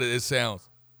flute. God, it sounds.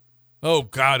 Oh,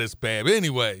 God, it's bad. But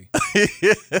anyway.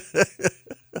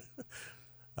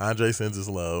 Andre sends his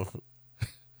love.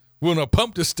 We're going to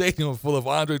pump the stadium full of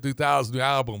Andre 3000 new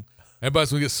album.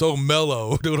 Everybody's going to get so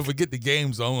mellow. They're going to forget the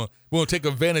game zone. We're going to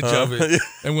take advantage of it.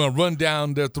 And we're going to run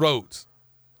down their throats.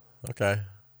 Okay.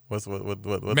 What's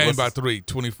Man by 3,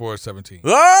 24-17.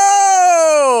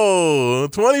 Oh,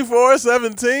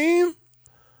 24-17?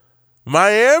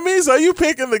 Miami? So you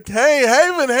picking the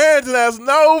Haven Harrington has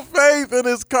no faith in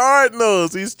his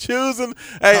Cardinals. He's choosing.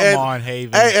 Come on,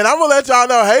 Haven. Hey, and I'm gonna let y'all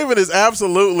know Haven is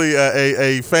absolutely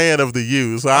a fan of the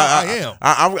U. So I am.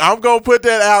 I'm gonna put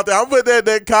that out there. I'm putting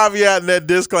that caveat and that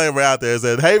disclaimer out there. Is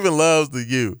that Haven loves the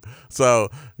U. So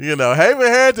Haven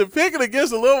Harrington picking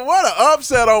against Louisville. What an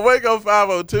upset on Wake Up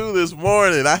 502 this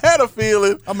morning. I had a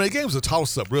feeling. I mean, the game's a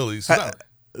toss up, really.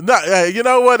 You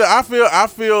know what? I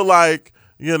feel like.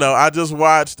 I just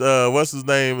watched what's his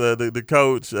name, the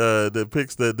coach that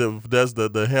picks does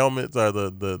the helmets or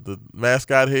the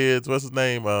mascot heads. What's his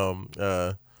name? No,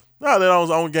 that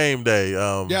on game day.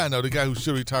 Yeah, I know the guy who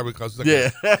should retire because.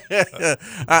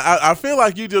 I feel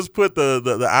like you just put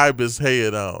the Ibis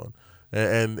head on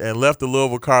and left the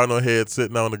Louisville Cardinal head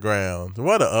sitting on the ground.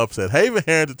 What an upset! Haven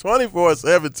Harrington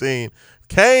 24-17.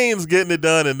 Canes getting it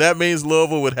done, and that means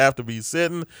Louisville would have to be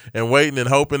sitting and waiting and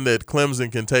hoping that Clemson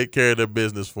can take care of their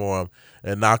business for them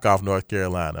and knock off North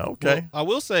Carolina. Okay. Well, I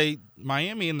will say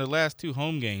Miami in their last 2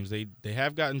 home games, they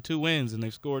have gotten 2 wins, and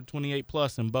they've scored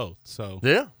 28+ in both. So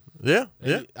yeah.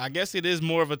 I guess it is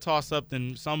more of a toss-up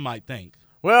than some might think.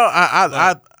 Well,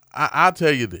 I'll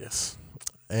tell you this,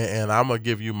 and I'm going to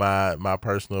give you my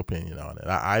personal opinion on it.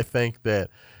 I think that,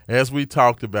 as we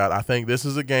talked about, I think this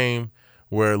is a game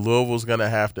where Louisville's going to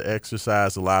have to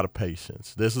exercise a lot of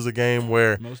patience. This is a game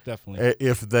where most definitely,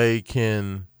 if they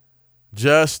can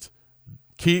just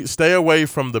stay away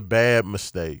from the bad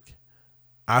mistake,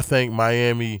 I think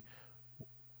Miami,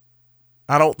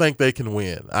 I don't think they can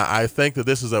win. I think that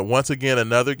this is once again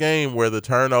another game where the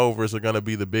turnovers are going to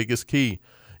be the biggest key.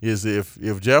 Is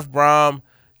if Jeff Brom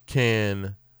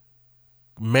can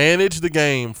manage the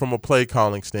game from a play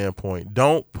calling standpoint,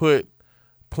 don't put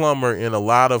Plummer in a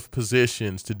lot of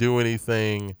positions to do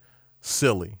anything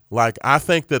silly. Like, I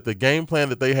think that the game plan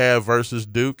that they have versus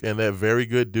Duke and that very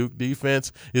good Duke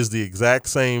defense is the exact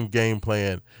same game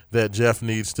plan that Jeff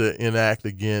needs to enact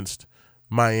against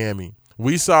Miami.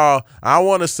 We saw, I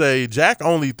want to say, Jack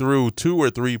only threw 2 or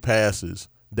 3 passes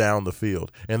down the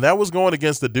field, and that was going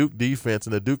against the Duke defense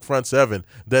and the Duke front 7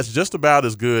 that's just about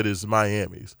as good as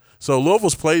Miami's. So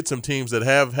Louisville's played some teams that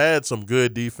have had some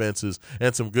good defenses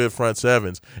and some good front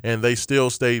 7s, and they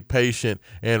still stayed patient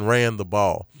and ran the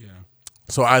ball. Yeah.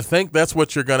 So I think that's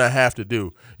what you're going to have to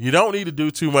do. You don't need to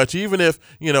do too much, even if,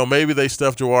 maybe they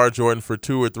stuff Jawar Jordan for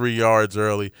 2 or 3 yards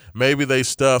early. Maybe they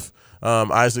stuff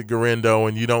Isaac Garendo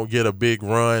and you don't get a big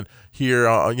run here,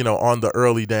 on the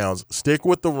early downs. Stick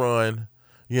with the run.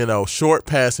 Short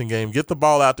passing game. Get the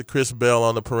ball out to Chris Bell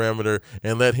on the perimeter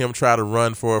and let him try to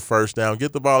run for a first down.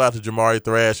 Get the ball out to Jamari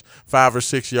Thrash, 5 or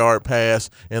 6 yard pass,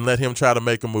 and let him try to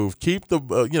make a move. Keep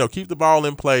the ball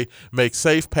in play. Make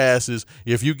safe passes.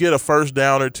 If you get a first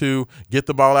down or 2, get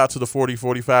the ball out to the 40,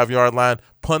 45 yard line.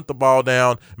 Punt the ball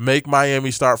down. Make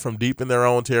Miami start from deep in their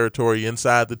own territory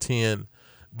inside the 10.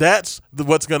 That's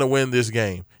what's going to win this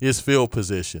game is field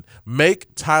position.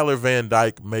 Make Tyler Van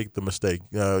Dyke make the mistake.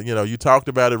 You talked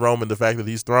about it, Roman, the fact that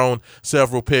he's thrown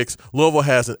several picks. Louisville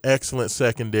has an excellent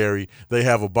secondary. They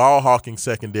have a ball-hawking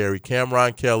secondary.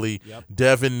 Cameron Kelly,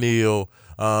 Devin Neal,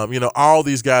 all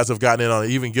these guys have gotten in on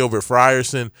it. Even Gilbert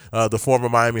Frierson, the former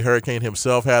Miami Hurricane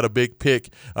himself, had a big pick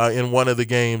in one of the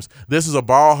games. This is a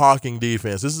ball-hawking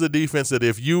defense. This is a defense that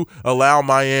if you allow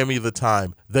Miami the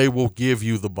time, they will give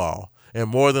you the ball. And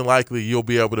more than likely, you'll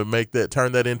be able to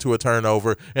turn that into a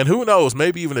turnover. And who knows,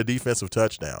 maybe even a defensive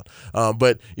touchdown.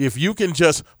 But if you can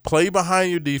just play behind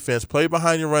your defense, play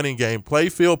behind your running game, play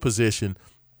field position,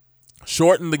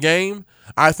 shorten the game,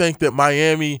 I think that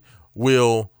Miami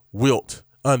will wilt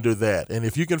under that. And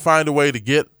if you can find a way to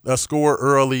get a score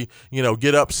early,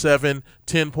 get up 7,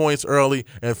 10 points early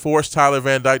and force Tyler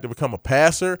Van Dyke to become a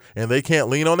passer and they can't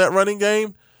lean on that running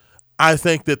game, I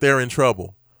think that they're in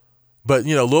trouble. But,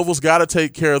 Louisville's got to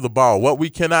take care of the ball. What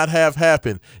we cannot have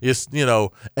happen is,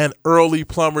 an early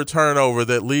Plummer turnover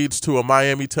that leads to a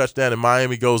Miami touchdown and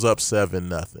Miami goes up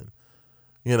 7-0.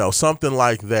 Something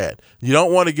like that. You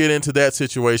don't want to get into that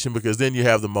situation because then you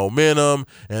have the momentum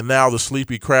and now the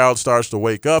sleepy crowd starts to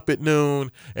wake up at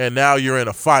noon and now you're in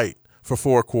a fight for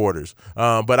 4 quarters.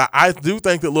 But I do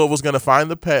think that Louisville's going to find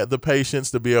the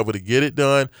patience to be able to get it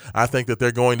done. I think that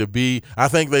they're going to be – I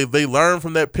think they learned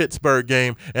from that Pittsburgh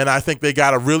game, and I think they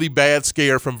got a really bad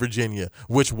scare from Virginia,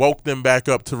 which woke them back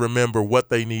up to remember what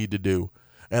they need to do.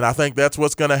 And I think that's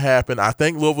what's going to happen. I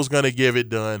think Louisville's going to give it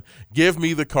done. Give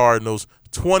me the Cardinals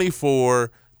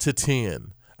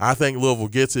 24-10. I think Louisville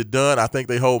gets it done. I think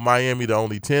they hold Miami to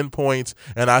only 10 points,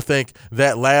 and I think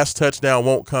that last touchdown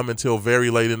won't come until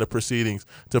very late in the proceedings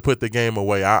to put the game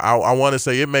away. I want to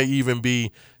say it may even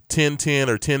be 10-10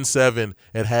 or 10-7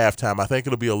 at halftime. I think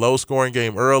it'll be a low-scoring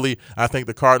game early. I think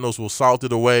the Cardinals will salt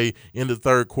it away in the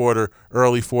third quarter,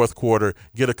 early fourth quarter,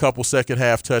 get a couple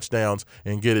second-half touchdowns,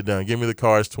 and get it done. Give me the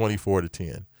Cards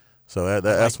 24-10. So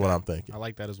that's what I'm thinking. I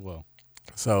like that as well.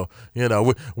 So,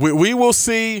 we will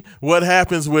see what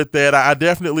happens with that. I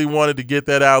definitely wanted to get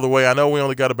that out of the way. I know we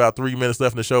only got about 3 minutes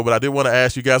left in the show, but I did want to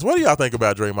ask you guys, what do y'all think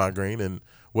about Draymond Green and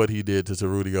what he did to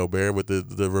Rudy Gobert with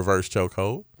the reverse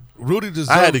chokehold? Rudy deserved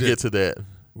I had to get to that.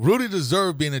 Rudy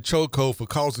deserved being a chokehold for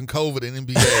causing COVID in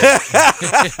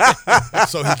NBA.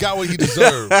 So he got what he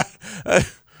deserved.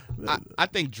 I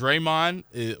think Draymond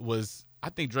I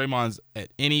think Draymond's at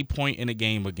any point in a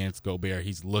game against Gobert,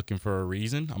 he's looking for a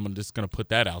reason. I'm just going to put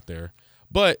that out there.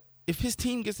 But if his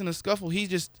team gets in a scuffle, he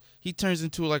turns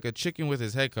into like a chicken with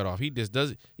his head cut off. He just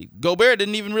does – Gobert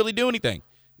didn't even really do anything.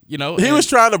 He was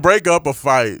trying to break up a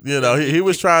fight. He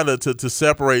was trying to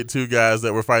separate two guys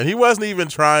that were fighting. He wasn't even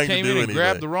trying to do anything. Came in and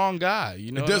grabbed the wrong guy.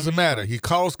 It doesn't matter. He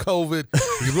caused COVID.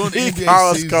 He ruined the NBA He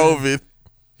caused season. COVID.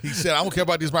 He said, "I don't care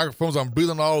about these microphones. I'm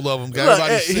breathing all of them."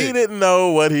 Look, he didn't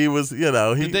know what he was. He Did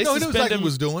they knew suspend what him he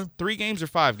was doing. 3 games or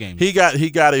 5 games? He got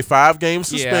a 5-game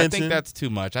suspension. Yeah, I think that's too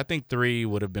much. I think 3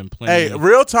 would have been plenty. Hey,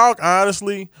 real talk,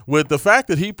 honestly, with the fact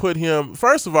that he put him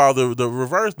first of all, the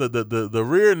reverse, the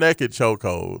rear naked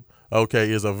chokehold,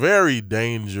 okay, is a very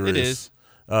dangerous. It is.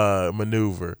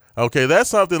 Maneuver. Okay,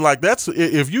 that's something like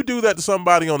if you do that to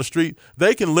somebody on the street,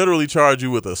 they can literally charge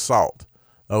you with assault.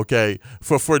 Okay,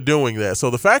 for doing that. So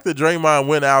the fact that Draymond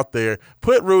went out there,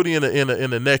 put Rudy in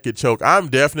a naked choke, I'm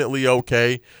definitely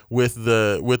okay with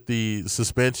the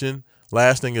suspension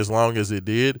lasting as long as it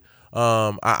did.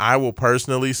 I will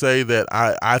personally say that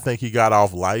I think he got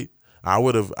off light. I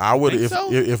would have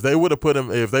if they would have put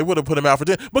him out for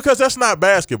 10, because that's not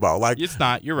basketball. Like, it's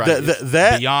not. You're right.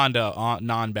 It's beyond a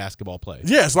non-basketball play.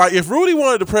 Yes, like if Rudy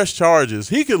wanted to press charges,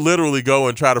 he could literally go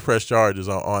and try to press charges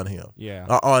on him. Yeah,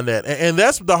 on that, and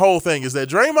that's the whole thing is that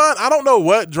Draymond. I don't know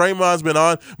what Draymond's been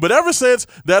on, but ever since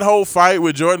that whole fight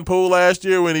with Jordan Poole last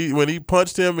year when he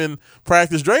punched him in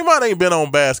practice, Draymond ain't been on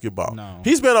basketball. No,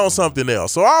 he's been on something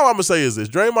else. So all I'm gonna say is this: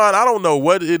 Draymond, I don't know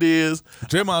what it is.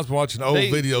 Draymond's been watching old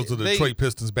videos of the Detroit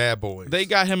Pistons bad boys. He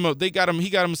got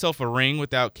himself a ring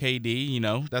without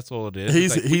KD. That's all it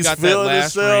is. He's feeling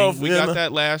himself. We got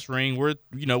that last ring.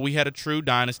 We had a true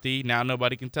dynasty. Now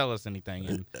nobody can tell us anything.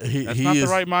 And that's not the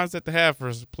right mindset to have for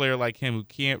a player like him who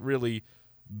can't really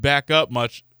back up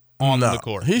much on the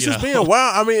court. He's just being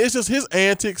wild. I mean, it's just his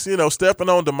antics. Stepping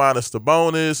on Domantas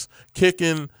Sabonis,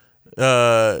 kicking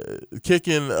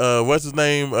what's his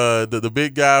name, the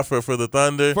big guy for the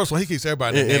Thunder. First of all, he kicks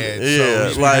everybody in the head.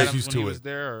 Yeah, so like used to it.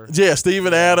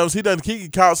 Steven Adams. He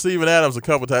caught Steven Adams a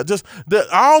couple times. Just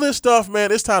all this stuff,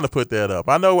 man. It's time to put that up.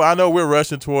 I know we're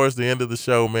rushing towards the end of the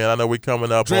show, man. I know we're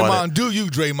coming up Draymond, on it. do you,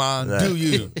 Draymond? Do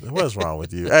you? What's wrong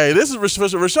with you? Hey, this is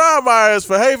Raashaan Meyers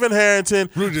for Haven Harrington,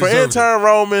 for intern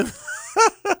Roman.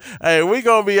 Hey, we're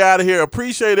going to be out of here.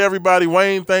 Appreciate everybody.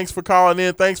 Wayne, thanks for calling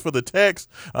in. Thanks for the text.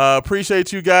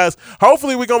 Appreciate you guys.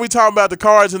 Hopefully, we're going to be talking about the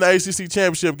Cards in the ACC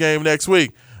Championship game next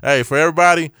week. Hey, for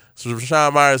everybody, this is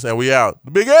Raashaan Meyers, and we out.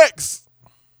 The Big X.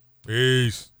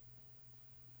 Peace.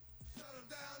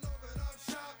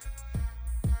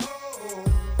 Oh.